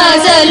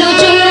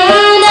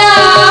మసలుచున్నాము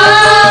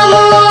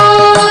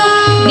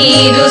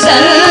నీదు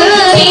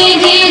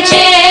సన్నిధి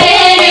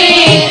చేరి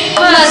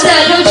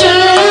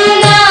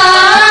మసలుచున్నాము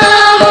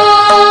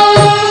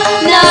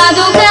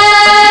నాదు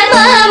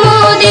కర్మము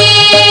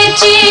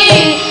దీర్చి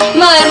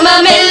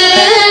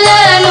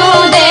మర్మమెల్లను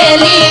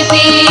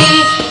తెలిపి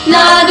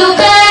నాదు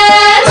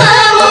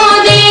కర్మము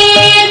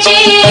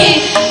దీర్చి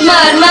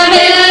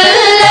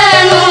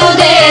మర్మమెల్లను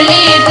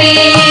తెలిపి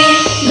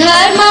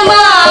ధర్మ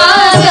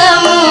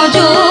మార్గము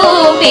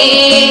చూపి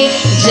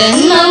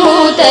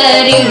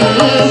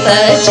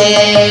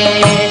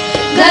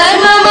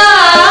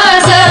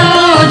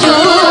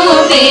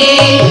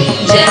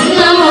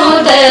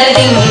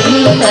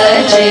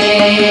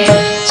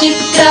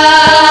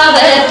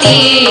చిత్రావతి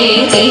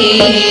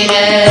తీర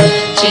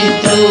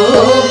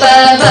చిత్రూప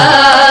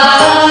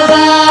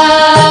బాబా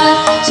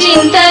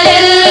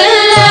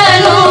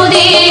చింతలెల్లను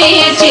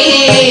దీర్చి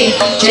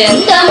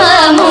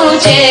చందమము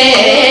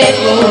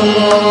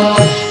చేకుము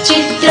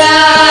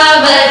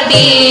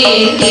చిత్రావతి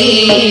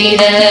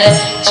తీర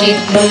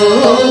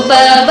చిత్రూప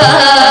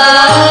బాబా.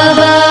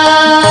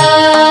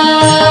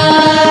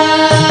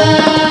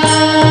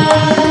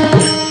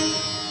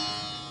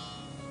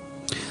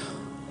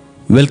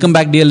 Welcome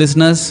back, dear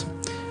listeners.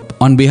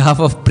 On behalf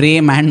of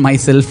Prem and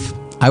myself,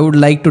 I would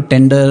like to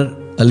tender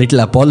a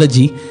little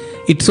apology.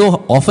 It so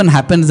often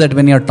happens that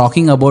when you're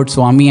talking about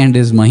Swami and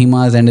his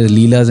Mahimas and his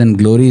Leelas and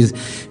glories,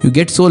 you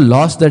get so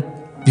lost that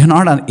you're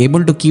not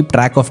able to keep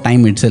track of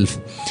time itself.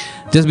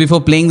 Just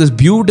before playing this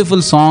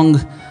beautiful song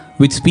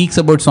which speaks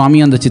about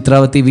Swami on the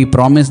Chitravati, we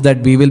promised that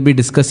we will be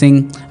discussing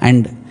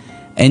and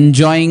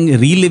enjoying,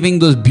 reliving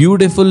those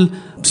beautiful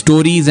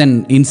stories and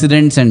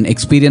incidents and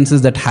experiences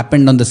that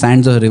happened on the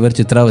sands of river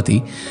Chitravati.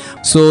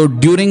 So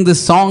during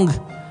this song,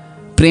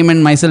 Prem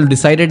and myself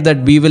decided that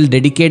we will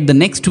dedicate the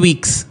next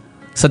week's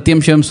Satyam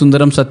Shivam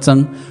Sundaram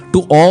Satsang to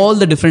all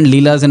the different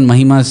Leelas and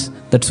Mahimas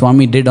that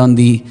Swami did on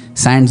the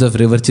sands of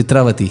river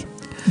Chitravati.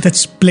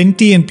 That's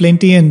plenty,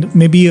 and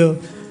maybe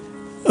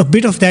a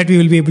bit of that we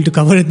will be able to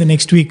cover in the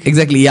next week.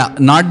 Exactly, yeah.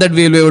 Not that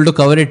we will be able to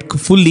cover it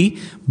fully,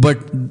 but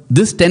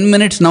this 10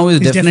 minutes now is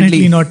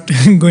definitely not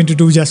going to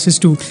do justice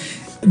to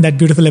that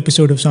beautiful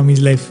episode of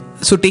Swami's life.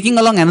 So taking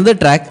along another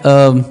track,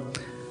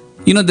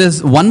 there's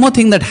one more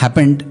thing that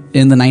happened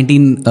in the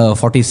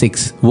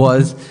 1946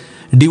 was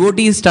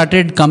devotees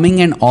started coming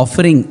and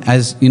offering,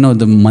 as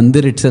the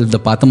mandir itself, the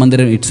Patha Mandir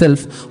itself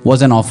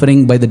was an offering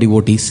by the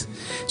devotees.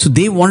 So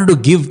they wanted to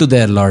give to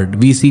their Lord.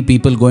 We see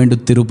people going to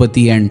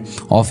Tirupati and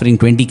offering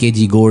 20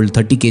 kg gold,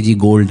 30 kg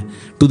gold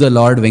to the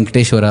Lord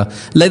Venkateshwara.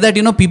 Like that,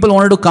 people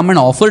wanted to come and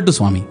offer to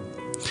Swami.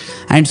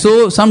 And so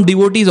some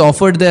devotees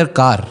offered their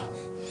car.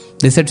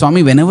 They said,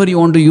 Swami, whenever you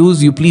want to use,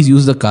 you please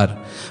use the car.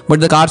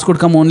 But the cars could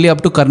come only up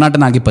to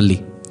Karnatanagipalli,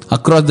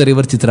 across the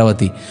river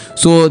Chitravati.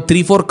 So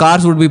 3-4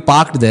 cars would be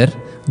parked there.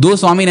 Though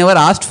Swami never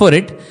asked for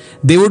it,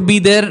 they would be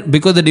there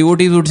because the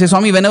devotees would say,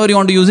 Swami, whenever you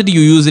want to use it,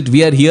 you use it.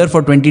 We are here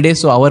for 20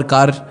 days, so our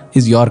car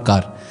is your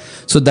car.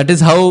 So that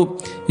is how,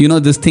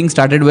 this thing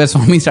started, where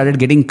Swami started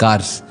getting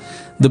cars.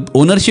 The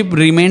ownership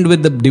remained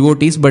with the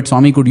devotees, but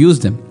Swami could use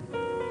them.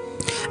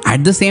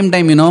 At the same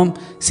time,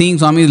 seeing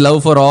Swami's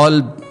love for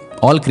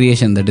all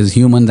creation, that is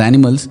humans,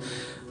 animals,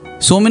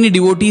 so many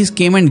devotees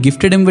came and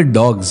gifted him with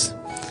dogs.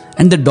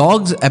 And the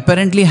dogs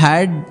apparently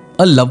had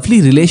a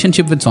lovely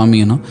relationship with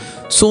Swami, there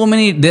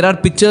are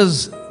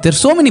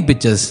so many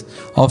pictures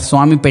of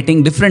Swami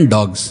petting different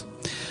dogs.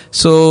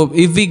 So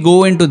if we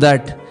go into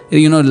that,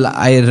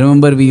 I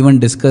remember we even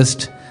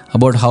discussed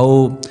about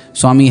how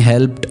Swami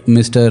helped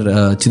Mr.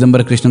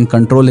 Chidambara Krishnan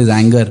control his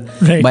anger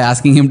by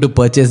asking him to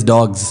purchase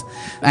dogs.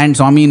 And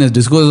Swami in his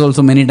discourse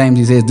also many times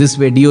he says, this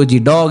way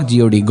DOG dog,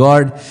 GOD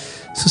God.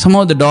 So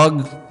somehow the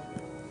dog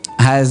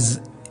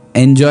has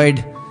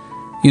enjoyed,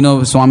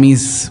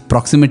 Swami's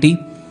proximity.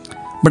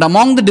 But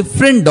among the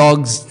different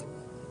dogs,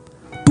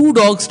 2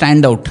 dogs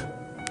stand out.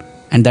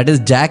 And that is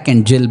Jack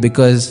and Jill,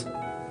 because,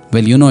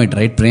 well, you know it,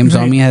 right? Prem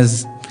Swami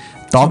has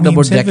talked Swami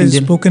about Jack and has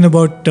Jill. Spoken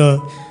about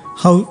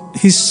how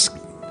his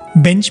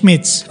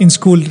benchmates in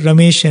school,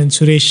 Ramesh and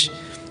Suresh,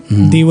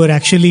 they were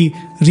actually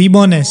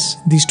reborn as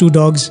these 2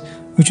 dogs,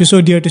 which were so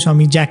dear to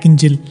Swami, Jack and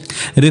Jill.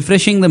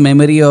 Refreshing the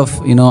memory of,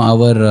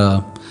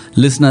 our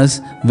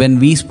listeners, when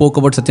we spoke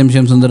about Satyam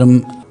Shivam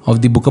Sundaram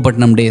of the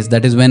Bukkapatnam days,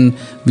 that is when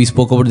we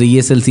spoke about the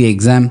ESLC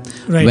exam,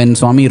 when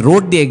Swami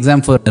wrote the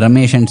exam for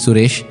Ramesh and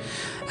Suresh,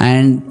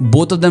 and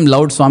both of them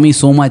loved Swami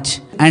so much.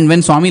 And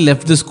when Swami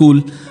left the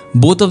school,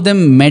 both of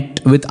them met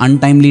with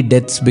untimely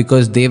deaths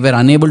because they were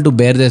unable to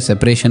bear their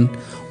separation.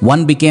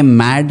 One became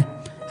mad,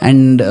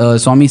 and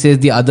Swami says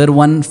the other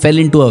one fell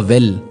into a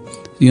well,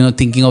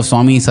 thinking of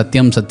Swami,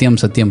 Satyam, Satyam,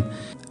 Satyam.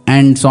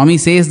 And Swami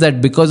says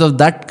that because of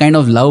that kind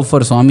of love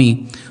for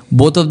Swami,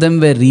 both of them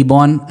were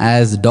reborn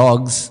as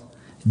dogs,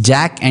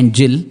 Jack and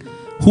Jill,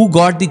 who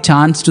got the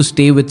chance to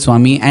stay with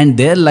Swami, and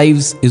their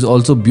lives is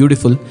also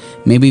beautiful.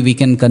 Maybe we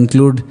can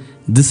conclude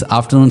this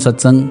afternoon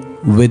satsang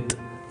with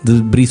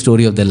the brief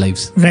story of their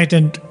lives. Right,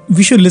 and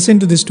we should listen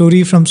to this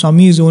story from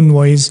Swami's own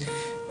voice.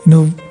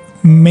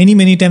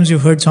 Many times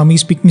you've heard Swami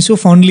speaking so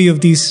fondly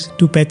of these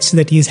 2 pets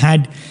that he's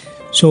had.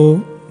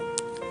 So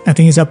I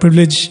think it's our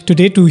privilege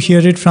today to hear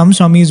it from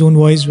Swami's own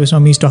voice, where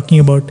Swami is talking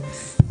about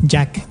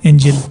Jack and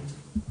Jill.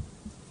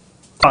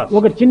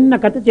 ఒక చిన్న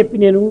కథ చెప్పి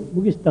నేను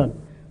ముగిస్తాను.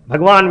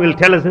 Bhagavan will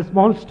tell us a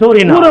small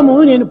story now. పూర్వము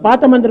నేను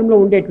పాత మందిరంలో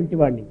ఉండేటువంటి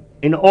వాడిని.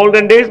 In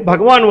olden days,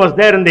 Bhagavan was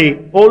there in the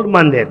old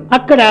mandir.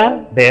 అక్కడ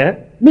There,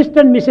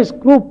 mister and Mrs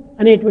Krupp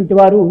అనేటువంటి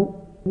వారు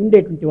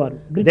ఉండేటువంటి వారు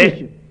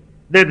British.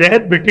 they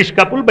had British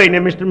couple by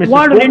name Mr. and Mrs.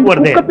 వాడు Cook 2 were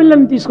కుక్క there.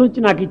 పిల్లల్ని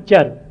తీసుకొచ్చి నాకు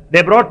ఇచ్చారు.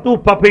 They brought 2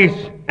 puppies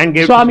and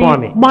gave to Swamy,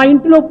 Swami. మా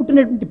ఇంట్లో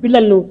పుట్టినటువంటి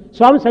పిల్లలను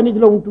స్వామి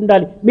సన్నిధిలో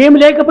ఉంటుండాలి, మేము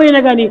లేకపోయినా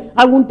గానీ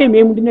అవి ఉంటే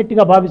మేము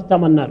ఉండినట్టుగా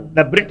భావిస్తామన్నారు.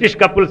 The British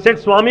couple said,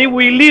 Swami,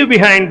 we leave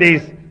behind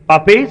these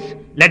puppies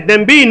let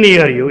them be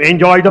near you,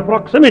 enjoy the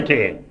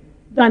proximity.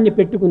 దాన్ని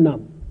పెట్టుకున్నాం.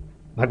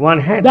 Bhagwan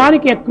had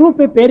దానికి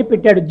ఎక్రూపే పేరు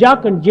పెట్టాడు,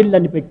 జాక్ అండ్ జిల్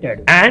అని పెట్టాడు.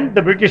 And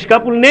the British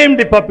couple named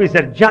the puppies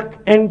as Jack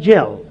and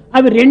Jill.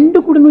 అవి రెండు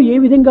కూడాను ఏ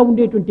విధంగా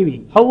ఉండేటువంటివి?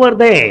 How were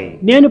they?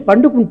 నేను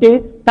పండుకుంటే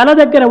తల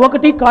దగ్గర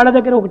ఒకటి, కాళ్ళ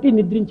దగ్గర ఒకటి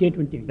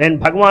నిద్రించేటువంటివి. When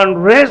Bhagwan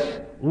rests,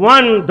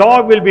 one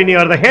dog will be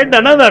near the head,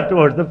 another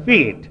towards the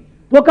feet.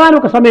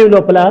 ఒకానొక సమయం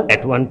లోపల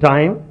At one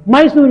time,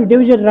 Mysuru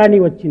division రాణి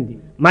వచ్చింది.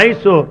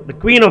 Mysore, the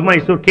queen of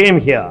Mysore came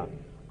here.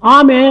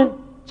 ఆమె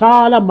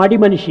చాలా మడి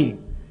మనిషి,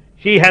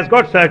 She has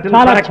got certain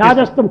చాలా practices.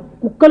 చాదస్తం.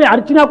 కుక్కలు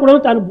అరిచినా కూడా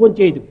తాను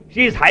భోంచేయదు.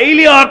 She is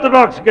highly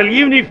orthodoxical.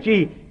 Even if she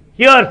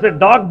hears a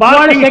dog వాళ్ళ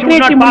barking, she would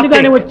secretary not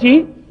ముందుగానే partake. వచ్చి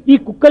ఈ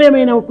కుక్కలు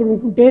ఏమైనా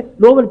ఉంటుంటే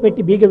లోపల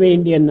పెట్టి బీగ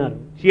వేయండి అన్నారు.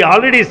 She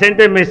already sent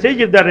a message.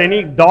 If there are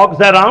any dogs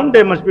around,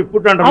 they must be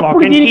put under lock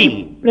అప్పుడు and దీనికి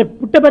key.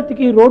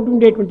 పుట్టపర్తికి రోడ్డు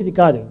ఉండేటువంటిది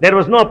కాదు. There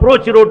was no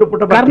approach road to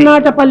Puttaparthi.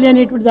 Karnatapalli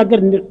అనేటువంటి దగ్గర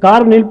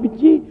కారు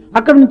నిలిపించి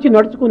అక్కడ నుంచి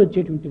నడుచుకొని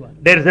వచ్చేటువంటి వారు.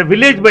 There is a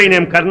village by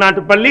name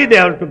Karnatapalli. They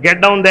have to get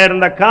down there in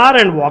the car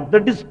and walk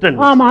the distance.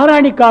 ఆ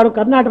మహారాణి కారు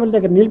కర్ణాటపల్లి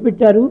దగ్గర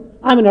నిలిపెట్టారు,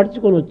 ఆమె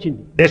నడుచుకొని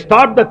వచ్చింది. They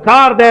stopped the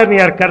car there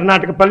near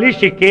Karnatapalli.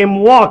 She came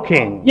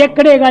walking.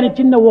 ఎక్కడే గాని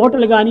చిన్న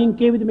hotel గాని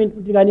ఇంకే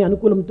విధమైనటువంటి గాని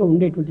అనుకూలంతో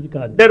ఉండేటువంటిది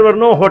కాదు. There were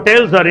no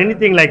hotels or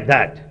anything like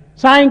that.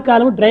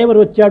 సాయంకాలం డ్రైవర్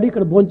వచ్చాడు,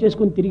 ఇక్కడ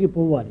భోంచేసుకొని తిరిగి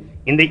పోవాలి.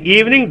 In the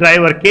evening,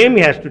 driver came.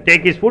 He has to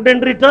take his food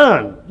and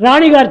return.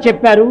 రాణి గారు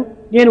చెప్పారు,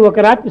 నేను ఒక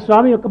రాత్రి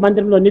స్వామి యొక్క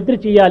మందిరంలో నిద్ర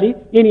చేయాలి,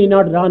 నేను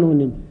ఈనాడు రాను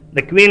అనింది.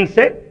 The queen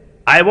said,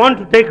 I want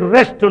to take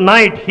rest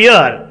tonight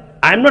here.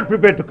 I am not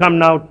prepared to come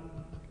now.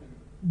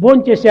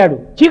 భోంచేశాడు.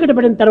 చీకటి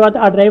పడిన తర్వాత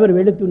ఆ డ్రైవర్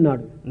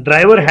వెళుతున్నాడు.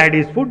 Driver had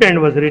his food and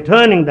was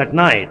returning that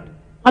night.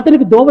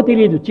 అతనికి దోవ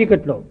తెలియదు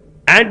చీకట్లో.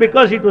 And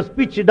because it was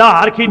pitch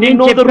dark, he didn't నేను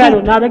know the చెప్పాను,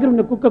 route. నా దగ్గర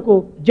ఉన్న కుక్కకు,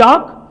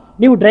 జాక్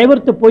నీవు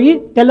డ్రైవర్తో పోయి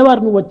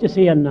తెల్లవారు నువ్వు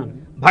వచ్చేసేయి అన్నాను.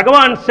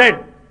 Bhagavan said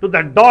to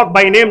the dog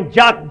by name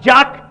Jack,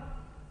 Jack,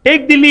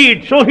 take the lead,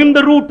 show him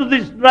the route to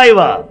this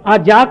driver. ఆ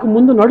జాక్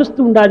ముందు నడుస్తూ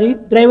ఉండాలి,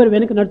 డ్రైవర్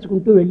వెనక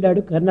నడుచుకుంటూ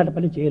వెళ్ళాడు,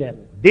 కర్ణాటపల్లి చేరారు.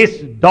 This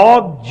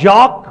dog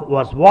Jack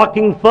was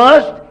walking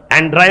first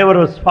and driver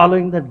was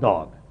following the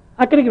dog.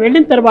 అక్కడికి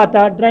వెళ్ళిన తర్వాత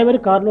డ్రైవర్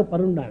కారులో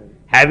పరున్నాడు.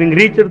 Having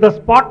reached the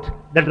spot,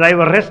 the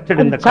driver rested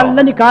in the car.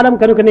 చల్లని కాలం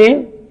కనుకనే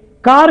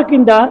కారు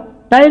కింద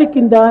టైర్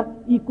కింద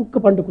ఈ కుక్క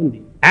పండుకుంది.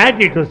 And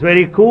it was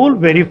very cool,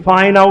 very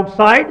fine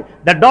outside.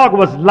 The dog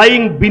was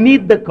lying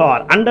beneath the car,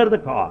 under the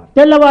car.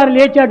 తెల్లవారు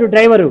లేచాడు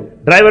driver.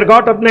 Driver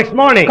got up next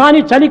morning. కానీ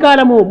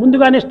చలికాలము,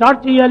 ముందుగానే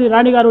స్టార్ట్ చేయాలి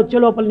రాణిగారు వచ్చే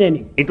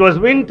లోపలనేని. It was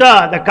winter.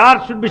 The car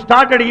should be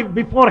started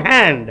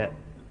beforehand.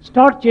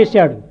 Start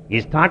చేశాడు.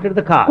 He started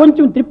the car.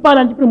 కొంచెం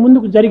తిప్పాలని చెప్పి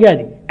ముందుకు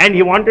జరిగాది. And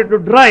he wanted to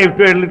drive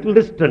to a little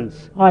distance.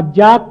 ఆ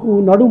జాకు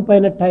నడుం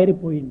పైన టైర్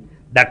పోయింది.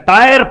 The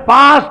tire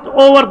passed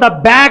over the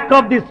back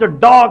of this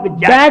dog,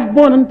 Jack. Back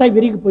bone అంతా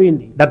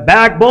విరిగిపోయింది. The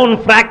backbone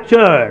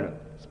fractured.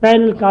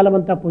 Spinal column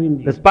అంతా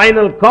పోయింది. The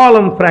spinal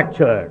column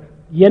fractured.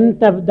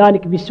 ఎంత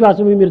దానికి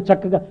విశ్వాసం! మీరు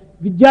చక్కగా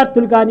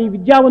విద్యార్థులు కానీ,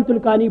 విద్యావంతులు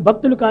కానీ,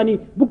 భక్తులు కానీ,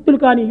 భుక్తులు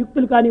కానీ,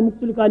 యుక్తులు కానీ,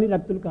 ముక్తులు కానీ,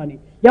 రక్తులు కానీ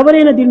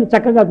ఎవరైనా దీన్ని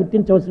చక్కగా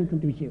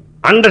గుర్తించవలసినటువంటి విషయం.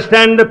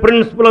 Understand the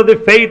principle of the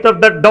faith of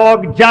the dog,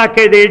 Jack,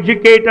 the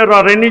educator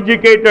or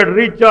uneducated,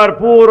 rich or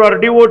poor or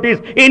devotees,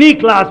 any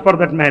class for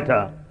that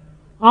matter.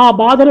 ఆ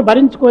బాధను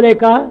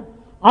భరించుకోలేక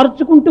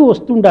అరుచుకుంటూ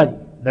వస్తుండాలి.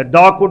 The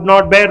dog could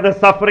not bear the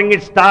suffering.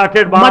 It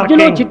started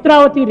మధ్యలో barking.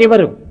 Chitravati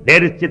river,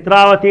 There is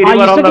Chitravati ఆ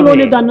river on the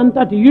ఇసుకలోనే way.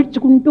 దాన్నంతా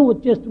ఈడ్చుకుంటూ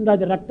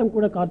వచ్చేస్తుండాలి, రక్తం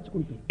కూడా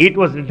కార్చుకుంటూ. It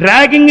was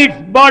dragging its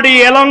body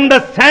along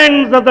the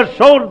sands of the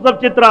shores of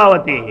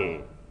Chitravati.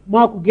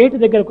 మాకు గేటు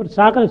దగ్గర ఒక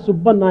సాకల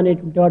సుబ్బన్న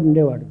అనేటువంటి వాడు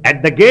ఉండేవాడు. At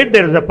the gate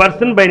there is a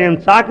person by name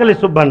Sakali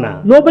Subbanna.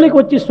 లోపలికి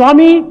వచ్చి,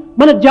 స్వామి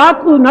మన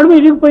జాకు నడుము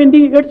ఇరిగిపోయింది,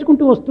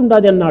 ఏడ్చుకుంటూ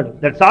వస్తుండాది అన్నాడు.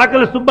 That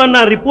Sakali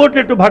Subbanna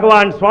reported to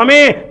Bhagavan,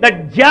 Swami, that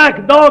Jack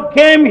dog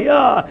came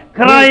here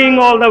crying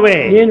all the way.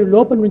 నేను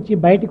లోపల నుంచి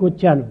బయటికి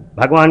వచ్చాను.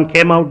 Bhagavan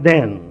came out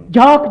then.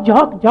 Jack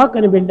Jack Jack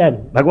అని వెళ్ళాను.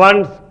 Bhagavan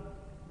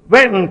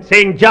went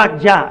saying Jack,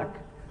 Jack.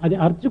 అది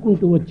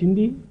అరుచుకుంటూ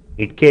వచ్చింది,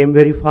 It came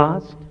very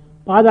fast,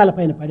 పాదాల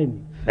పైన పడింది,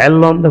 fell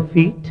on the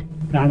feet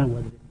ప్రాణం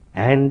వదిలి.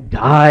 and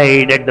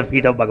died at the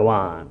feet of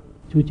Bhagavan.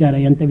 చూచారా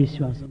ఎంత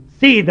విశ్వాసం!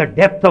 See the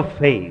depth of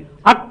faith.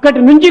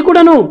 అక్కడి నుంచి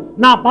కూడాను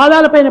నా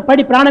పాదాల పైన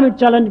పడి ప్రాణం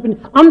ఇచ్చాలని చెప్పి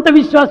అంత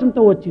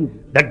విశ్వాసంతో వచ్చింది.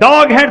 The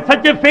dog had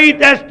such a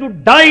faith as to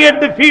die at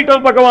the feet of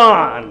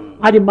Bhagavan.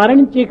 అది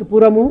మరణించేకి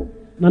పూర్వము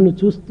నన్ను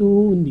చూస్తూ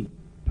ఉంది.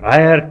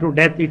 Prior to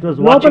death, it was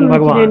లోపల watching నుంచి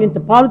నేను Bhagavan. ఇంత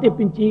పాలు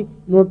తెప్పించి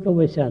నోట్లో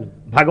వేశాను.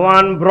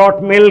 Bhagavan brought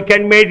milk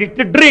and made it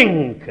to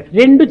drink.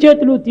 రెండు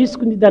చేతులు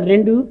తీసుకుంది, దాని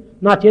రెండు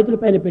నా చేతుల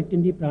పైన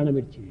పెట్టింది, ప్రాణం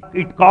ఇచ్చింది.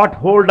 It caught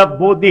hold of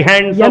both the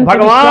hands of ఎంత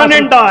Bhagavan విశ్వాసం!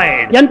 and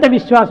died. ఎంత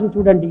విశ్వాసం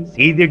చూడండి!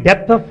 See the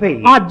depth of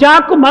faith. ఆ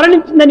జాకు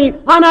మరణించిందని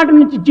ఆనాటి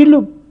నుంచి జిల్లు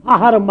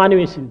ఆహారం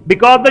మానివేసింది.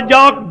 Because the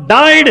dog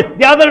died,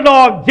 the other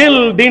dog, Jill,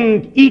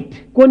 didn't eat.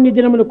 కొన్ని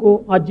దినములకు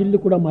ఆ జిల్లు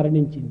కూడా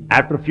మరణించింది.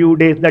 After a few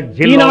days, that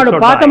Jill Eenadu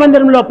also పాత died.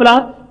 మందిరం లోపల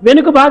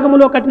వెనుక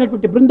భాగములో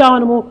కట్టినటువంటి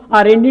బృందావనము ఆ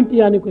రెండింటి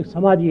దానికి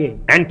సమాధియే.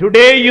 And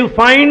today you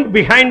find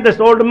behind this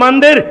old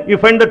mandir, you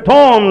find the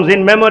tombs in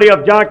memory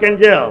of Jack and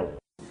Jill.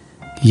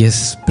 Yes,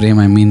 Prem,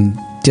 I mean,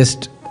 just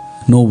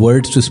no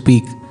words to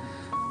speak.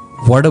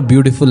 What a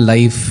beautiful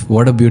life,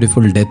 what a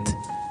beautiful death.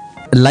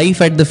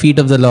 life at the feet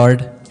of the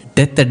Lord,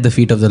 death at the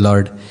feet of the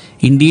Lord,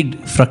 indeed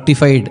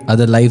fructified are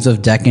the lives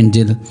of Jack and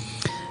Jill.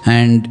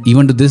 And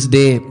even to this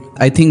day,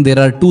 I think there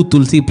are 2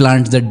 tulsi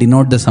plants that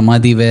denote the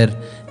samadhi where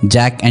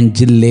Jack and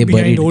Jill lay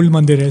Behind buried. old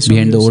mandir, as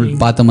Behind the Swami was old saying.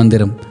 Patha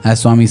Mandiram,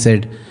 as Swami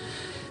said.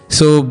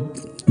 So,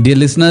 dear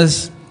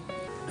listeners,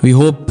 we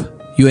hope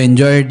you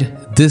enjoyed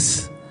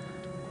this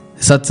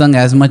satsang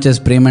as much as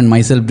Prem and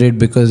myself did,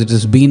 because it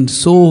has been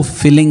so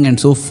filling and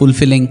so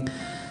fulfilling.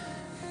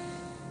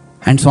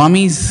 And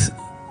Swami's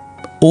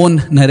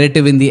own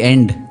narrative in the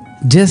end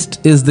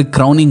just is the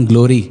crowning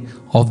glory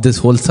of this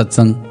whole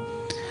satsang.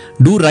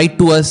 Do write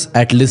to us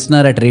at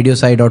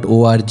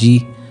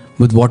listener@radiosai.org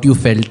with what you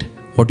felt,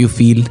 what you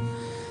feel.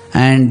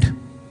 And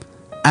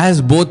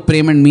as both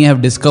Prem and me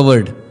have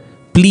discovered,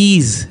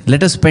 please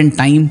let us spend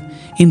time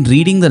in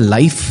reading the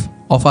life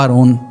of our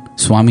own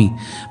Swami.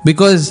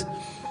 Because,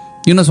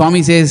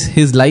 Swami says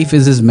his life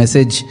is his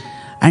message.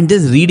 And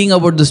just reading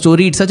about the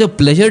story, it's such a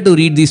pleasure to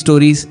read these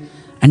stories.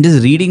 And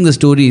just reading the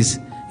stories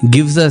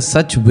gives us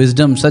such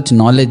wisdom, such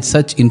knowledge,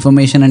 such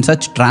information and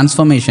such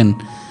transformation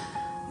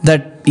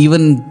that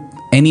even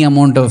any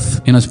amount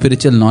of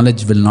spiritual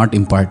knowledge will not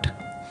impart.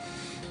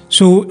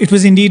 So it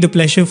was indeed a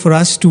pleasure for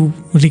us to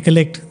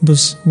recollect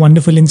those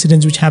wonderful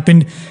incidents which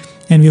happened,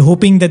 and we're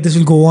hoping that this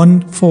will go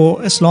on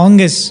for as long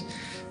as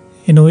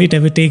it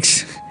ever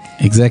takes.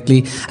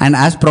 Exactly. And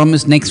as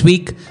promised, next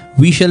week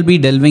we shall be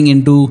delving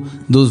into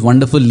those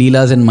wonderful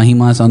Leelas and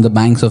Mahimas on the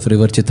banks of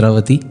river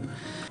Chitravati.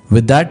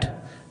 With that,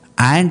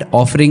 and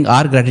offering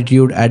our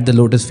gratitude at the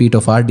lotus feet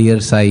of our dear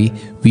Sai,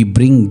 we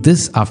bring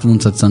this afternoon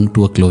satsang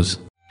to a close.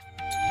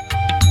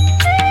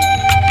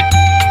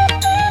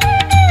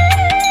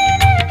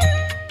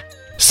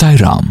 Sai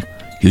Ram,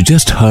 you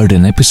just heard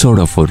an episode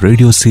of our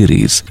radio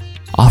series,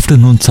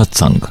 Afternoon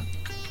Satsang.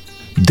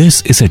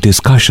 This is a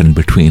discussion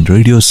between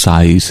Radio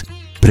Sai's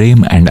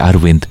Prem and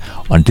Arvind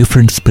on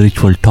different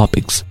spiritual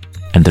topics,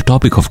 and the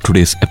topic of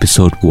today's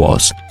episode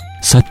was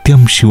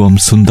Satyam Shivam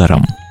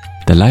Sundaram,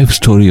 the life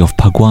story of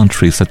Bhagwan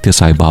Sri Satya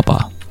Sai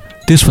Baba.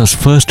 This was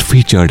first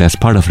featured as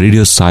part of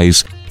Radio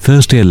Sai's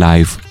Thursday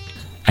Live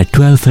at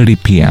 12:30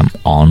 p.m.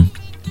 on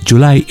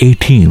July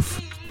 18th,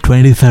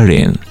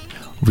 2013.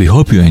 We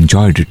hope you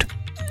enjoyed it.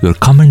 Your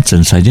comments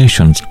and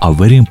suggestions are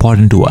very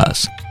important to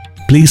us.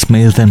 Please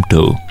mail them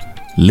to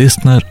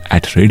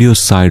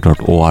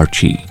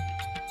listener@radiosai.org.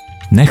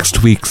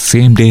 Next week,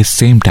 same day,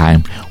 same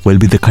time, will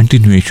be the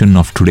continuation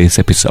of today's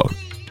episode.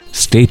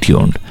 Stay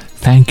tuned.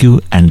 Thank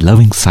you and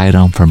loving Sai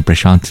Ram from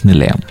Prashant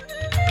Nilayam.